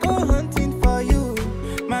leave, I go hunting for you.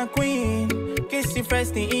 My queen, kiss you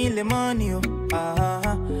first thing in the morning.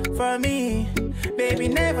 For me, baby,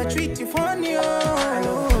 never treat you funny.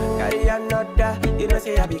 Carry another, you know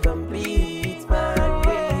say I be complete, man,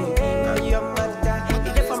 yeah. Now your matter,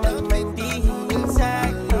 it there for my mind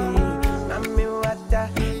inside, yeah. Mami water,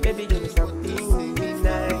 baby give me something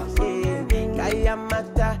nice, yeah. Carry a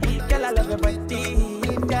matter, girl I love your body,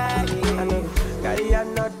 yeah. I know, carry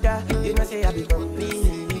another, you know say I be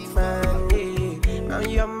complete, man, yeah. Now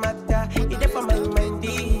your matter, it there for my mind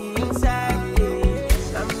inside, yeah.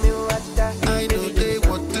 Mami water, I know they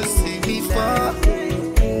want to see me fall,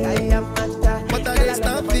 but I just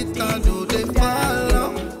stop it. I know they follow.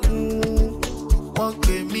 Won't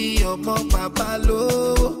give me your mom, papa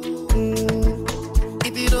low.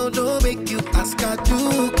 If you don't know, make you ask. I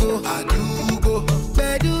do go.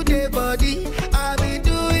 Where do they body? I be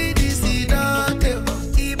doing this in Dante.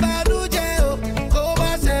 Ibadu jail, go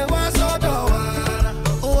back say what's on the water.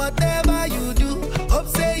 Whatever you do, hope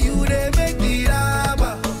say you they make me laugh.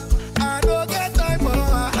 I don't get time for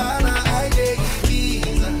wahala. I dey give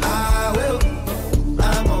visa. I will.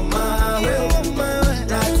 I'm on my way.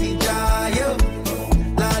 That's it, yo.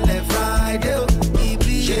 Lale Friday,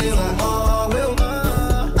 Ibiza,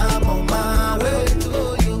 I'm on my way.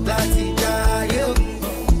 That's it, yo.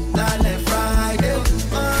 Lale Friday,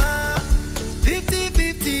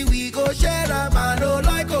 50-50, we go share a man,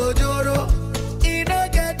 like Ojoro. You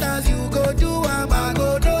don't get as you go do, I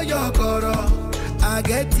go know your color. I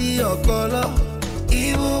get your color,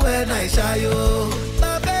 even when I shy you.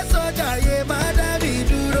 My best soldier, yeah, madam,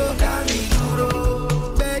 duro.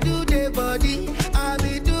 Where do they body? I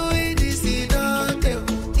be doing this in Dante.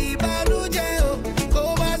 Ibadu jail,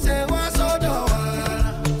 go back say what's on the water.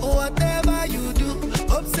 Whatever you do,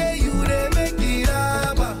 hope say you they make it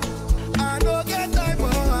up. I don't get time for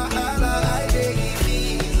wahala. I dey give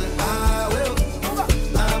visa. I will.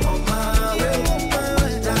 I'm on my way.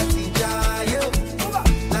 That's it, yo.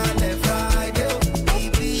 Lale Friday,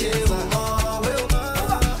 Ibiza,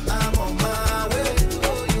 I'm on my way.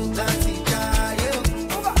 That's it, yo.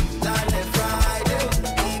 Lale Friday,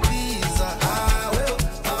 Ibiza, I will.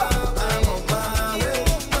 I'm on my way.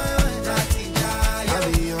 That's it, yo. I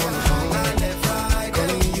be on the phone. Lale Friday,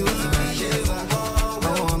 calling you Ibiza, I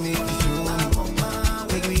want me to show.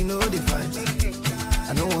 Make me know the vibes.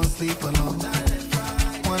 I don't want sleep alone.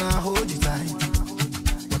 Wanna hold you tight,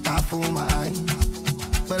 but I fool my eyes.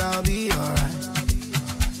 But I'll be alright.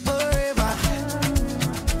 Forever.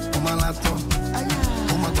 On my laptop,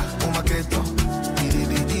 on my keto,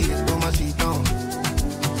 on my sheet on.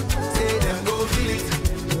 Say them go feel it,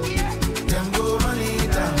 them go run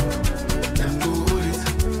it down, them go hold it,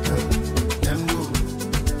 them go.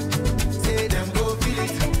 Say them go feel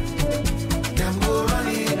it, them go run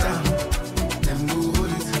it down, them go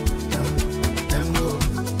hold it, them go.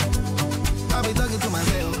 on my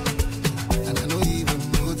Zelle, and I don't even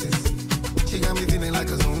notice. She got me feeling like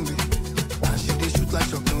a zombie, and she dey shoot like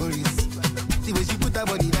Chuck Norris. The way she put her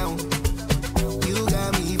body down, you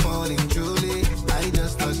got me falling truly. I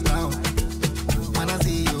just touched down. When I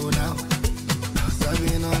see you now, I've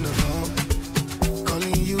on the phone,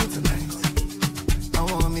 calling you tonight. I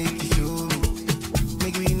wanna make you show me,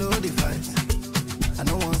 make me know the fight. I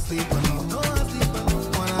don't wanna sleep alone,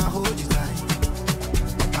 wanna hold you tight.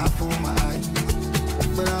 I fool my eyes,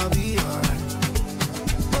 but I'll be alright.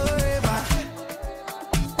 Forever,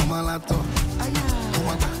 on my laptop, on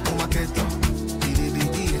my keto,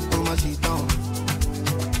 on my sheet on.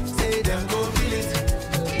 Say them go feel it,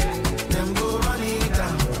 them go run it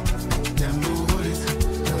down, them go hold it,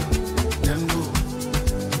 them go.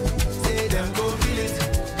 Say them go feel it,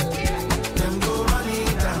 them go run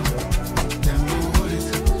it down, them go hold it,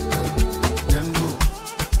 them go.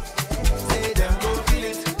 Say them go feel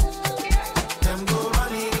it, them go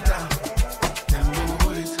run it down, them go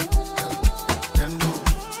hold it, them go.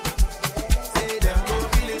 Say them go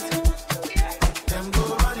feel it, them go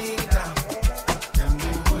run it down, them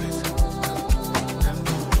go hold it, them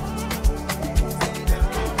go. Say them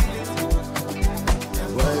go feel it, them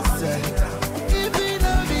go run it down. If it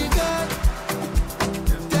no be God,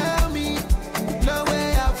 tell me no way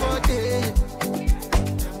I for it.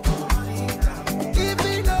 If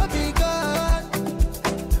it no be God,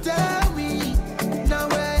 tell me no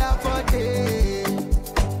way I for it.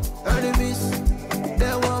 Enemies,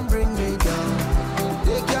 they won't bring me down.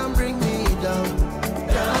 They can't bring me down.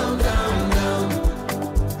 Down, down, down.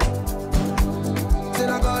 Say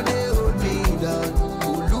I got they hold me down.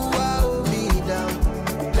 Uluwa hold me down.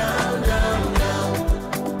 Down, down, down.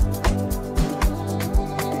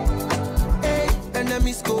 Hey,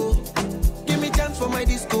 enemies go. Give me chance for my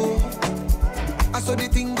disco. I saw the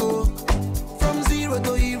thing go from zero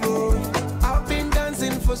to hero. I've been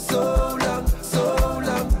dancing for so long, so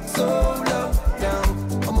long, so long. Now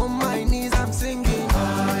I'm on my knees, I'm singing.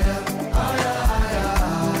 Higher, higher, higher,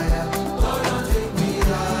 higher. Oh, don't take me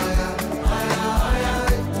higher, higher, higher.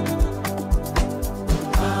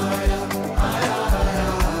 Higher, higher,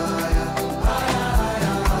 higher, higher,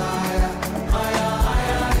 higher, higher,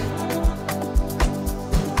 higher.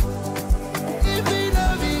 If it no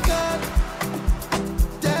be God,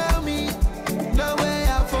 tell me no way I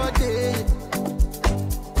for it.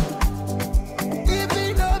 If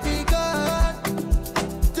it no be God,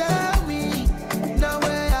 tell me no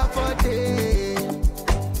way I for it.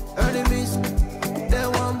 Enemies, they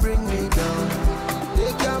won't bring me down.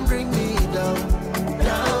 They can't bring me down.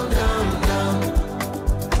 Down, down, down.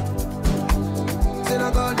 Say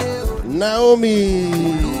I got they Naomi.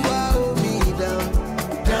 hold me down.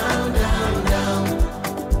 Down, down, down.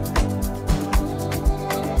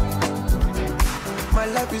 My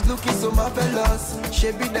life is looking so marvelous.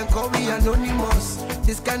 Shebi then call me anonymous.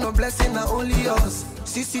 This kind of blessing are only us.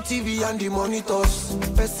 CCTV and the monitors.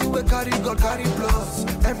 Person we carry God carry plus.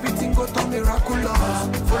 Everything go to miraculous.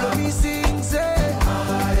 Follow me sing say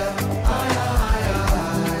higher, higher, higher,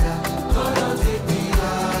 higher. God don't take me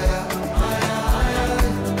higher, higher, higher.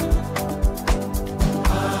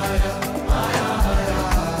 Higher, higher, higher,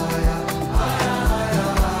 higher. Higher, higher,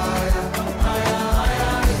 higher, higher,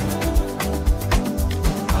 higher.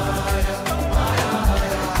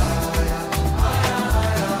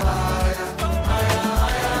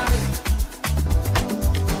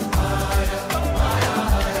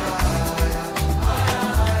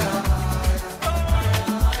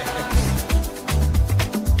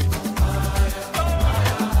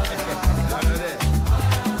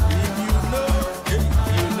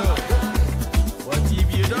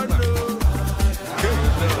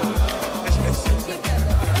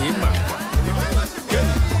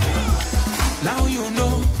 Now you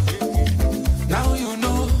know. Now you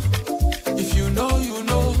know. If you know, you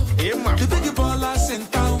know. The big ballers in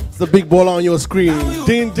town. It's the big ball on your screen.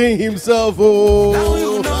 Ding Ding himself. Oh.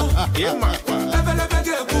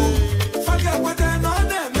 Forget what they know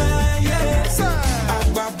them, yes.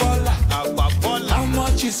 Agbabola. How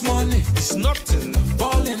much is money? It's nothing.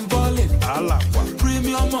 Ballin', ballin'.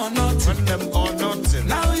 Premium or nothing.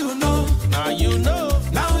 Now you know. Now you know.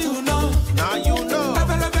 Now you know. Now you know.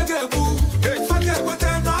 Forget what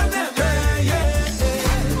they know them, yes.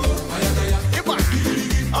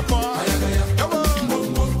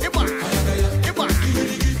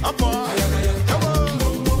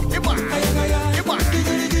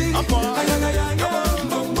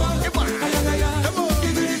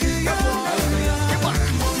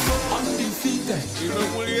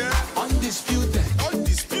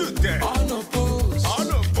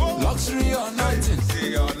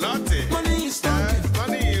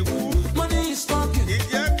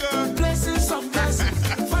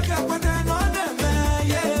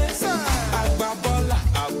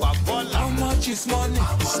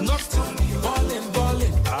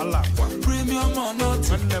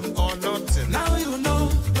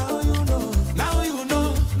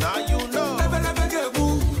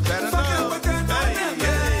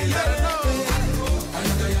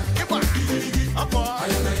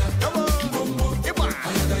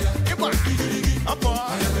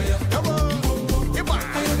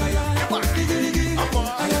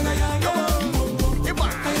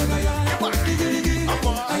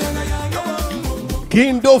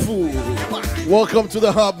 King Dofu, welcome to the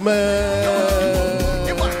hub, man.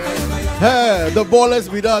 Hey, the ballers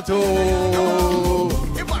be that.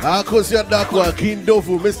 Akosia Dakwa, King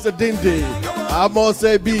Dofu, Mr. Dindi,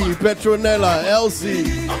 Amose B, Petronella, Elsie,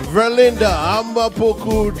 Verlinda, Amba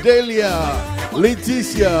Poku, Delia,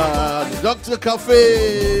 Leticia, Dr. Cafe.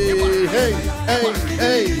 Hey, hey, hey,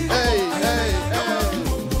 hey, hey, hey.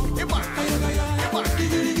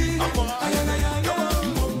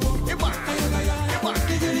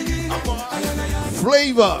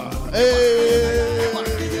 Flavor. Hey.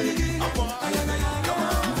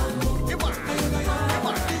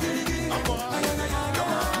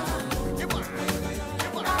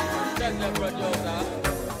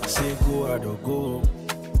 Say go out or go.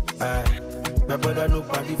 My brother no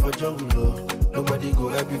party for jungle. Oh. Nobody go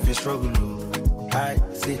help if you struggle. Oh. I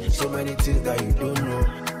say so many things that you don't know.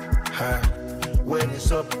 When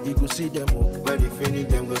it's up, you go see them. Oh. When they finish,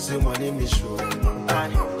 them go say my name is sure.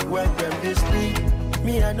 When them they sleep,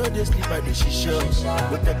 me I know they sleep at the shisha.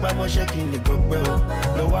 But take my motion in the bell.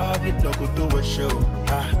 No I have it no go to a show.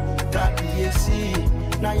 That see.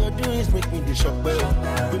 Now your doings make me the shock bell.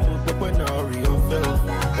 We move the point now, real fell.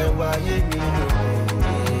 And why you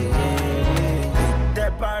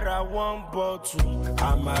the para one bottle,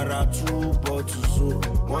 Amara 2 bottles. So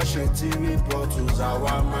one shit 3 bottles,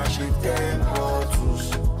 our mash 10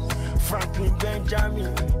 bottles. Franklin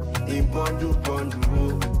Benjamin, in bundle.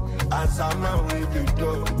 As I'm out with the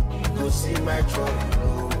dog, go see my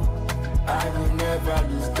trouble. I will never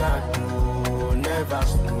lose that, no, never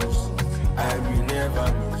snooze. I will never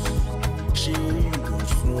lose. She will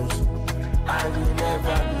snooze. I will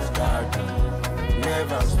never lose that.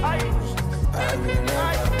 Never snooze. I will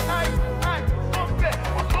never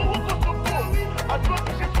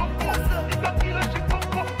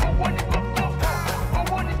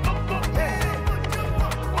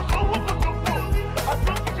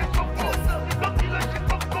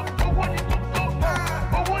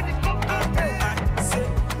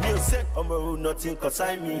nothing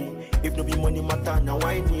concern me. If no be money matter, now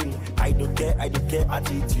whining. I don't care,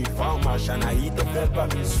 attitude. Found my and I eat the pepper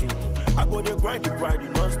me soup. I go the grind,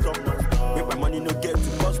 non-stop. Make my money no get to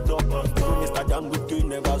bust up. Even Mr. Damn good to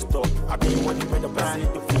never stop. I be money when the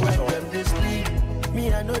person to full them they sleep.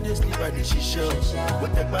 Me, I know they sleep at the shisha.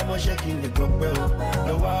 But take my motion in the bell.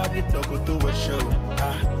 No, I have it no go to a show.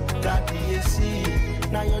 That see.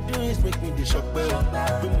 Now your doings make me the shock bell.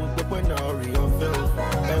 We move the point now, real fell.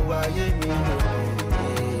 And why you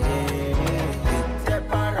the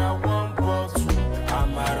para 1 bottle,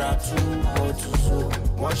 Amara 2 bottles. So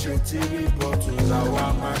one shit 3 bottles,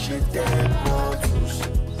 our mash 10 bottles.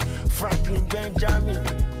 Franklin Benjamin,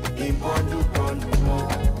 in bundle.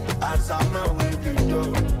 As I'm out with the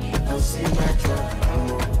dog, go see my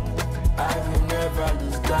trouble. I will never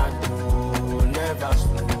lose that, no, never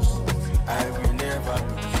snooze. I will never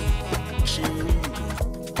lose. She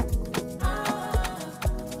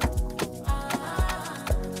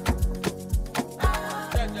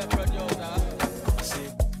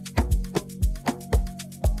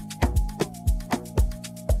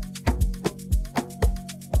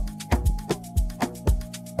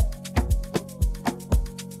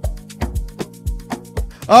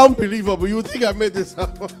Unbelievable. You think I made this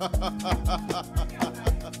up?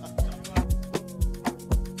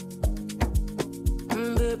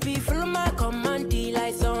 Baby, follow my command,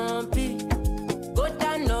 like zombie. Go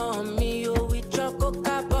down on me, oh, with your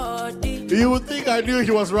coca body. You would think I knew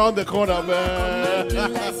he was around the corner, man. Go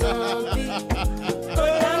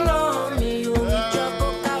down on me, oh, with your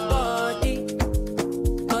coca body.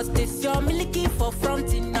 Cause this your milky for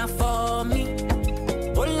front enough for me.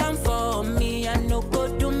 Hold on for me, I no go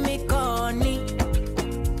do me corny.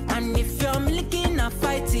 And if you're milky in a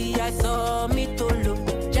fight, I saw me to look.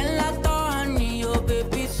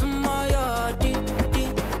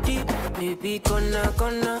 Baby, gonna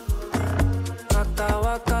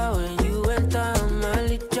waka when you enter my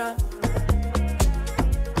licha.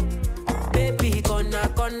 Baby, gonna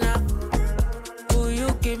will you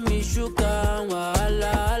give me sugar?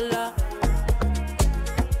 Wala.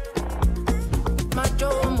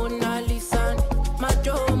 Macho Mona Lisa,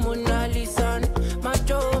 Macho Mona Lisa,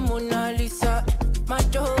 Macho Mona Lisa,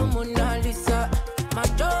 Macho Mona Lisa,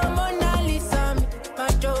 Macho Mona Lisa,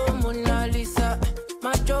 Macho Mona Lisa,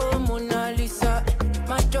 Macho Mona Lisa,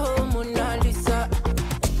 Macho Mona Lisa.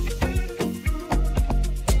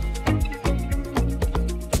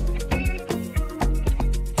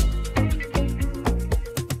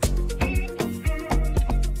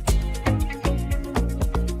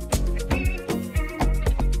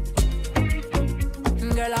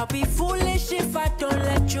 Girl, I'll be foolish if I don't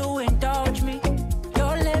let you indulge me.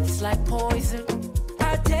 Your lips like poison,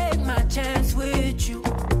 chance with you.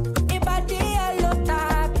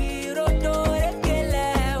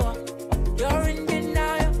 You're in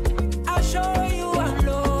denial. I'll show you I'm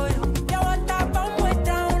loyal. You want that bomb way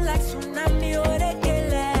down like tsunami or the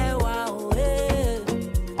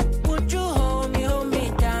would you hold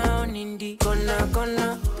me down in the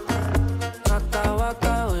gonna waka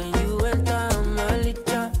waka when you enter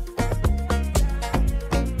Malicha.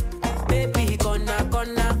 Baby gonna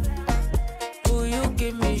will you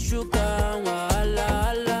give me sugar?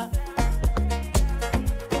 Wala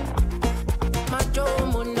Macho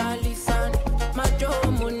Mona Lisa, Macho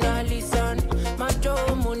Mona Lisa,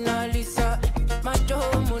 Macho Mona Lisa, Macho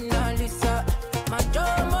Mona Lisa, Macho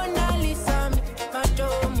Mona Lisa,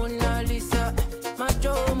 Macho Mona Lisa,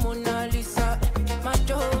 Macho Mona Lisa,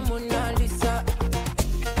 Macho Mona Lisa.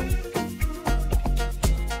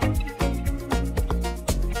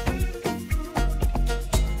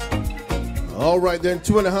 All right, then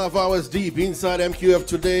 2.5 hours deep inside MQF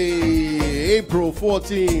today, April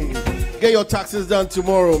 14. Get your taxes done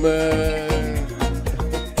tomorrow, man.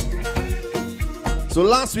 So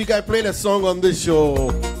last week I played a song on this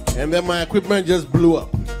show, and then my equipment just blew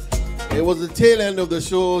up. It was the tail end of the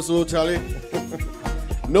show, so Charlie,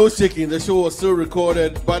 no shaking. The show was still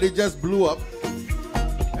recorded, but it just blew up,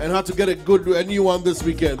 and had to get a new one this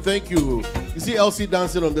weekend. Thank you. You see Elsie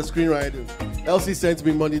dancing on the screen, right? Elsie sent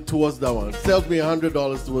me money towards that one. Sells me $100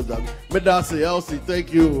 towards that. Medase, Elsie,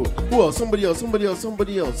 thank you. Who else? Somebody else. Who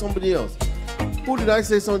did I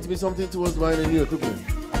say something towards buying a new equipment?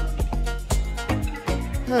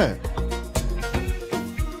 Hey.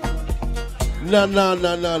 In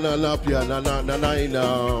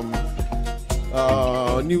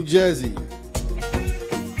New Jersey.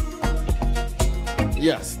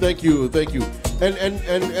 Yes, thank you.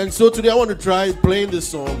 And so today I want to try playing this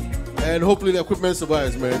song. And hopefully the equipment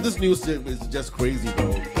survives, man. This new shit is just crazy,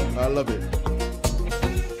 bro. I love it.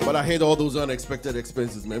 But I hate all those unexpected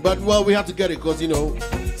expenses, man. But, well, we have to get it because,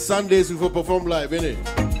 Sundays we will perform live, innit?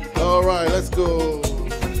 All right, let's go.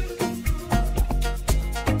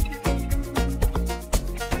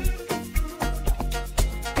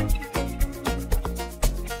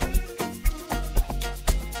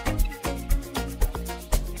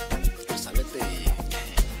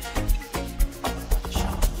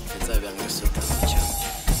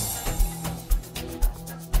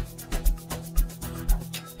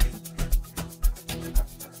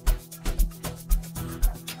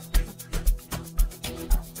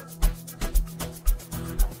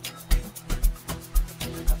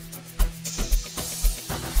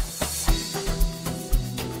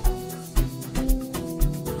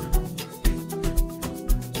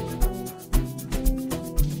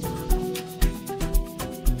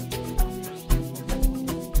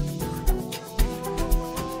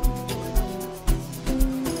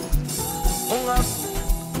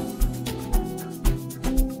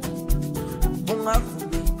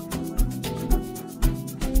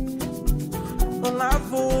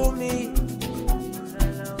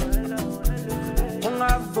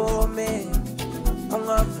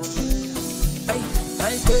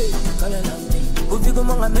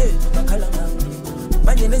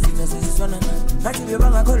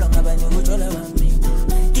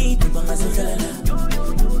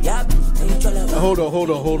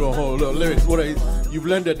 Hold on. Lyrics, what are you? You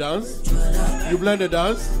blend the dance?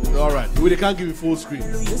 All right. We can't give you full screen.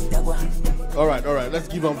 All right. Let's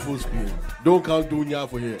give them full screen. Don't count Dunya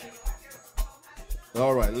for here.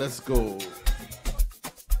 All right, let's go.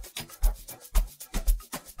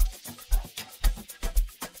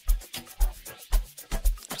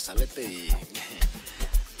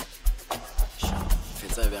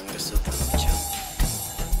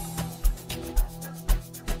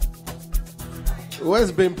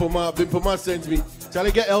 Where's Bimpoma? Bimpoma sent me. Shall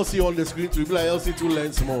I get Elsie on the screen to be like Elsie to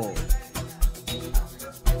learn small?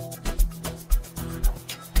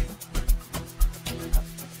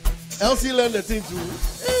 Elsie learned the thing too.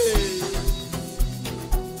 Hey.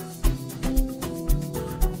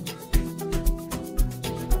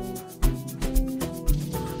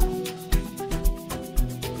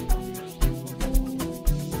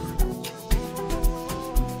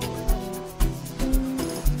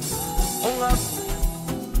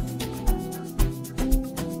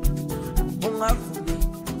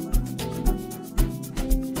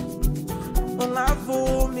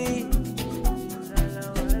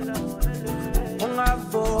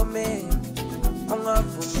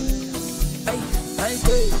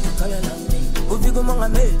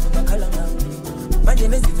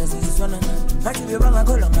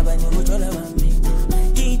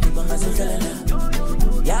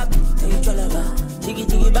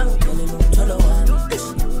 Jiggy bang,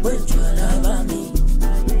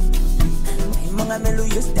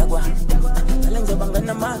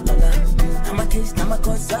 case, I'm a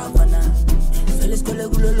cause savannah. Fellas call a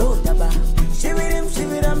gulo daba. Shivirim,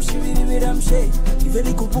 shake. You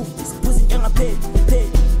very good book, this pussy young a pay.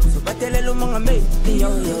 So battle among a mate, yo.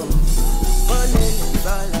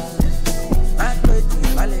 I put the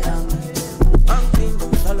valley down.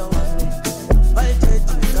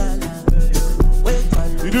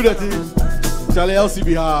 You do that thing. Charlie, Elsie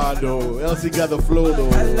be hard though. Elsie got the flow though.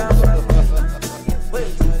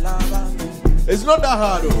 It's not that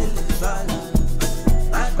hard though.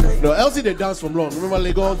 No, Elsie they dance from long. Remember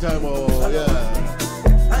Legon time or yeah.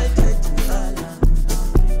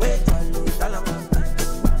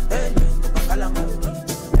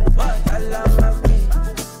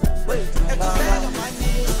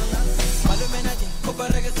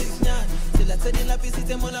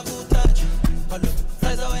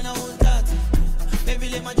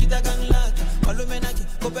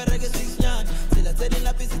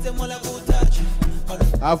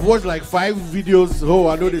 I've watched like 5 videos. Oh,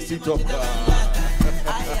 I know the seat up.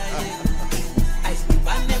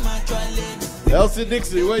 Elsie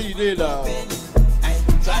Dixie, where you did now?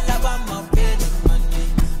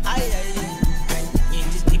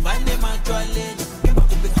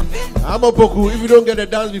 I'm a Boku. If you don't get a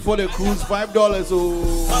dance before the cruise, $5. So.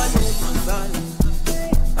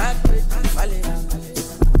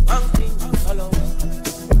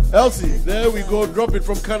 Elsie, there we go. Drop it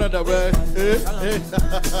from Canada, man.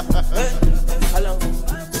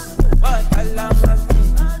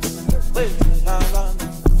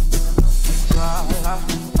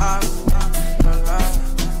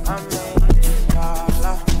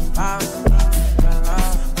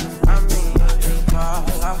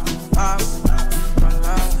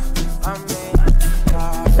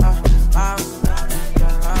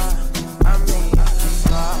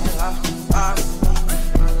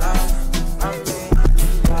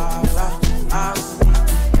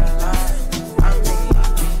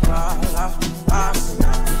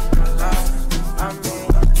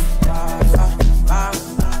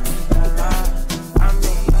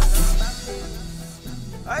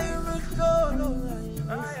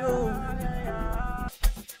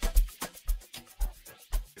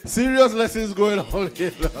 Serious lessons going on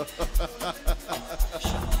here now.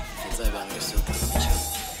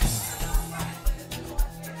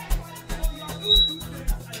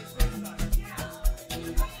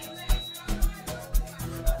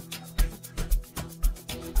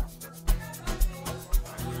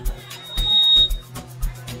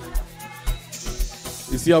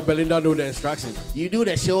 You see how Belinda know the instruction. You do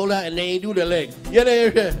the shoulder and then you do the leg.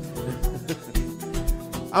 Yeah.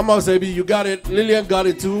 I'm gonna say, you got it. Lillian got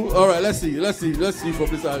it too. All right, let's see from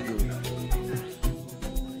this angle.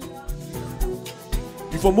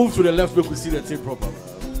 If I move to the left, we could see the thing proper.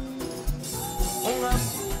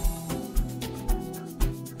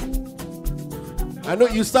 I know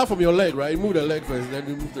you start from your leg, right? You move the leg first, then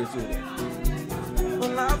you move the shoulder.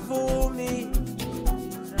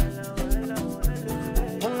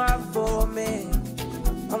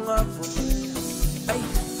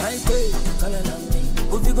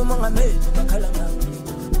 Ufigo manga me bakhala ngami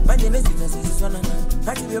manje nezitha sisizwana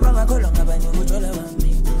ngathi bebangakholwa ngabanye kujola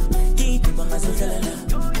bami ithi bangasohlala la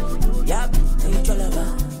yap ejola ba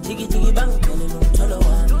jigi bangene nomtholo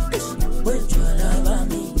wami wejola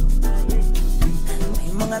bami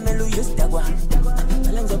manga melu yestagwa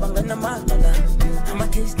alenzo bangana magala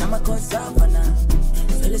amakhes namakhosa bana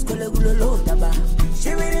feles kole kulolo daba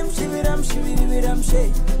shivirim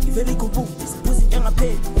she iveli kubu pussy yanga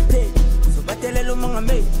pay Batelelo mga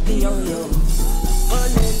me, yo.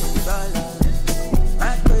 Olele bala,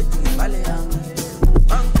 akweti balea,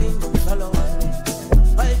 banking salowa,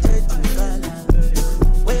 baiteti kala,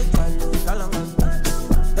 wetalo salama,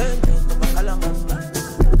 ente bakalama,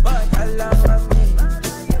 bakalama me,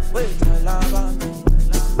 wetalaba me,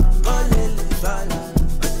 olele bala,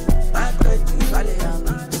 akweti balea,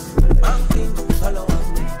 banking salowa,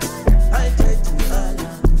 baiteti kala,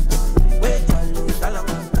 wetalo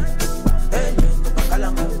salama.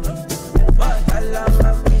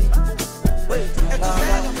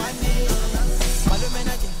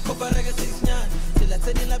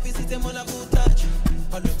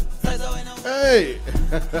 Hey!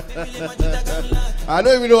 I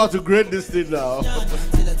don't even know how to grade this thing now.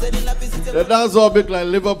 The dance all make like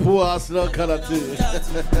Liverpool, Arsenal kind of thing.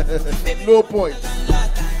 No point.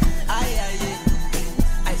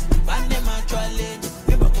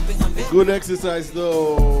 Good exercise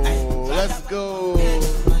though. Let's go.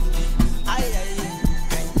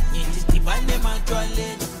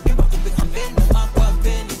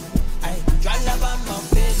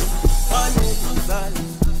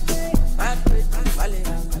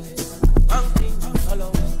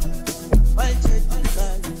 Why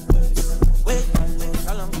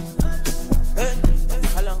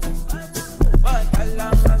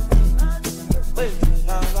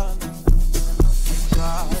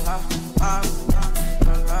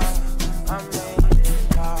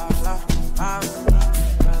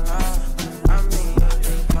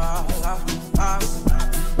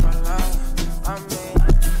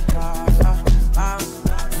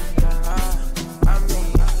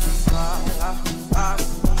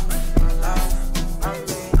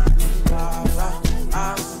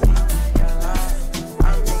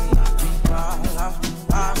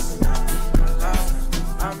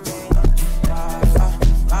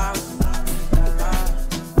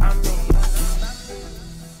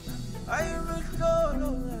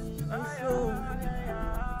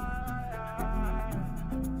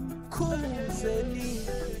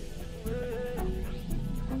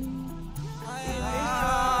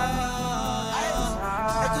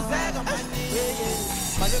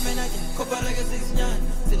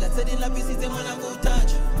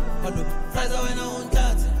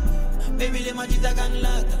Baby, le majita kan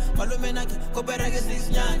lata. Malume nake kopera ke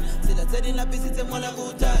sisnyana. Sila tsedi la pisitse mola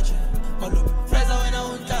go touch. Malume fraza wena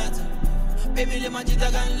untata. Baby, le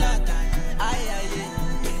majita kan lata. Ay ay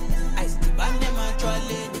ay. Ice bande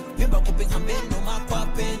matwaleni. Vimba kupe ngambe no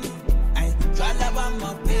makwapeni. Ay twala ba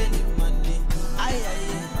mapeni mani. Ay ay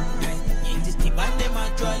ay. Intis bande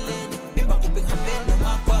matwaleni. Vimba kupe ngambe no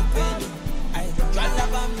makwapeni. Ay twala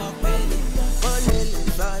ba mapeni. Olele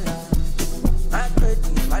twala. I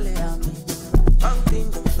pretty vale a me. I'm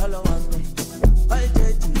thinking follow on me. I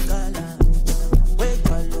take you gala. Wait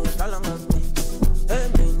for you, talong on me.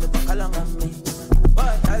 Everything the bacalang on me.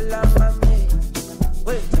 What I love on me.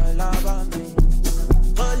 Wait I love on me.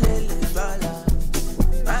 Oh lily gala.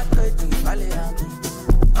 I pretty vale a me.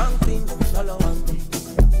 I'm thinking follow on me.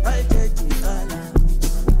 I take you gala.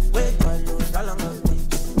 Wait for you, talong on me.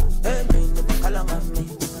 Everything the bacalang on me.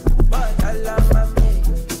 What I love on me.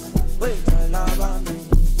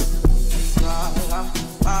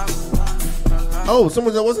 Oh,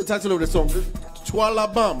 someone said, what's the title of the song? Twala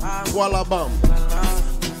Bam. Twala Bam.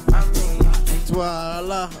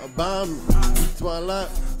 Twala Bam. Twala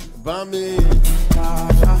Bami.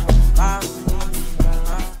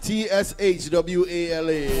 TSHWALA.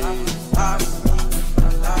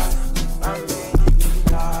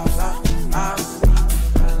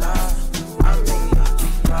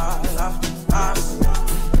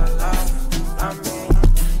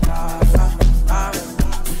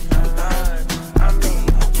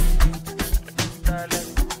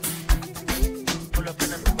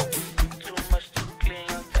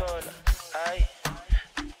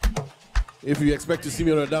 If you expect to see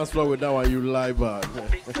me on the dance floor with that one, you lie bad.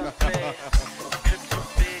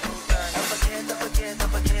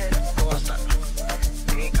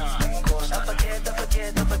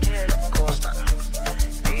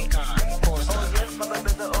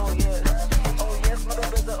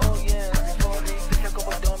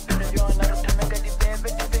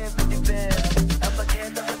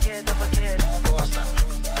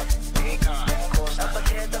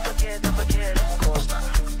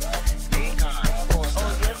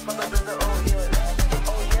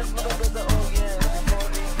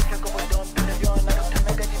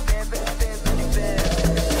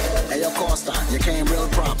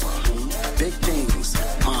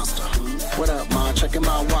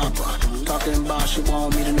 She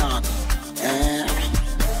want me to knock and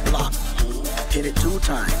block. Hit it 2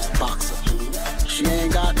 times, boxer. She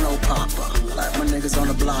ain't got no popper. Like my niggas on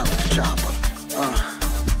the block with the chopper.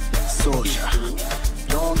 Soldier,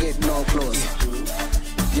 don't get no closer.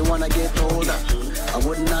 You wanna get older? I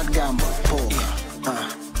would not gamble, poker.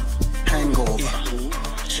 Hangover.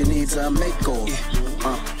 She needs a makeover.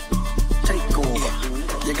 Take over.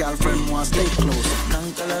 Your girlfriend wants to stay closer.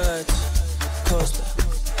 Coaster.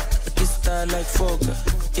 Like Fokker,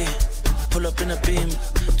 yeah. Pull up in a beam,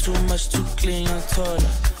 too much, too clean, I'm taller.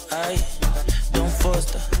 I don't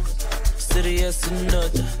foster, serious and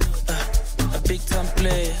other. A big time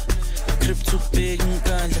player, crib too big and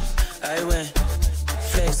ganja. I went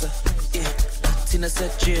flexer, yeah. Tina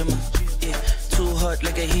said Jimmer, yeah. Too hot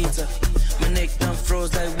like a heater. My neck done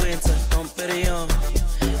froze like winter. Don't bet it on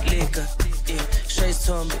liquor, yeah. Shades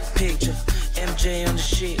on me, picture. MJ on the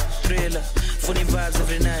shit, thriller. Funny vibes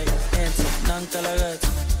every night. Enter, Nankalagat,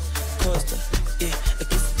 Costa, yeah. I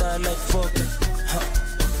get star like Fokker,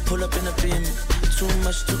 Pull up in a beam, too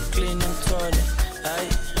much, too clean and taller. I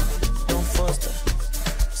don't foster,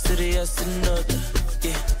 serious and other,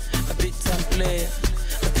 yeah. A big time player,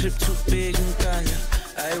 a crib too big and ganja.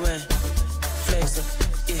 I went flexer,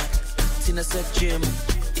 yeah. Tina said Jim,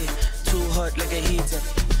 yeah. Too hot like a heater.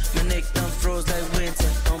 My neck done froze like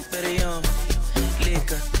winter. Don't bet it on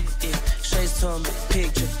liquor, yeah. Shades on me,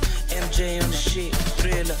 picture. MJ on the shit,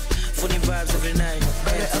 thriller. Funny vibes every night.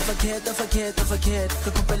 I forget.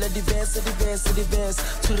 Kakupela diverse.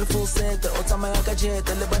 To the full set, the otama yaka jet.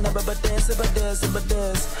 The lebana baba dance.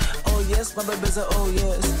 Oh yes, my baby's a oh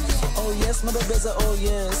yes. Oh yes, my baby's a oh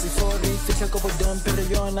yes. Before we fix a couple dumb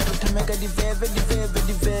period, I don't make a dive.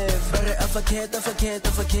 I forget.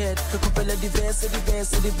 Kakupela diverse.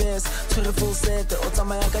 To the full set, the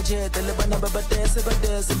otama yaka jet. The lebana baba dance.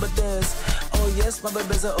 Oh yes, my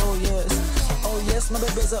baby's a oh yes. Oh yes, my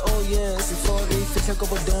baby's a oh yes. Before we fix a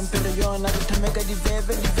couple dumb period, I don't make a dive.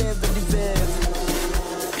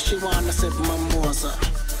 She wanna sip mimosa,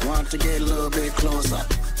 Want to get a little bit closer.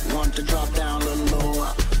 Want to drop down a little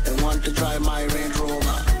lower. They want to drive my Range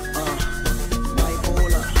Rover.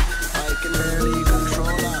 Bipolar, I can barely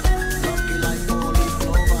control her. Lucky like four-leaf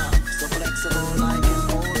clover. So flexible I can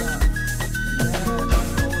hold her.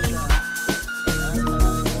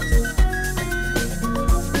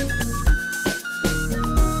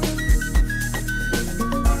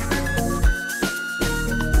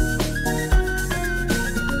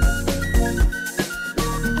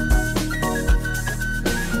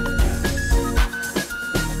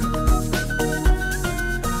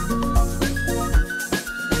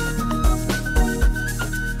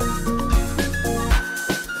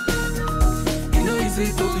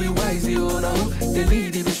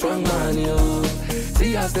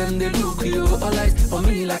 As them they look you, all eyes on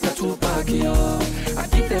me like a Tupac yo. I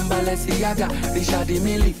keep them Balenciaga, Richard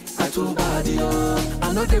Mille, and too bad yo.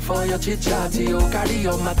 I know they for your chit chat yo, carry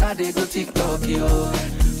your matter they go TikTok yo.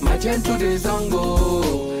 My gentle days on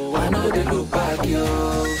go, I know they look back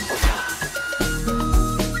yo.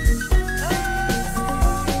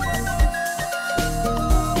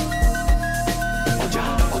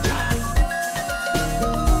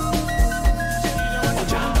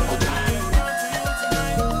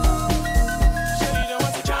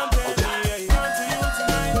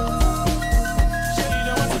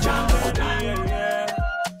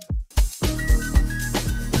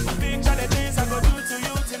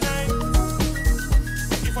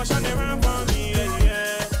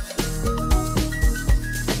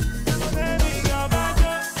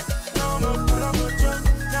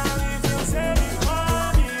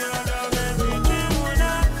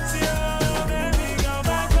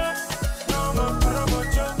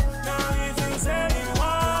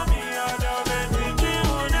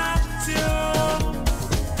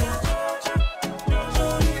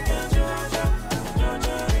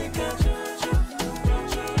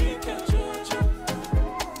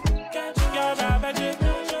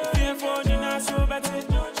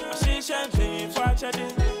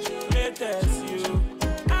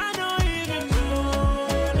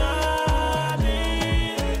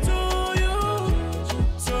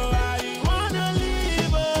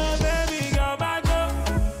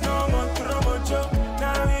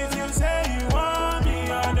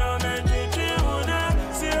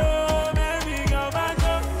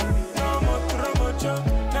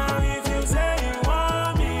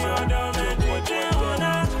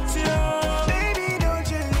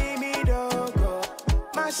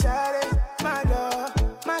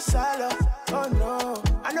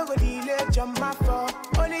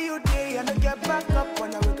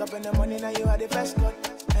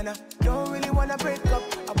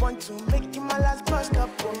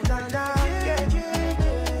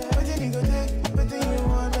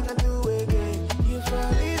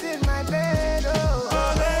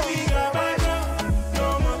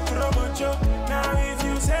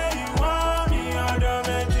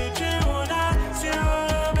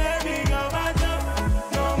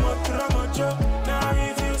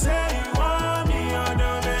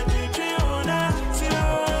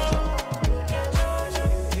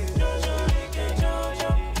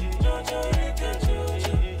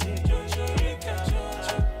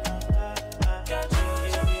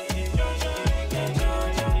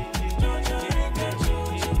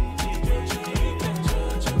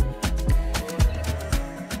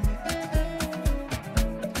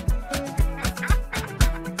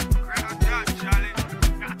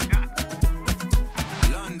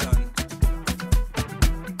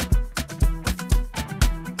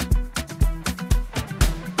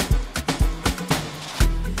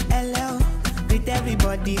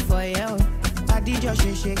 Everybody for you. Body just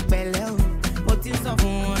shake belly. What is up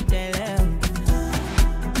on tell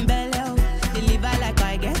belly? Deliver like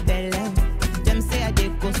I get belly. Them say I dey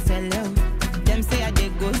go sell. Them say I dey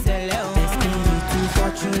go sell. Destiny to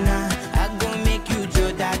fortuna. I go make you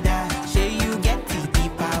Joe Dada. Say you get the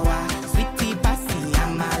power. Sweetie passy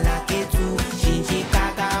amala ketu. Shinji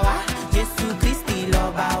kagawa. Jesu Christi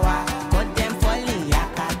lobawa. Got them falling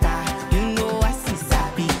yakata. You know I see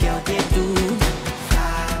sabi girl they do.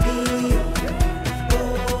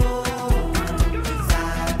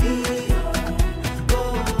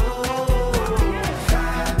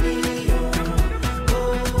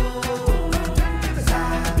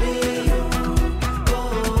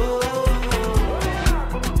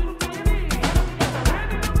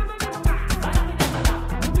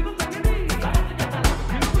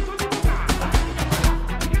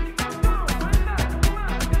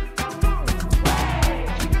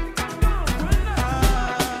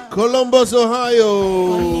 Columbus, Ohio.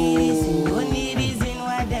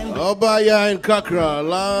 Obaya in Kakra.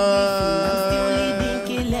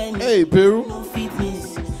 Hey, Peru. No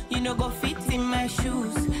fitness, you know go fit in my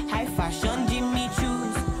shoes. High fashion, Jimmy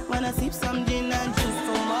choose. Wanna sip some gin and juice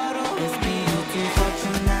tomorrow? Let's be looking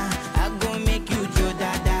fortuna. I go make you Joe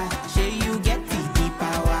Dada. Say you get the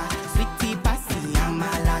power. Sweetie passy, I'm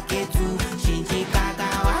a lucky too. Shinji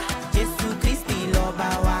Kagawa, Jesu Christi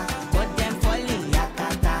Lobawa. Got them falling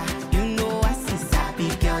yakata. You know I see sabi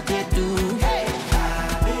girl they do. Hey,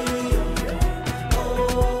 sabi,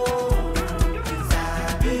 oh,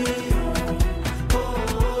 sabi,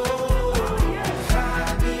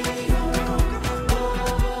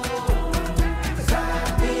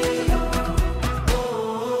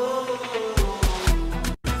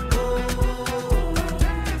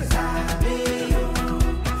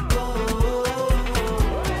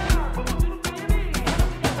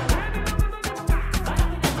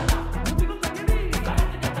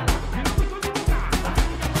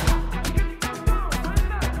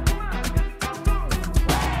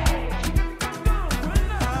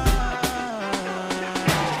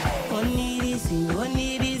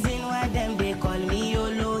 only reason why them they call me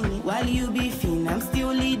Oloni. While you beefing, I'm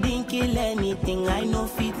still leading, kill anything. I know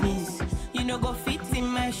fitness, you know go fit in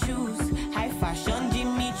my shoes. High fashion,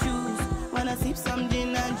 Jimmy choose. Wanna sip some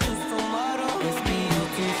gin and juice tomorrow? Let's be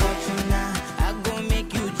looking fortuna. I go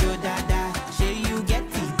make you Joe Dada. Say you get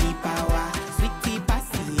the power. Sweetie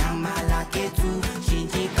passy, I'm a lucky too.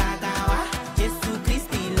 Shinji Kagawa, Jesu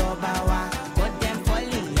Christi Lobawa. Got them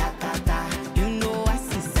falling yakata. You know I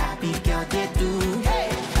see sabi girl they do. Hey,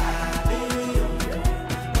 sabi,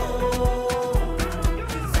 oh,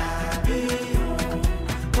 sabi,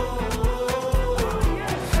 oh,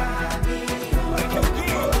 sabi,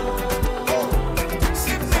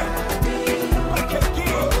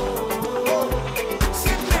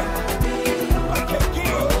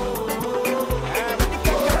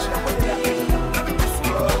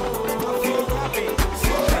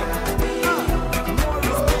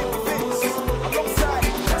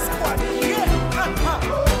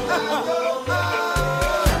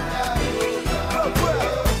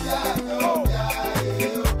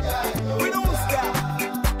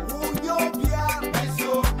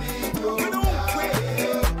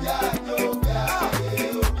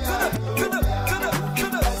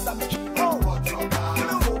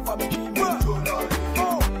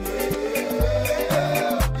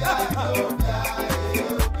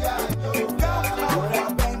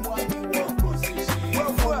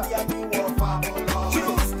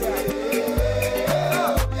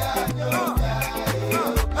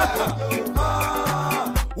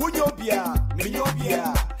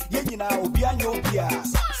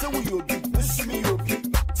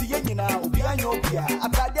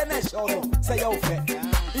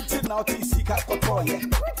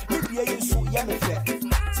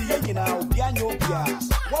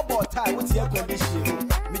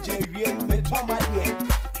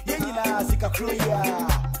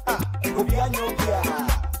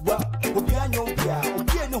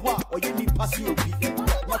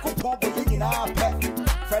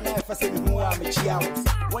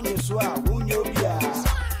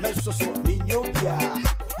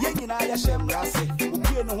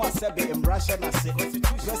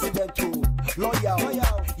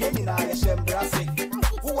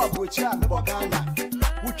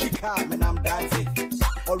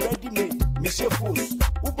 already made, me shefus,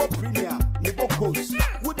 Uber Premier, me bocos,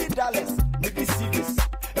 Woody Dallas, me be serious.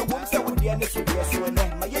 And once I would be honest with you, so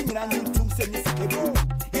my young and you send this cable.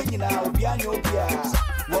 Young Obiano Pia,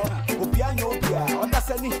 Obiano Pia,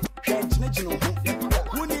 understanding, French national,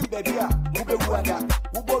 Winning baby, Uber Wada,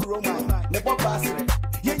 Uber Roma, Nebo Basre,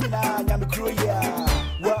 Young and Yamikroya,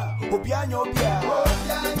 Obiano Pia.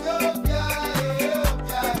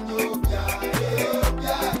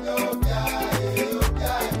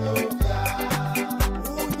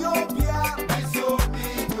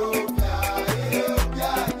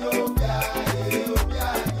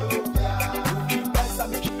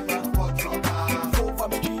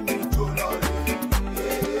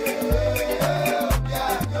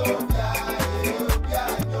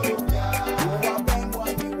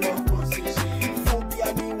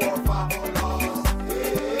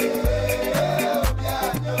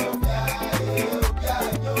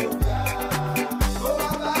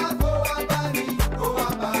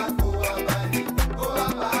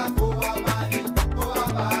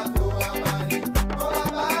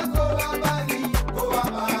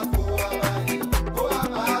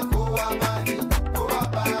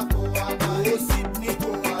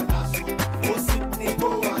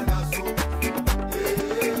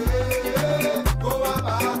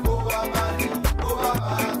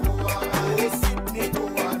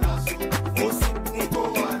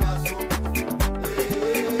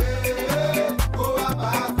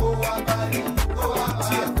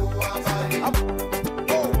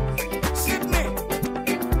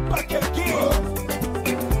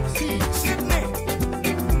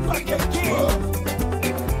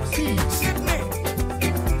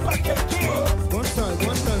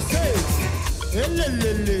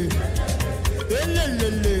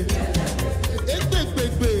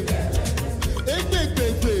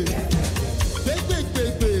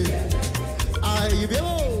 baby.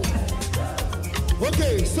 Oh.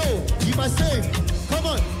 Okay, so you must say, come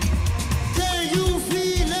on. Can you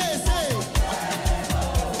feel it? Say.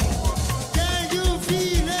 Can you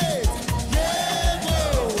feel it? Yeah, bro.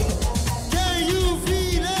 Can you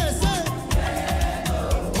feel it? Say.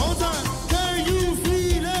 One time. Can you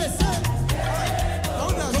feel it? Say.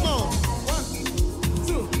 Come on. 1,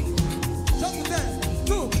 2. Jump the dance.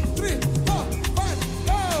 2, 3, 4, 5,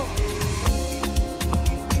 go.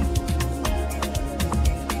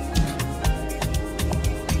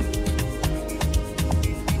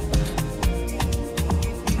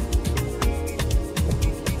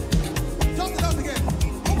 Jump the dance again.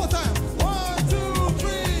 One more time. 1, 2,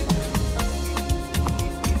 3.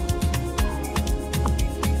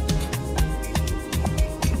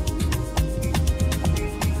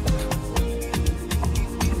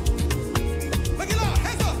 Make it loud.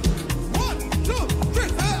 Hands up. 1, 2, 3.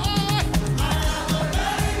 Hey, I am a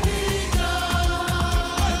very big God.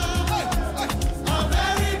 A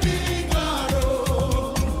very big God. Oh.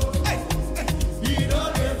 Hey, hey. He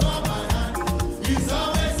don't ever my hand. He's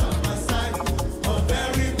always on my side. A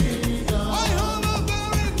very big God. I am a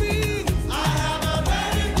very big. I am a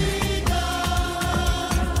very big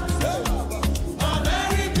God. A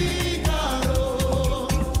very big God. Oh.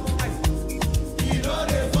 He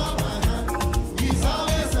don't ever my hand. He's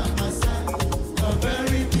always on my side. A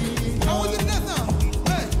very big God. I want you to dance now.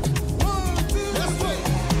 Hey, 1, 2, let's go.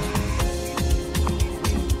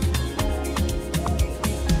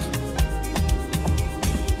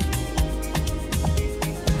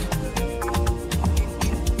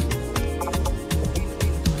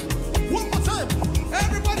 One more time,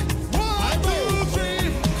 everybody. 1, 2,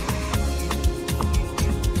 3.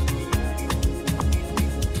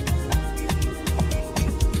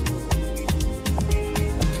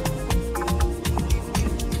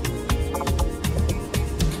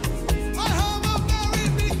 I am a very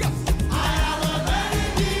big God. I am a very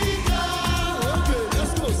big God. Okay,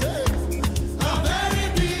 let's go. Say it. A very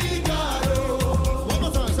big God. Oh. One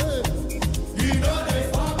more time. Say it. He don't dey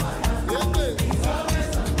for my hand. Yeah, baby. He's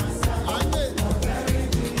always on my side. I did.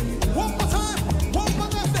 One more time. One more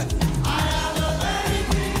time. Say it. I am a very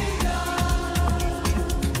big God.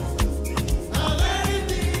 A very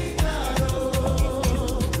big God. Oh.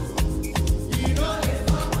 He don't dey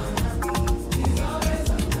for my hand. He's always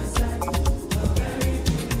on my side.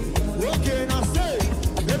 Okay, now say,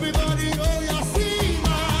 everybody, oh, you see my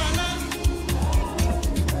land.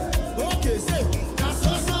 Okay, say, that's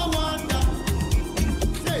also wonder.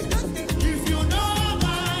 Say, if you know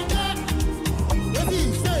my God, what he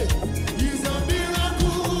say? He's a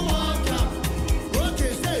miracle worker.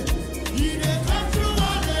 Okay, say, he dey come through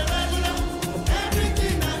on the regular.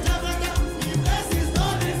 Everything I never got, he blesses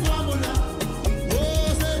all the formula. Oh,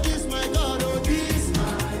 say this my God, oh, this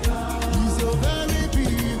my God. He's a very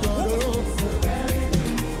big God, oh.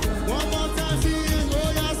 One more time, see him,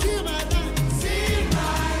 oh, yeah, see my God. See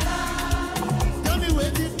my God. Tell me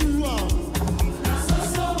what you do, oh. That's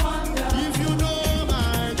also wonder. If you know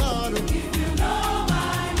my God, if you know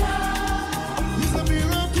my God, he's a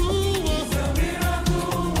miracle worker. He's a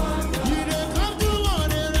miracle worker. He dey come to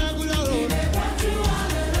on a regular, oh. He dey come to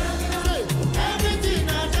on a regular. Say, everything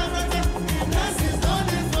I never got, he blesses all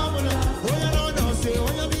the formula. Oh, you know, say, oh,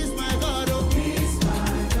 yeah, this my God, oh. This my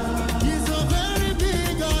God. He's a very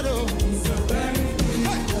big God, oh. He's a very big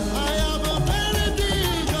God. I am a very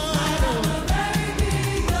big God, oh. I am a very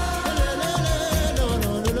big God. No,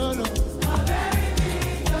 no, no, no, no. A very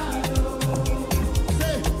big God, oh.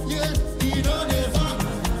 Say, yeah, he don't ever.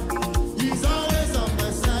 He's always on my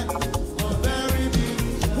side. A very big.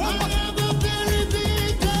 I am a very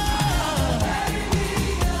big God.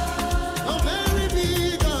 A very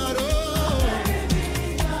big God, oh.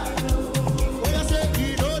 Oh, yeah, say, he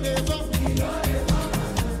don't ever.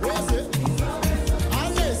 Oh, say, I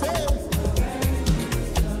say,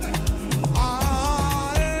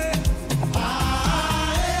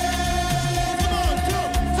 come on,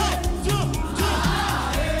 jump, jump, jump, jump.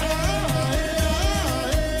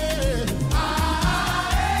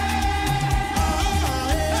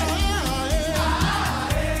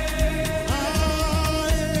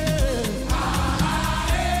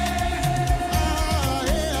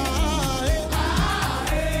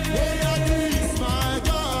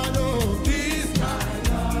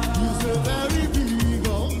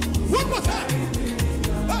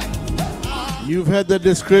 You've heard the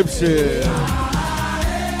description.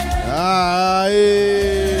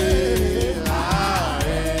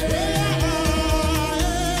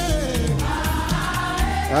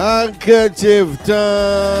 Handkerchief time.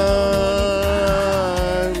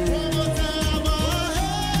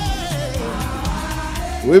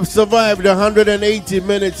 We've survived 180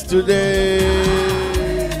 minutes today.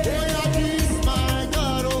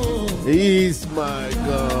 He's my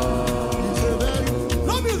God.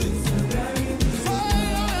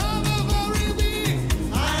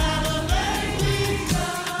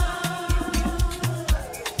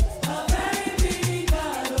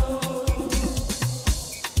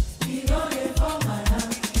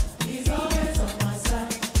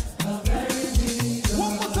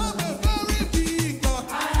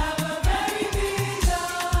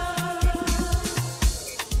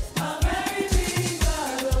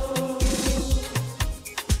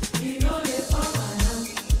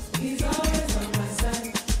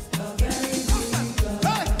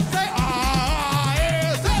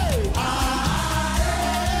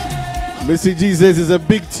 Missy Jesus is a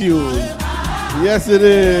big tune. Yes, it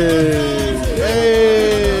is.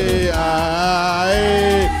 Hey,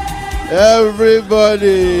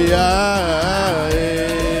 everybody.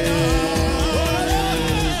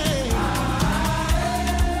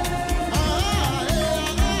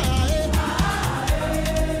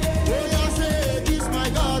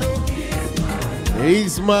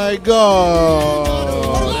 He's my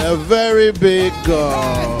God, a very big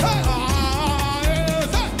God.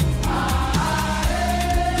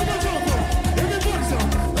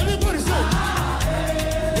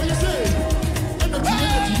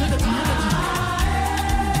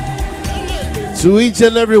 To each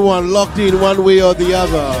and everyone locked in one way or the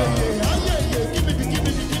other.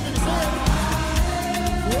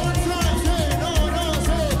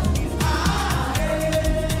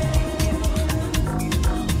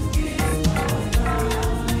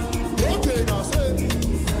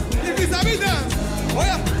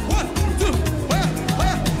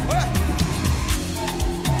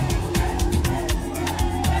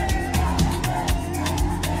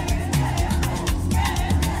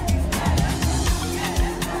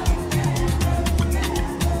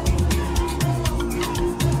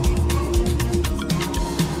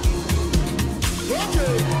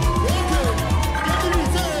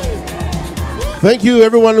 Thank you,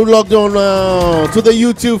 everyone who logged on to the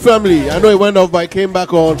YouTube family. I know it went off, but I came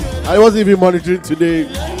back on. I wasn't even monitoring today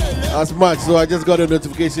as much, so I just got a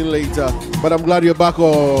notification later. But I'm glad you're back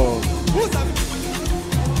on.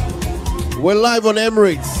 We're live on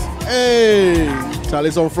Emirates. Hey, Charlie,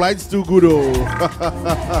 some flights too good, oh.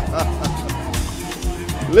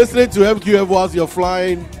 Listening to MQF whilst you're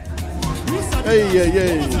flying.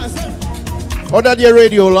 Hey. Other Day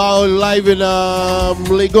Radio live in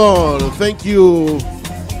Legon. Thank you.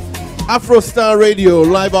 Afro Star Radio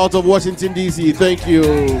live out of Washington DC. Thank you.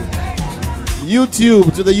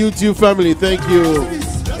 YouTube, to the YouTube family. Thank you.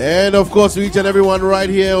 And of course to each and everyone right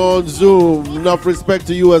here on Zoom. Enough respect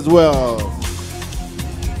to you as well.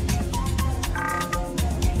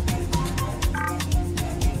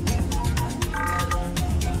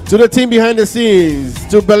 To the team behind the scenes,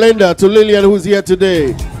 to Belinda, to Lillian who's here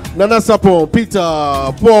today. Nana Sapon, Peter,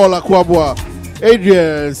 Paul Akwabwa,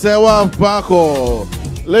 Adrian, Sewa Paco.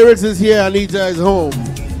 Lyrics is here, Anita is home.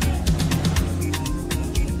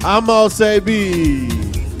 Amal Sebi,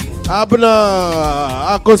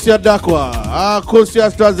 Abna, Akosia Dakwa, Akosia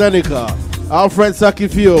AstraZeneca, Alfred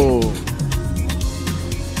Sakifio,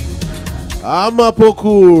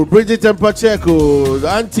 Amapoku, Bridget and Pacheco,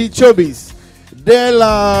 Auntie Chobis,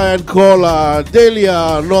 Dela and Kola,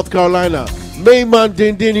 Delia, North Carolina. Mayman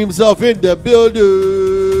Dindin himself in the building.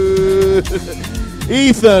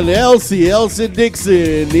 Ethan, Elsie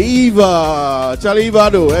Dixon, Eva, Charlie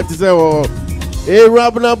Ivado, Etisewo,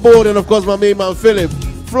 Rabna Board, and of course my main man Philip,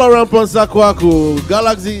 Florent Ponsakwaku,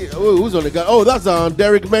 Galaxy. Who's on the guy? Oh, that's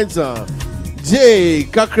Derek Mensah, Jay,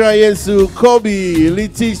 Kakra Yensu, Kobe,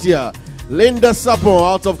 Leticia, Linda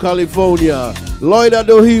Sapon out of California, Lloyd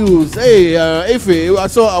Ado Hughes. Hey, Ife, I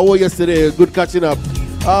saw Awo yesterday. Good catching up.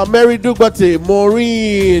 Mary Dugbate,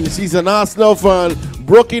 Maureen, she's an Arsenal fan,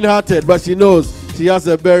 broken-hearted, but she knows she has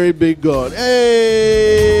a very big God.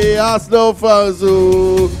 Hey, Arsenal fans,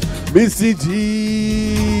 Missy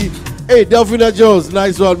G. Hey, Delphina Jones,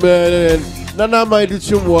 nice one, man. Nana Maidi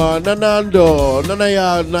Chumwa, Nana Ando, Nana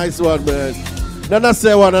Ya, nice one, man. Nana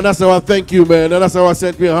Sewa, thank you, man. Nana Sewa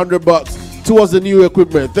sent me $100 towards the new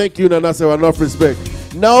equipment. Thank you, Nana Sewa, enough respect.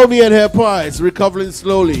 Naomi and her pies, recovering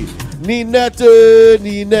slowly.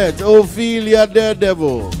 Ninette, Ophelia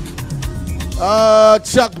Daredevil.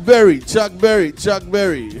 Chuck Berry.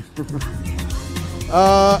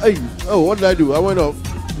 Hey, oh, what did I do? I went off.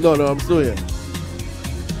 No, I'm still here.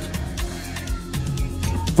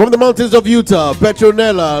 From the mountains of Utah,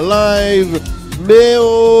 Petronella, live,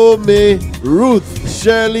 Meome, Ruth,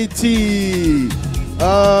 Shirley T,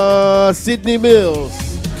 Sydney Mills.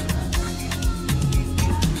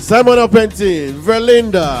 Simon Opentin,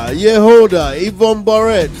 Verlinda, Yehoda, Yvonne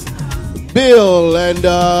Barrett, Bill, and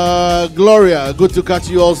Gloria. Good to catch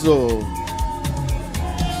you also.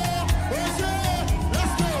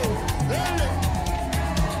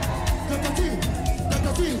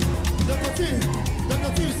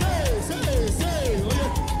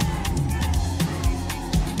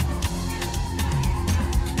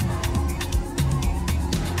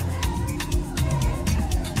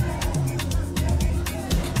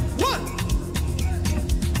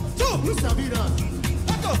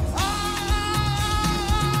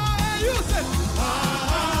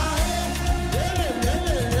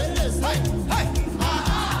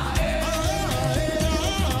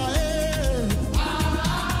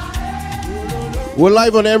 We're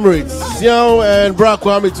live on Emirates. Xiao and Bra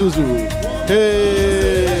Kwame Tuzu.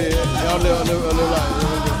 Hey, on the line.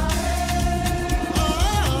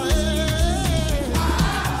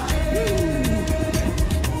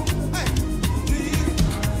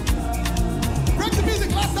 Break the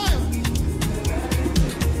music last time.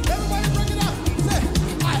 Everybody break it up. Say,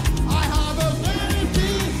 I have a very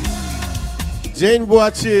big. Jane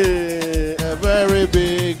Boachi, a very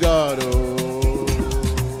big God.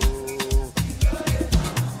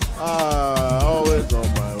 Always on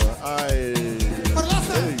my way.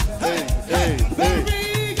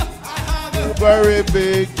 A very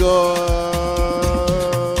big God.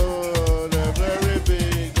 A very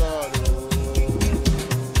big God.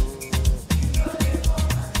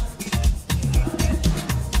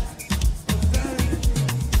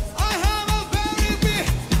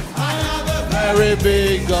 Very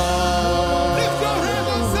big God. Lift your hands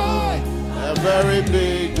and say, a very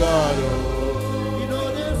big God. You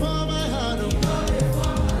know they're for my heart.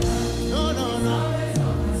 No.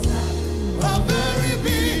 A very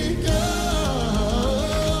big God.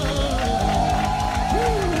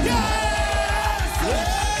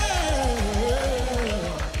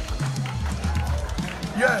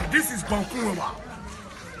 Yeah, this is Bankunwa.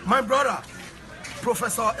 My brother,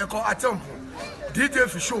 Professor Eko Atempo, DJ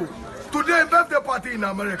Fisho. Today, birthday party in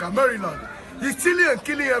America, Maryland. He's stealing and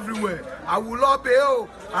killing everywhere. I will not pay.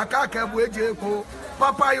 I can't keep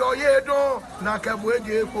Papa, yo, don't. Na kebu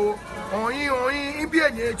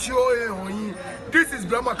This is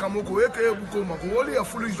Brahma Kamoko, aka Bukoma, only a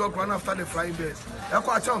foolish dog run after the flying birds.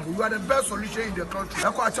 Eko Atempo, you are the best solution in the country.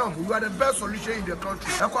 Eko Atempo, you are the best solution in the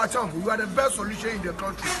country. Eko Atempo, you are the best solution in the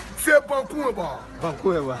country. Say Bankunwa.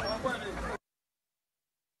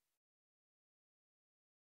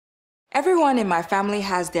 Everyone in my family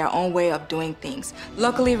has their own way of doing things.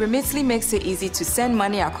 Luckily, Remitly makes it easy to send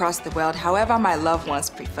money across the world however my loved ones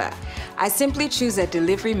prefer. I simply choose a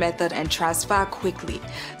delivery method and transfer quickly.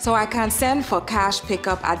 So I can send for cash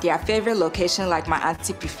pickup at their favorite location like my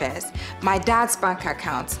auntie prefers, my dad's bank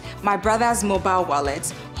account, my brother's mobile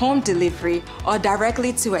wallet, home delivery, or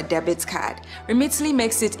directly to a debit card. Remitly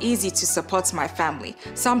makes it easy to support my family,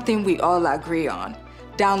 something we all agree on.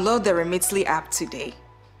 Download the Remitly app today.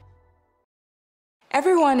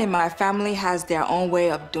 Everyone in my family has their own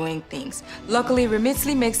way of doing things. Luckily,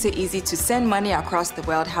 Remitly makes it easy to send money across the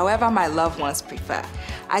world however my loved ones prefer.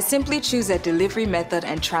 I simply choose a delivery method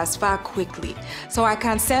and transfer quickly. So I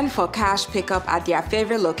can send for cash pickup at their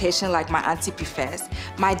favorite location like my auntie prefers,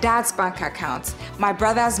 my dad's bank account, my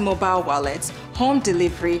brother's mobile wallet, home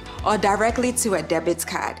delivery, or directly to a debit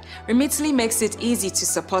card. Remitly makes it easy to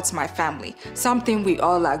support my family, something we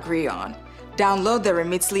all agree on. Download the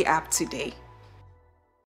Remitly app today.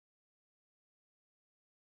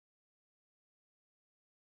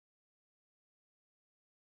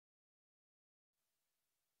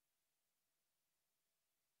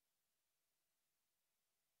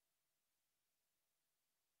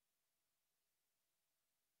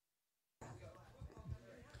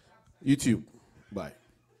 YouTube, bye.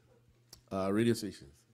 Radio stations.